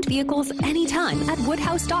pre-owned vehicles anytime at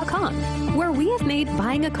woodhouse.com, where we have made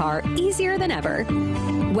buying a car easier than ever.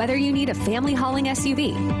 Whether you need a family hauling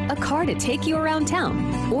SUV, a car to take you around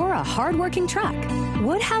town, or a hard-working truck,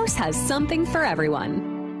 Woodhouse has something for everyone.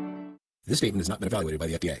 This statement has not been evaluated by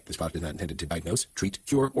the FDA. This product is not intended to diagnose, treat,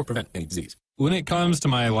 cure, or prevent any disease. When it comes to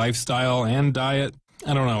my lifestyle and diet,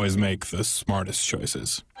 I don't always make the smartest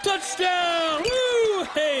choices. Touchdown! Woo!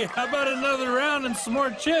 Hey, how about another round and some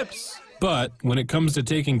more chips? But when it comes to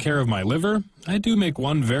taking care of my liver, I do make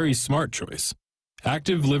one very smart choice.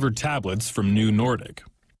 Active liver tablets from New Nordic.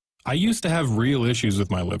 I used to have real issues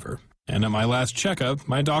with my liver, and at my last checkup,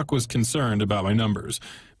 my doc was concerned about my numbers.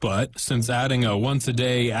 But since adding a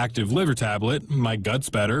once-a-day active liver tablet, my gut's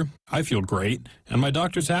better, I feel great, and my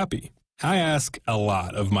doctor's happy. I ask a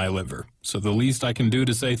lot of my liver, so the least I can do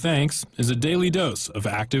to say thanks is a daily dose of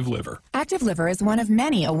Active Liver. Active Liver is one of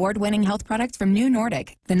many award-winning health products from New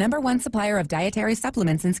Nordic, the #1 supplier of dietary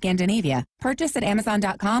supplements in Scandinavia. Purchase at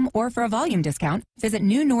Amazon.com or for a volume discount, visit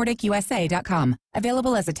newnordicusa.com.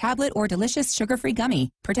 Available as a tablet or delicious sugar-free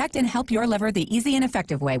gummy. Protect and help your liver the easy and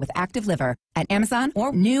effective way with Active Liver at Amazon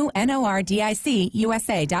or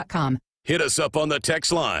newnordicusa.com. Hit us up on the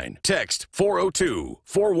text line. Text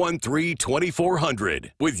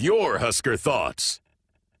 402-413-2400 with your Husker thoughts.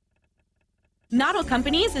 Noddle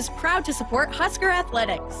Companies is proud to support Husker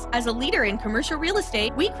Athletics. As a leader in commercial real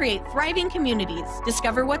estate, we create thriving communities.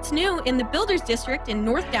 Discover what's new in the Builders District in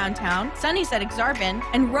North Downtown, Sunnyside-Exarban,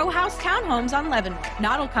 and Row House Townhomes on Leavenworth.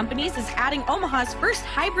 Noddle Companies is adding Omaha's first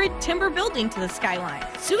hybrid timber building to the skyline.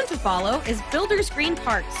 Soon to follow is Builders Green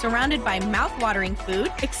Park, surrounded by mouth-watering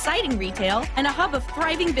food, exciting retail, and a hub of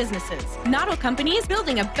thriving businesses. Noddle Companies,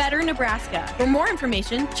 building a better Nebraska. For more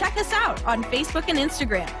information, check us out on Facebook and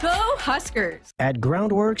Instagram. Go Huskers! At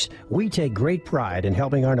Groundworks, we take great pride in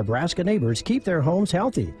helping our Nebraska neighbors keep their homes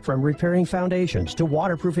healthy, from repairing foundations to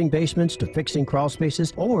waterproofing basements to fixing crawl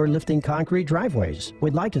spaces or lifting concrete driveways.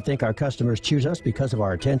 We'd like to think our customers choose us because of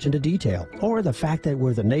our attention to detail or the fact that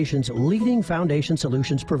we're the nation's leading foundation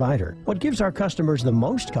solutions provider. What gives our customers the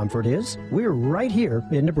most comfort is we're right here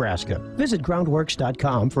in Nebraska. Visit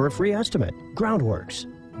groundworks.com for a free estimate. Groundworks.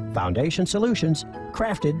 Foundation solutions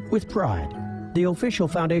crafted with pride. The official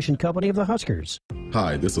foundation company of the Huskers.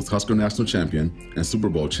 Hi, this is Husker National Champion and Super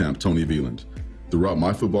Bowl champ Tony Veland. Throughout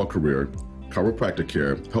my football career, chiropractic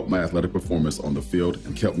care helped my athletic performance on the field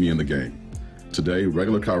and kept me in the game. Today,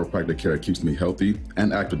 regular chiropractic care keeps me healthy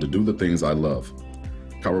and active to do the things I love.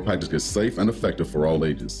 Chiropractic is safe and effective for all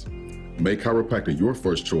ages. Make chiropractic your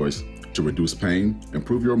first choice to reduce pain,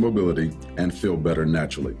 improve your mobility, and feel better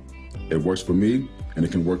naturally. It works for me, and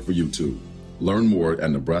it can work for you too. Learn more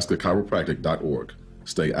at nebraska-chiropractic.org.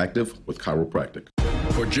 Stay active with chiropractic.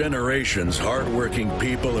 For generations, hardworking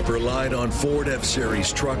people have relied on Ford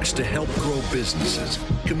F-Series trucks to help grow businesses,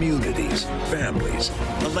 communities, families.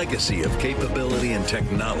 A legacy of capability and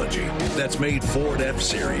technology that's made Ford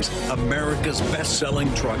F-Series America's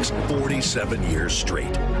best-selling trucks 47 years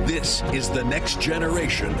straight. This is the next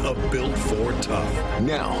generation of Built Ford Tough.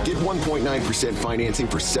 Now, get 1.9% financing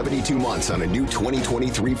for 72 months on a new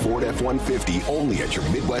 2023 Ford F-150 only at your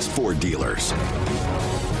Midwest Ford dealers.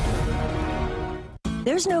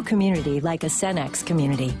 There's no community like a Cenex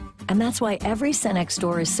community, and that's why every Cenex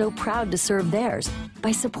store is so proud to serve theirs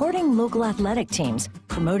by supporting local athletic teams,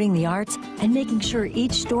 promoting the arts, and making sure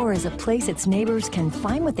each store is a place its neighbors can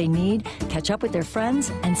find what they need, catch up with their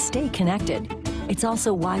friends, and stay connected. It's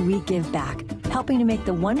also why we give back, helping to make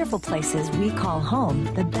the wonderful places we call home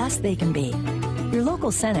the best they can be. Your local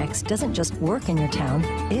Cenex doesn't just work in your town,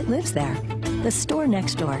 it lives there. The store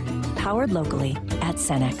next door, powered locally at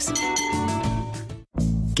Cenex.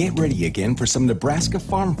 Get ready again for some Nebraska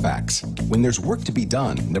farm facts. When there's work to be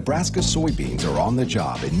done, Nebraska soybeans are on the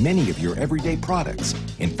job in many of your everyday products.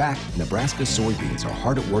 In fact, Nebraska soybeans are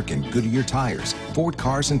hard at work in Goodyear tires, Ford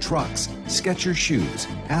cars and trucks, Skechers shoes,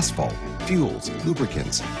 asphalt, fuels,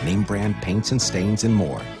 lubricants, name brand paints and stains, and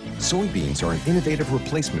more. Soybeans are an innovative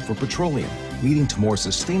replacement for petroleum, leading to more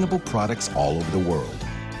sustainable products all over the world.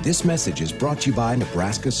 This message is brought to you by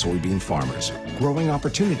Nebraska soybean farmers, growing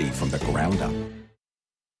opportunity from the ground up.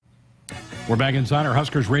 We're back inside our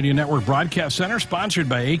Huskers Radio Network Broadcast Center, sponsored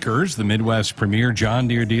by Acres, the Midwest's premier John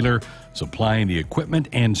Deere dealer, supplying the equipment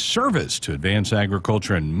and service to advance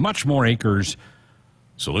agriculture and much more. Acres,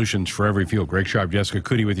 solutions for every field. Greg Sharpe, Jessica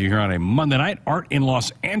Coody with you here on a Monday night. Art in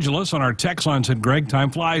Los Angeles on our text line said, Greg, time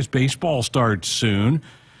flies. Baseball starts soon.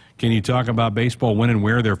 Can you talk about baseball, when and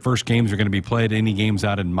where their first games are going to be played? Any games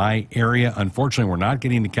out in my area? Unfortunately, we're not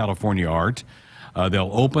getting to California, Art.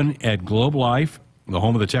 They'll open at Globe Life, the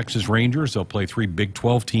home of the Texas Rangers. They'll play 3 Big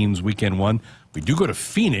 12 teams weekend one. We do go to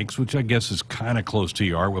Phoenix, which I guess is kind of close to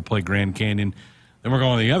you, Art. We'll play Grand Canyon. Then we're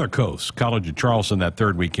going to the other coast, College of Charleston, that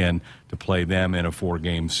third weekend to play them in a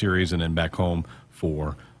 4-game series, and then back home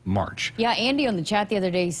for March. Yeah, Andy on the chat the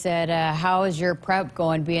other day said, how is your prep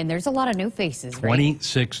going? Being there's a lot of new faces, right?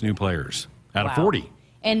 26 new players out of 40.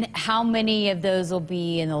 And how many of those will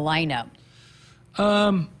be in the lineup?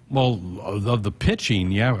 Well, of the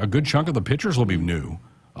pitching, yeah, a good chunk of the pitchers will be new.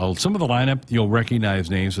 Some of the lineup, you'll recognize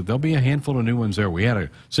names, but there'll be a handful of new ones there. We had to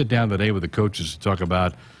sit down today with the coaches to talk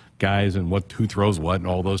about guys and who throws what and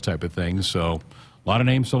all those type of things. So a lot of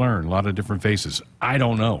names to learn, a lot of different faces. I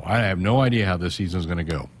don't know. I have no idea how this season is going to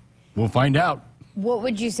go. We'll find out. What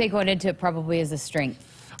would you say going into it probably is a strength?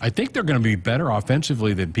 I think they're going to be better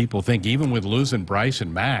offensively than people think, even with losing Bryce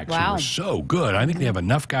and Max, who are so good. I think they have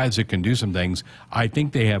enough guys that can do some things. I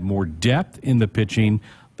think they have more depth in the pitching.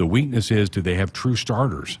 The weakness is, do they have true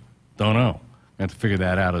starters? Don't know. I have to figure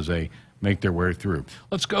that out as they make their way through.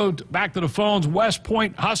 Let's go back to the phones. West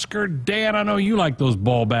Point Husker. Dan, I know you like those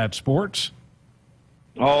ball bat sports.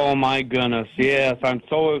 Oh, my goodness. Yes, I'm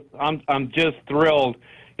just thrilled.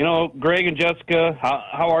 You know, Greg and Jessica,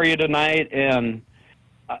 how are you tonight? And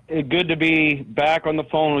good to be back on the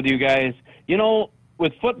phone with you guys. You know,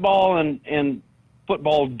 with football and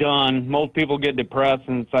football done, most people get depressed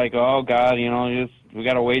and it's like, oh God, you know, we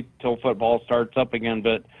got to wait till football starts up again.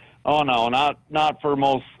 But oh no, not for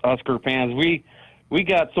most Husker fans. We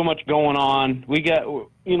got so much going on. We got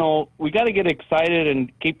to get excited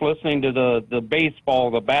and keep listening to the baseball,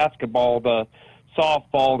 the basketball, the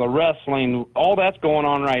softball, the wrestling. All that's going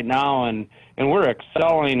on right now, and we're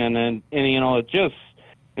excelling. And you know, it just.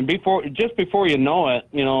 And just before you know it,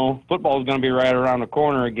 you know, football is going to be right around the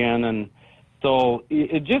corner again. And so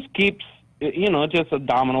it just keeps just a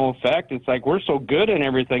domino effect. It's like we're so good in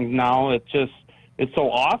everything now. It's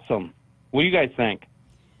so awesome. What do you guys think?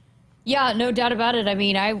 Yeah, no doubt about it. I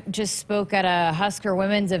mean, I just spoke at a Husker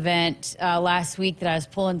women's event last week that I was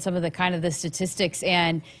pulling some of the statistics,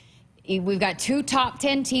 and we've got 2 top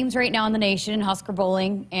 10 teams right now in the nation, Husker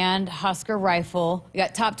bowling and Husker rifle. We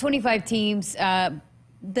got top 25 teams that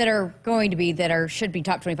should be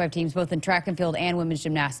top 25 teams, both in track and field and women's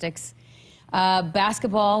gymnastics.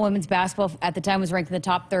 Basketball, women's basketball at the time was ranked in the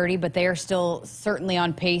top 30, but they are still certainly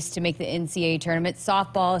on pace to make the NCAA tournament.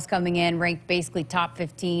 Softball is coming in, ranked basically top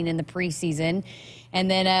 15 in the preseason.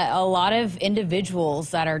 And then a lot of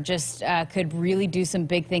individuals that are just could really do some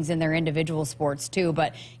big things in their individual sports too.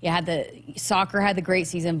 But soccer had the great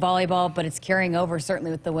season, volleyball, but it's carrying over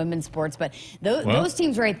certainly with the women's sports. But those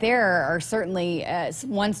teams right there are certainly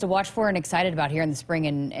ones to watch for and excited about here in the spring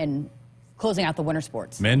and closing out the winter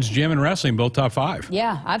sports. Men's gym and wrestling, both top 5.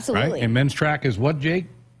 Yeah, absolutely. Right? And men's track is what, Jake?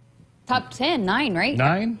 Top 10, 9, right?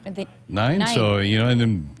 9? I think 9. So, and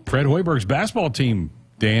then Fred Hoiberg's basketball team,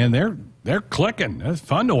 Dan, they're clicking. It's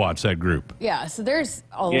fun to watch that group. Yeah, so there's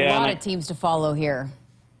a lot of teams to follow here.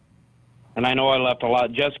 And I know I left a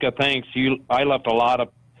lot. Jessica, thanks. I left a lot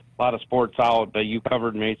of sports out, but you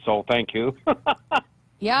covered me, so thank you.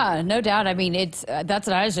 Yeah, no doubt. I mean, that's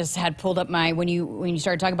what I had pulled up when you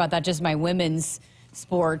started talking about that, just my women's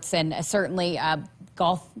sports, and certainly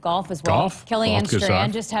golf as well. Kellyanne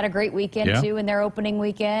Strand just had a great weekend too in their opening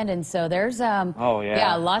weekend, and so there's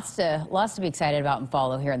lots to be excited about and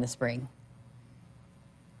follow here in the spring.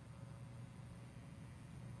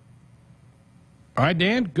 All right,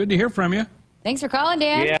 Dan, good to hear from you. Thanks for calling,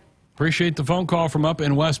 Dan. Yeah. Appreciate the phone call from up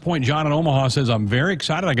in West Point. John in Omaha says, I'm very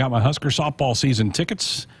excited. I got my Husker softball season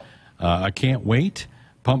tickets. I can't wait.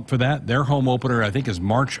 Pumped for that. Their home opener, I think, is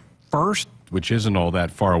March 1st, which isn't all that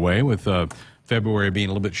far away, with February being a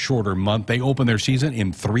little bit shorter month. They open their season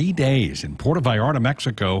in 3 days. In Puerto Vallarta,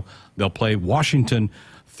 Mexico, they'll play Washington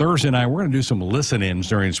Thursday night. We're going to do some listen-ins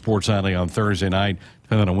during Sports Nightly on Thursday night,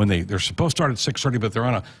 depending on when they're supposed to start at 6:30, but they're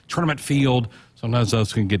on a tournament field. Sometimes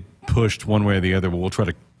those can get pushed one way or the other, but we'll try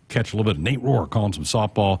to catch a little bit of Nate Rohr calling some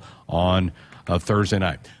softball on Thursday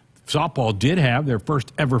night. Softball did have their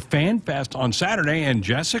first ever Fan Fest on Saturday, and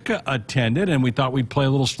Jessica attended, and we thought we'd play a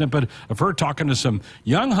little snippet of her talking to some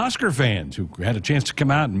young Husker fans who had a chance to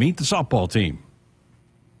come out and meet the softball team.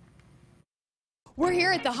 We're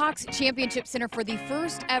here at the Hawks Championship Center for the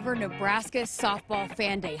first ever Nebraska Softball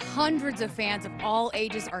Fan Day. Hundreds of fans of all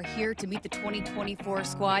ages are here to meet the 2024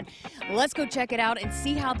 squad. Let's go check it out and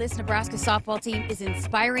see how this Nebraska softball team is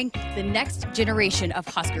inspiring the next generation of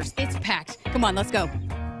Huskers. It's packed. Come on, let's go.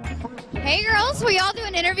 Hey girls, will y'all do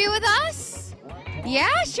an interview with us? Yeah,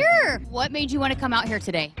 sure. What made you want to come out here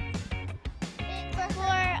today? For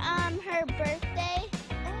her birthday.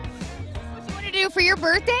 What you want to do for your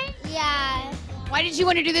birthday? Yeah. Why did you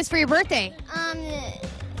want to do this for your birthday?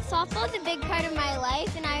 Softball is a big part of my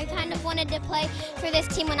life, and I kind of wanted to play for this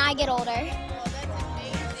team when I get older.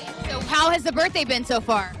 So how has the birthday been so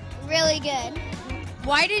far? Really good.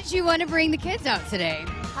 Why did you want to bring the kids out today?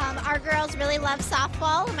 Our girls really love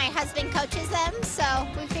softball. My husband coaches them, so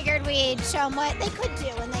we figured we'd show them what they could do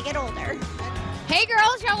when they get older. Hey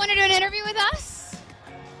girls, y'all want to do an interview with us?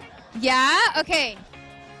 Yeah? Okay.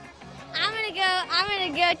 I'm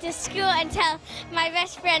gonna go to school and tell my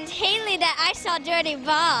best friend Haley that I saw Jordy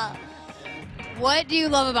ball. What do you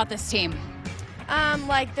love about this team?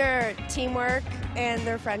 Like their teamwork and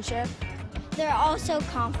their friendship. They're also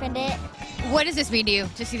confident. What does this mean to you,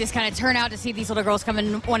 to see this kind of turnout, to see these little girls come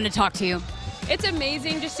in wanting to talk to you? It's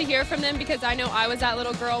amazing just to hear from them, because I know I was that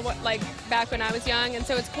little girl like back when I was young, and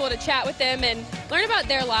so it's cool to chat with them and learn about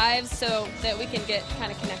their lives so that we can get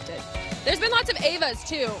kind of connected. There's been lots of Avas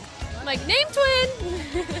too. Like, name twin!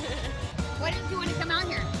 Why did you want to come out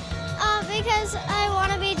here? Because I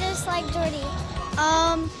want to be just like Jordy.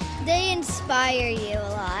 They inspire you a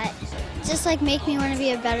lot. Just like make me want to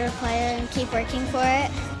be a better player and keep working for it.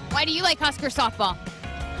 Why do you like Husker softball?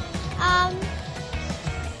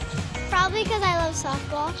 Probably because I love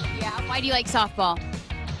softball. Yeah, why do you like softball?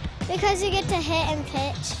 Because you get to hit and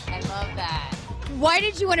pitch. I love that. Why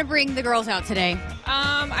did you want to bring the girls out today?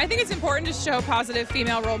 I think it's important to show positive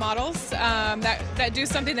female role models that do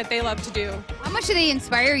something that they love to do. How much do they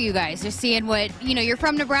inspire you guys? Just seeing what, you're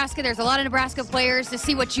from Nebraska, there's a lot of Nebraska players, to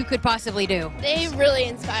see what you could possibly do. They really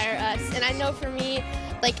inspire us, and I know for me,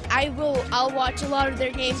 like I'll watch a lot of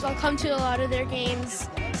their games, I'll come to a lot of their games,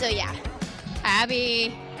 so yeah.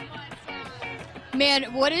 Abby, man,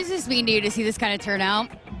 what does this mean to you to see this kind of turnout?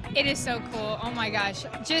 It is so cool. Oh my gosh.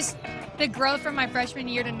 Just the growth from my freshman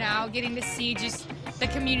year to now, getting to see just the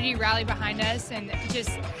community rally behind us, and just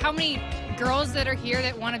how many girls that are here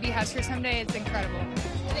that want to be Huskers someday, it's incredible.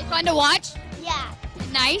 Are they fun to watch? Yeah.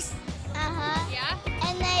 Nice? Uh-huh. Yeah?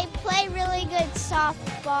 And they play really good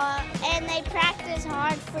softball, and they practice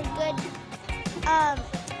hard for good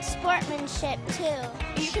sportsmanship,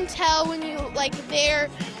 too. You can tell when you, like, their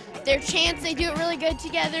chants, they do it really good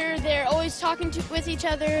together. They're always talking with each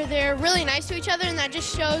other. They're really nice to each other, and that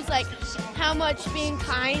just shows, like, how much being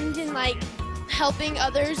kind and, like, helping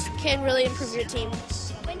others can really improve your team.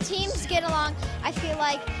 When teams get along, I feel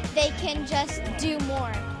like they can just do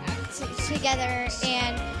more together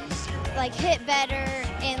and like hit better,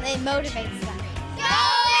 and it motivates them. Go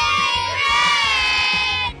Big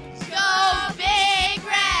Red! Go Big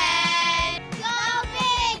Red! Go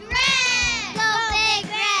Big Red! Go Big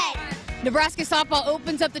Red! Nebraska softball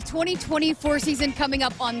opens up the 2024 season coming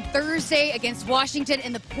up on Thursday against Washington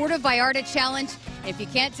in the Puerto Vallarta Challenge. If you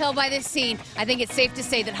can't tell by this scene, I think it's safe to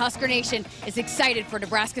say that Husker Nation is excited for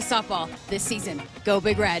Nebraska softball this season. Go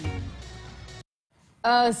Big Red.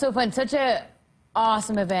 So fun. Such a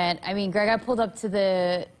awesome event. I mean, Greg, I pulled up to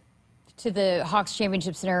the Hawks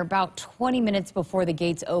Championship Center about 20 minutes before the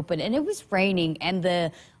gates opened, and it was raining, and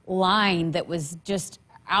the line that was just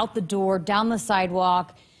out the door, down the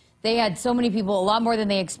sidewalk. They had so many people, a lot more than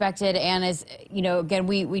they expected. And as you know, again,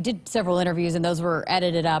 we did several interviews, and those were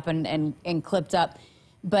edited up and clipped up.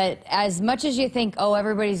 But as much as you think, oh,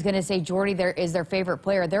 everybody's going to say Jordy is their favorite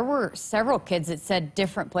player, there were several kids that said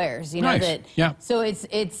different players. You know, nice. that. Yeah. So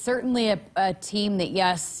it's certainly a team that,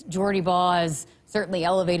 yes, Jordy Ball has certainly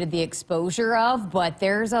elevated the exposure of, but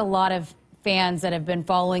there's a lot of fans that have been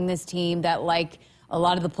following this team that like a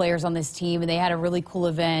lot of the players on this team, and they had a really cool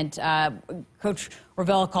event. Coach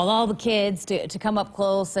Ravel called all the kids to come up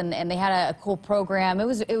close, and they had a cool program. It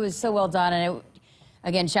was so well done, and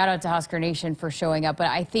again, shout out to Husker Nation for showing up. But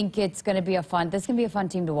I think it's going to be this is going to be a fun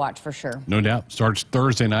team to watch for sure. No doubt. Starts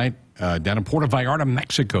Thursday night down in Puerto Vallarta,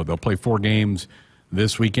 Mexico. They'll play 4 games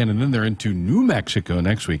this weekend, and then they're into New Mexico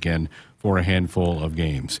next weekend for a handful of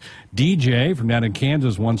games. DJ from down in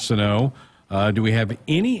Kansas wants to know, do we have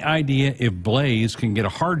any idea if Blaze can get a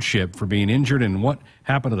hardship for being injured, and what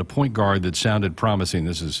happened to the point guard that sounded promising?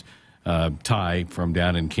 This is Ty from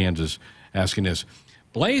down in Kansas asking this.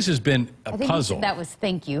 Blaze has been a puzzle. That was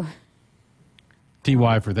thank you.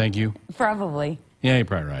 TY for thank you? Probably. Yeah, you're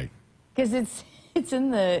probably right. Because it's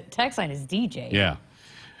in the text line as DJ. Yeah.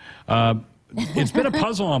 It's been a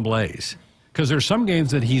puzzle on Blaze because there's some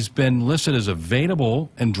games that he's been listed as available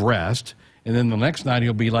and dressed, and then the next night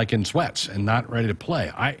he'll be like in sweats and not ready to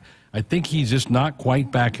play. I think he's just not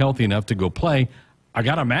quite back healthy enough to go play. I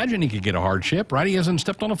got to imagine he could get a hardship, right? He hasn't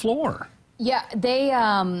stepped on the floor. Yeah, they,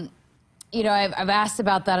 you know, I've asked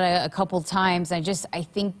about that a couple times. I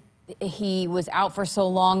think he was out for so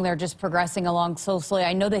long. They're just progressing along so slowly.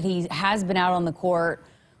 I know that he has been out on the court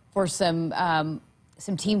for some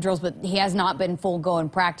team drills, but he has not been full go in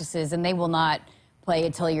practices, and they will not play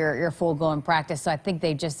until you're full go in practice. So I think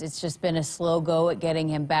it's just been a slow go at getting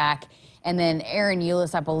him back. And then Aaron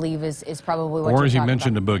Eulis, I believe, is probably what. Or as you he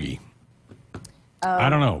mentioned, the Boogie. I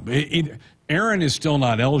don't know. Aaron is still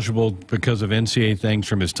not eligible because of NCAA things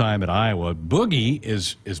from his time at Iowa. Boogie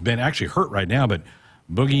has been actually hurt right now, but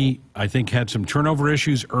Boogie, I think, had some turnover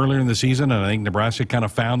issues earlier in the season, and I think Nebraska kind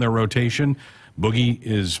of found their rotation.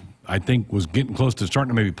 Boogie I think, was getting close to starting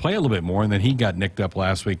to maybe play a little bit more, and then he got nicked up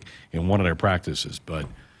last week in one of their practices. But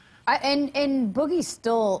and Boogie's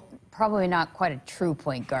still probably not quite a true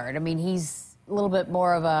point guard. I mean, he's a little bit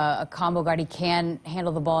more of a combo guard. He can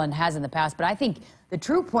handle the ball and has in the past, but I think the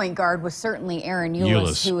true point guard was certainly Aaron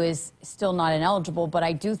Eulis, who is still not ineligible, but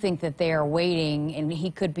I do think that they are waiting, and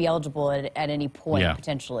he could be eligible at any point,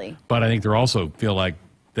 potentially. But I think they also feel like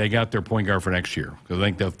they got their point guard for next year, because I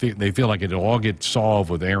think they feel like it'll all get solved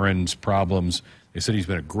with Aaron's problems. They said he's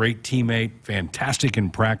been a great teammate, fantastic in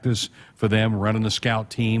practice for them, running the scout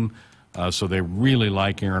team. So they really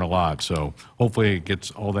like Aaron a lot. So hopefully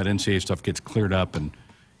all that NCAA stuff gets cleared up, and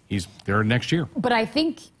he's there next year. But I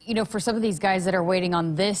think, you know, for some of these guys that are waiting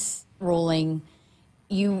on this ruling,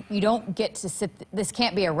 you don't get to sit. This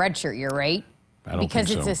can't be a redshirt year, right? I don't think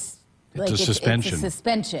so. It's a suspension. It's a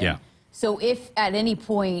suspension. Yeah. So if at any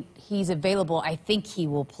point he's available, I think he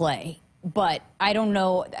will play. But I don't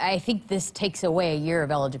know. I think this takes away a year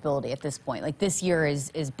of eligibility at this point. Like, this year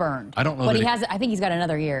is burned. I don't know. But I think he's got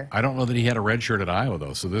another year. I don't know that he had a red shirt at Iowa,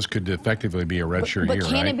 though. So this could effectively be a red shirt year, But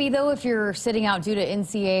can right? it be, though, if you're sitting out due to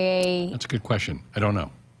NCAA? That's a good question. I don't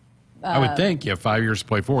know. I would think you have 5 years to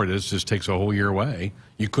play forward. This just takes a whole year away.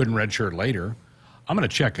 You couldn't red shirt later. I'm going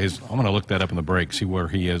to check I'm going to look that up in the break, see where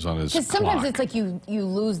he is on his clock. Because sometimes it's like you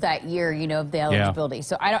lose that year, you know, of the eligibility.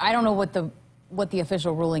 So I don't know what the what the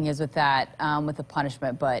official ruling is with that, with the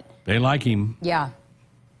punishment, but they like him. yeah.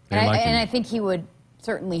 And I think he would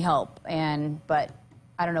certainly help. But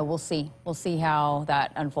I don't know. We'll see. We'll see how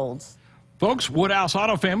that unfolds. Folks, Woodhouse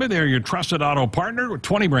Auto Family, they're your trusted auto partner with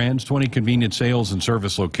 20 brands, 20 convenient sales and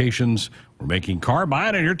service locations. We're making car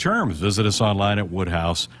buying on your terms. Visit us online at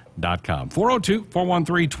woodhouse.com.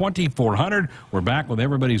 402-413-2400. We're back with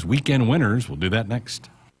everybody's weekend winners. We'll do that next.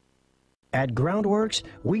 At Groundworks,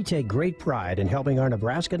 we take great pride in helping our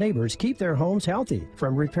Nebraska neighbors keep their homes healthy.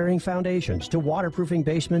 From repairing foundations to waterproofing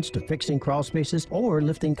basements to fixing crawl spaces or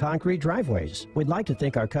lifting concrete driveways. We'd like to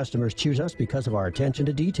think our customers choose us because of our attention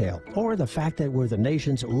to detail or the fact that we're the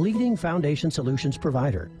nation's leading foundation solutions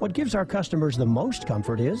provider. What gives our customers the most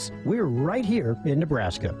comfort is we're right here in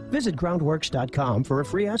Nebraska. Visit groundworks.com for a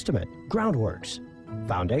free estimate. Groundworks,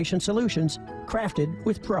 foundation solutions crafted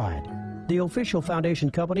with pride. The official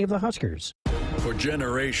foundation company of the Huskers. For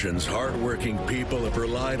generations, hardworking people have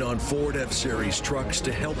relied on Ford F-Series trucks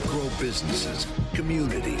to help grow businesses,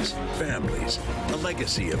 communities, families. A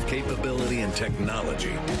legacy of capability and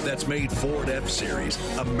technology that's made Ford F-Series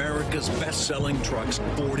America's best-selling trucks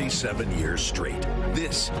 47 years straight.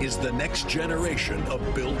 This is the next generation of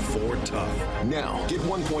Built Ford Tough. Now, get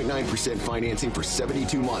 1.9% financing for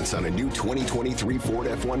 72 months on a new 2023 Ford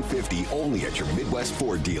F-150 only at your Midwest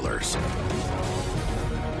Ford dealers.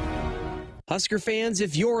 Husker fans,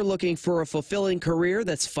 if you're looking for a fulfilling career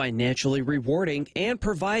that's financially rewarding and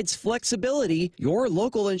provides flexibility, your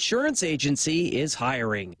local insurance agency is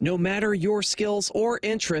hiring. No matter your skills or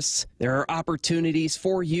interests, there are opportunities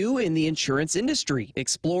for you in the insurance industry.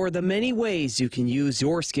 Explore the many ways you can use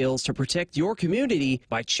your skills to protect your community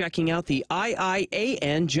by checking out the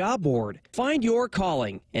IIAN job board. Find your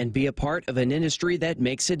calling and be a part of an industry that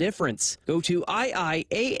makes a difference. Go to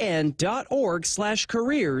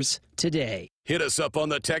iian.org/careers today. Hit us up on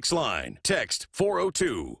the text line. Text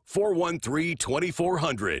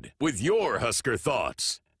 402-413-2400 with your Husker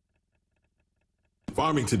thoughts.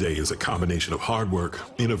 Farming today is a combination of hard work,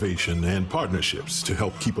 innovation, and partnerships to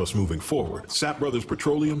help keep us moving forward. Sapp Brothers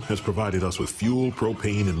Petroleum has provided us with fuel,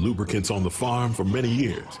 propane, and lubricants on the farm for many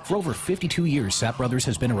years. For over 52 years, Sapp Brothers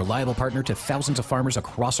has been a reliable partner to thousands of farmers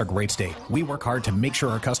across our great state. We work hard to make sure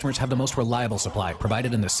our customers have the most reliable supply,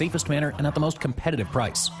 provided in the safest manner and at the most competitive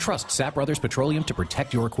price. Trust Sapp Brothers Petroleum to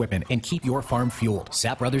protect your equipment and keep your farm fueled.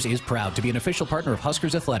 Sapp Brothers is proud to be an official partner of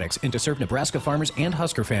Huskers Athletics and to serve Nebraska farmers and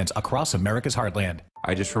Husker fans across America's heartland.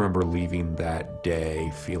 I just remember leaving that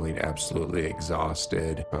day feeling absolutely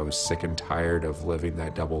exhausted. I was sick and tired of living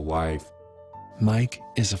that double life. Mike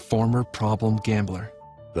is a former problem gambler.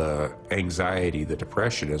 The anxiety, the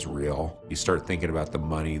depression is real. You start thinking about the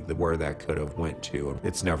money, where that could have went to.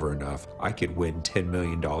 It's never enough. I could win $10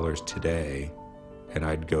 million today, and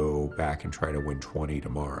I'd go back and try to win 20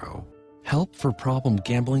 tomorrow. Help for problem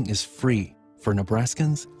gambling is free for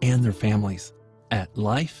Nebraskans and their families at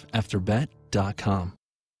lifeafterbet.com.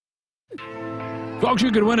 Folks,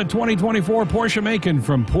 you could win a 2024 Porsche Macan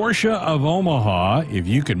from Porsche of Omaha if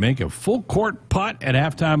you could make a full court putt at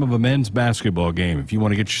halftime of a men's basketball game. If you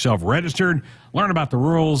want to get yourself registered, learn about the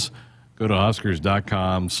rules, go to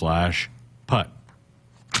huskers.com/putt.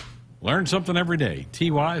 Learn something every day.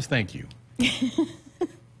 T-Wise, thank you.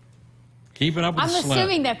 Keeping up with I'm the sled.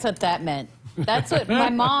 assuming that's what that meant. That's what my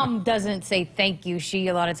mom doesn't say thank you. She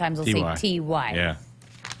a lot of times will say T-Y. Yeah.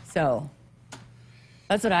 So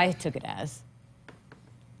that's what I took it as.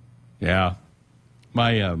 Yeah.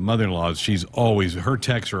 My mother-in-law, her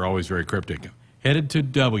texts are always very cryptic. Headed to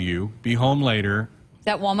W, be home later. Is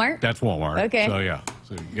that Walmart? That's Walmart. Okay. So, yeah.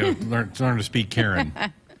 So you got to learn to speak Karen.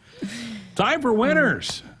 Time for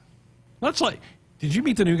winners. Did you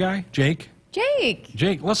meet the new guy, Jake?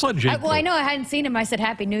 Jake, let's let Jake go. I know I hadn't seen him. I said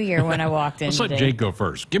Happy New Year when I walked in. Let's let Jake go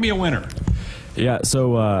first. Give me a winner. Yeah,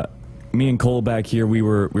 so me and Cole back here, we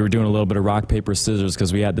were doing a little bit of rock, paper, scissors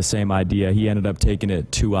because we had the same idea. He ended up taking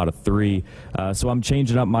it 2 out of 3. So I'm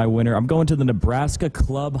changing up my winner. I'm going to the Nebraska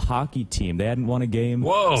club hockey team. They hadn't won a game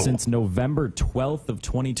since November 12th of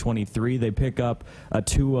 2023. They pick up a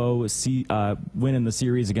 2-0 win in the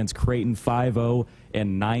series against Creighton, 5-0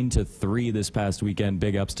 and 9-3 this past weekend.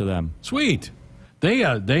 Big ups to them. Sweet.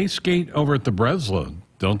 They skate over at the Breslau,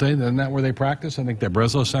 don't they? Isn't that where they practice? I think that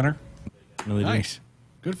Breslau Center. Really nice.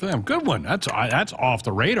 Good for them. Good one. That's off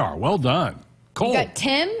the radar. Well done. Cole. You got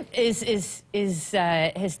Tim. Has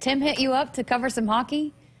Tim hit you up to cover some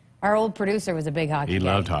hockey? Our old producer was a big hockey guy. He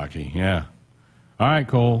loved hockey. Yeah. All right,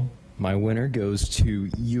 Cole. My winner goes to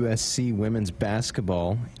USC women's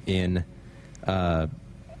basketball in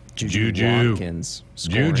Juju Watkins,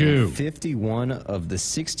 scoring 51 of the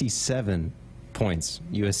 67 points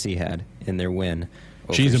USC had in their win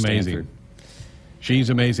over She's Stanford. amazing.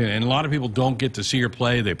 She's amazing, and a lot of people don't get to see her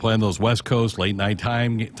play. They play on those West Coast late night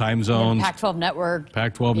time zones. Pac-12 network.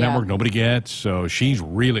 Pac-12 network, nobody gets. So she's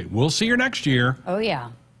really. We'll see her next year. Oh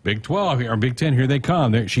yeah. Big 12 or Big 10, here they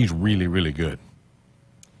come. She's really, really good.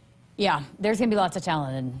 Yeah, there's gonna be lots of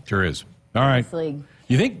talent in. Sure is. All right. This league.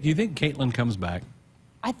 Do you think Caitlin comes back?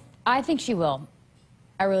 I think she will.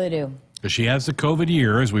 I really do. Because she has the COVID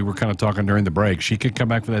year, as we were kind of talking during the break. She could come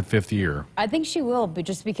back for that 5th year. I think she will, but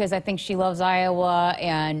just because I think she loves Iowa,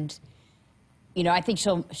 and I think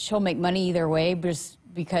she'll make money either way, just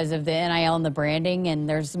because of the NIL and the branding, and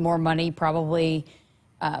there's more money probably,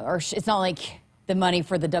 it's not like the money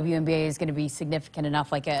for the WNBA is going to be significant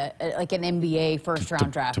enough, like an NBA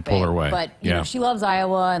first-round draft to pull her away. But you know, she loves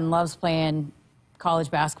Iowa and loves playing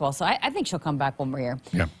college basketball, so I think she'll come back one more year.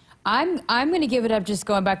 Yeah. I'm going to give it up, just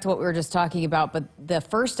going back to what we were just talking about, but the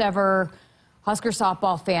first ever Husker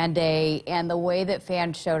softball fan day and the way that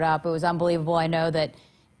fans showed up, it was unbelievable. I know that,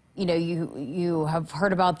 you have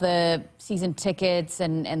heard about the season tickets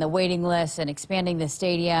and the waiting list and expanding the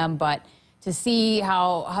stadium, but to see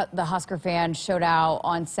how the Husker fans showed out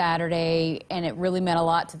on Saturday, and it really meant a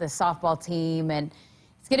lot to the softball team, and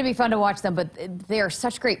it's going to be fun to watch them, but they are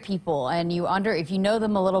such great people, and if you know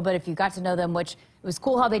them a little bit, if you got to know them, which it was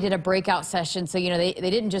cool how they did a breakout session. So, they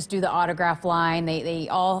didn't just do the autograph line. They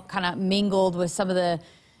all kind of mingled with some of the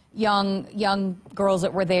young girls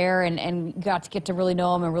that were there and got to really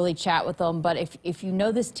know them and really chat with them. But if you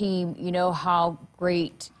know this team, you know how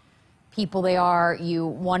great people they are. You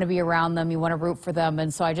want to be around them. You want to root for them.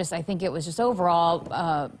 And so I think it was just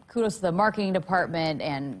overall kudos to the marketing department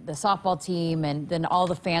and the softball team and then all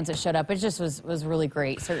the fans that showed up. It just was really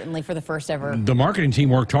great, certainly for the first ever. The marketing team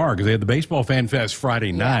worked hard because they had the Baseball Fan Fest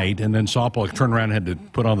Friday night, and then softball turned around and had to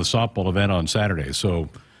put on the softball event on Saturday. So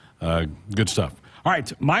good stuff. All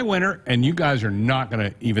right, my winner, and you guys are not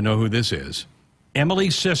going to even know who this is. Emily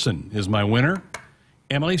Sisson is my winner.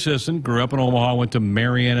 Emily Sisson grew up in Omaha, went to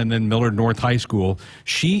Marion and then Millard North High School.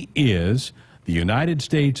 She is the United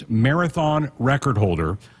States marathon record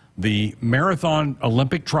holder. The Marathon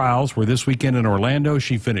Olympic trials were this weekend in Orlando.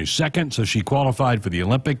 She finished second, so she qualified for the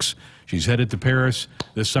Olympics. She's headed to Paris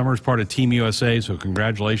this summer as part of Team USA, so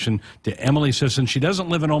congratulations to Emily Sisson. She doesn't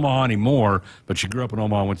live in Omaha anymore, but she grew up in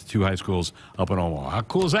Omaha, went to 2 high schools up in Omaha. How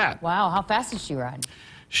cool is that? Wow, how fast did she run?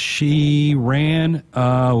 She ran,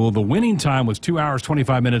 the winning time was 2 hours,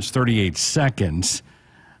 25 minutes, 38 seconds.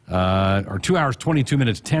 Or 2 hours, 22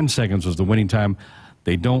 minutes, 10 seconds was the winning time.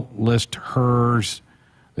 They don't list hers.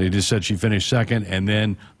 They just said she finished second. And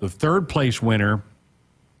then the third place winner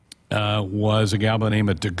was a gal by the name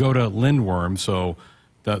of Dakota Lindworm. So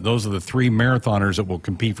those are the 3 marathoners that will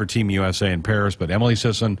compete for Team USA in Paris. But Emily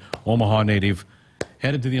Sisson, Omaha native,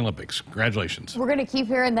 headed to the Olympics. Congratulations. We're going to keep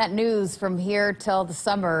hearing that news from here till the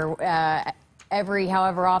summer,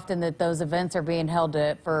 however often that those events are being held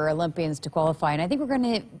for Olympians to qualify. And I think we're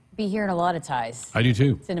going to be hearing a lot of ties. I do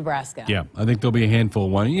too. To Nebraska. Yeah, I think there'll be a handful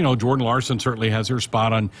of one. Jordan Larson certainly has her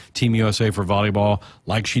spot on Team USA for volleyball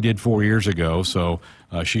like she did 4 years ago. So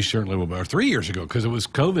she certainly will, or 3 years ago, because it was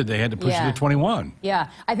COVID. They had to push it to 21. Yeah,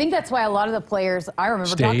 I think that's why a lot of the players, I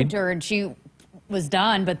remember talking to her, and she was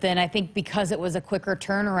done, but then I think because it was a quicker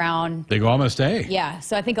turnaround, they go, I'm gonna stay. Yeah,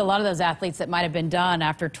 so I think a lot of those athletes that might have been done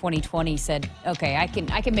after 2020 said, okay, I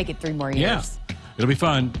can make it 3 more years. Yeah, it'll be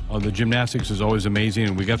fun. The gymnastics is always amazing,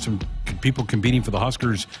 and we got some people competing for the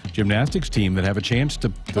Huskers gymnastics team that have a chance to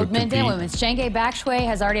both men's compete. and women's. Shanghae Bakshwe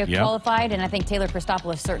has already qualified, and I think Taylor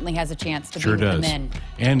Christopoulos certainly has a chance to be with the men.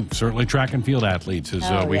 And certainly track and field athletes,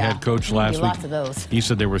 as we had coach last week. Lots of those. He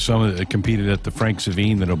said there were some that competed at the Frank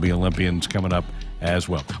Savine that'll be Olympians coming up as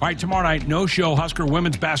well. All right, tomorrow night, no show. Husker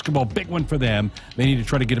women's basketball, big one for them. They need to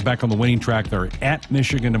try to get it back on the winning track. They're at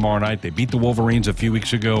Michigan tomorrow night. They beat the Wolverines a few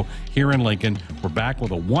weeks ago here in Lincoln. We're back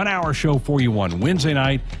with a 1-hour show for you on Wednesday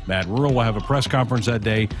night. Matt Rural will have a press conference that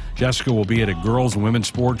day. Jessica will be at a girls and women's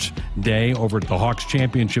sports day over at the Hawks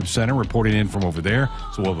Championship Center, reporting in from over there.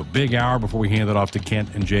 So we'll have a big hour before we hand it off to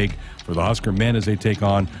Kent and Jake for the Husker men as they take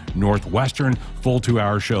on Northwestern. Full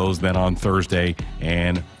 2-hour shows then on Thursday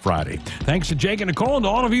and Friday. Thanks to Jake and Nicole and to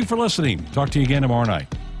all of you for listening. Talk to you again tomorrow night.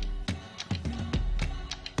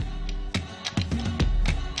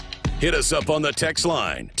 Hit us up on the text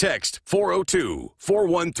line. Text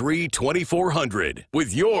 402-413-2400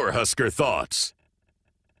 with your Husker thoughts.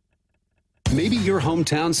 Maybe your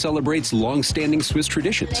hometown celebrates long-standing Swiss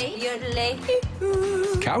traditions.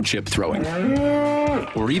 Cow chip throwing.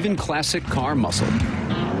 Or even classic car muscle.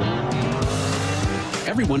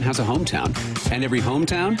 Everyone has a hometown, and every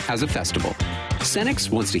hometown has a festival. Cenex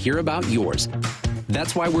wants to hear about yours.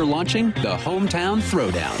 That's why we're launching the Hometown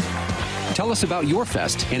Throwdown. Tell us about your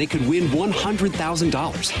fest, and it could win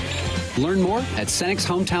 $100,000. Learn more at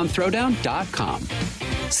CenixHometownThrowdown.com.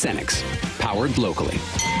 Cenix, powered locally.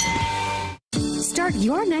 Start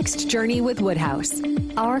your next journey with Woodhouse.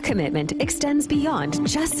 Our commitment extends beyond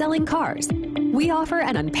just selling cars. We offer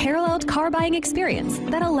an unparalleled car buying experience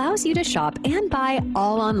that allows you to shop and buy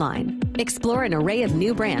all online. Explore an array of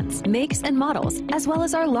new brands, makes, and models, as well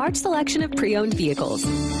as our large selection of pre-owned vehicles.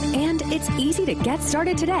 And it's easy to get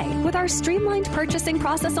started today with our streamlined purchasing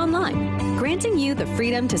process online, granting you the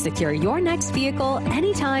freedom to secure your next vehicle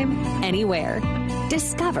anytime, anywhere.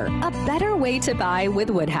 Discover a better way to buy with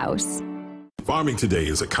Woodhouse. Farming today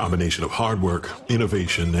is a combination of hard work,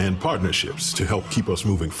 innovation, and partnerships to help keep us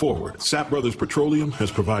moving forward. Sapp Brothers Petroleum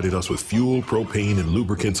has provided us with fuel, propane, and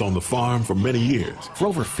lubricants on the farm for many years. For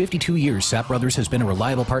over 52 years, Sapp Brothers has been a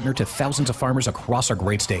reliable partner to thousands of farmers across our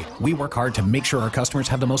great state. We work hard to make sure our customers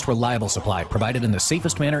have the most reliable supply, provided in the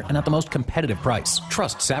safest manner and at the most competitive price.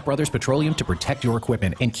 Trust Sapp Brothers Petroleum to protect your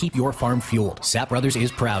equipment and keep your farm fueled. Sapp Brothers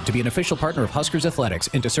is proud to be an official partner of Huskers Athletics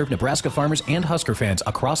and to serve Nebraska farmers and Husker fans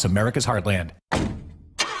across America's heartland.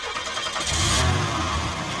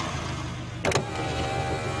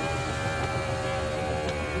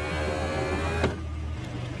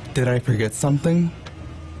 Did I forget something?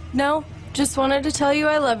 No, just wanted to tell you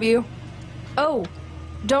I love you. Oh,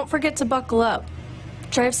 don't forget to buckle up.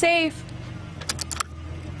 Drive safe.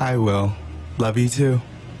 I will. Love you too.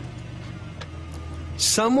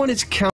 Someone is counting.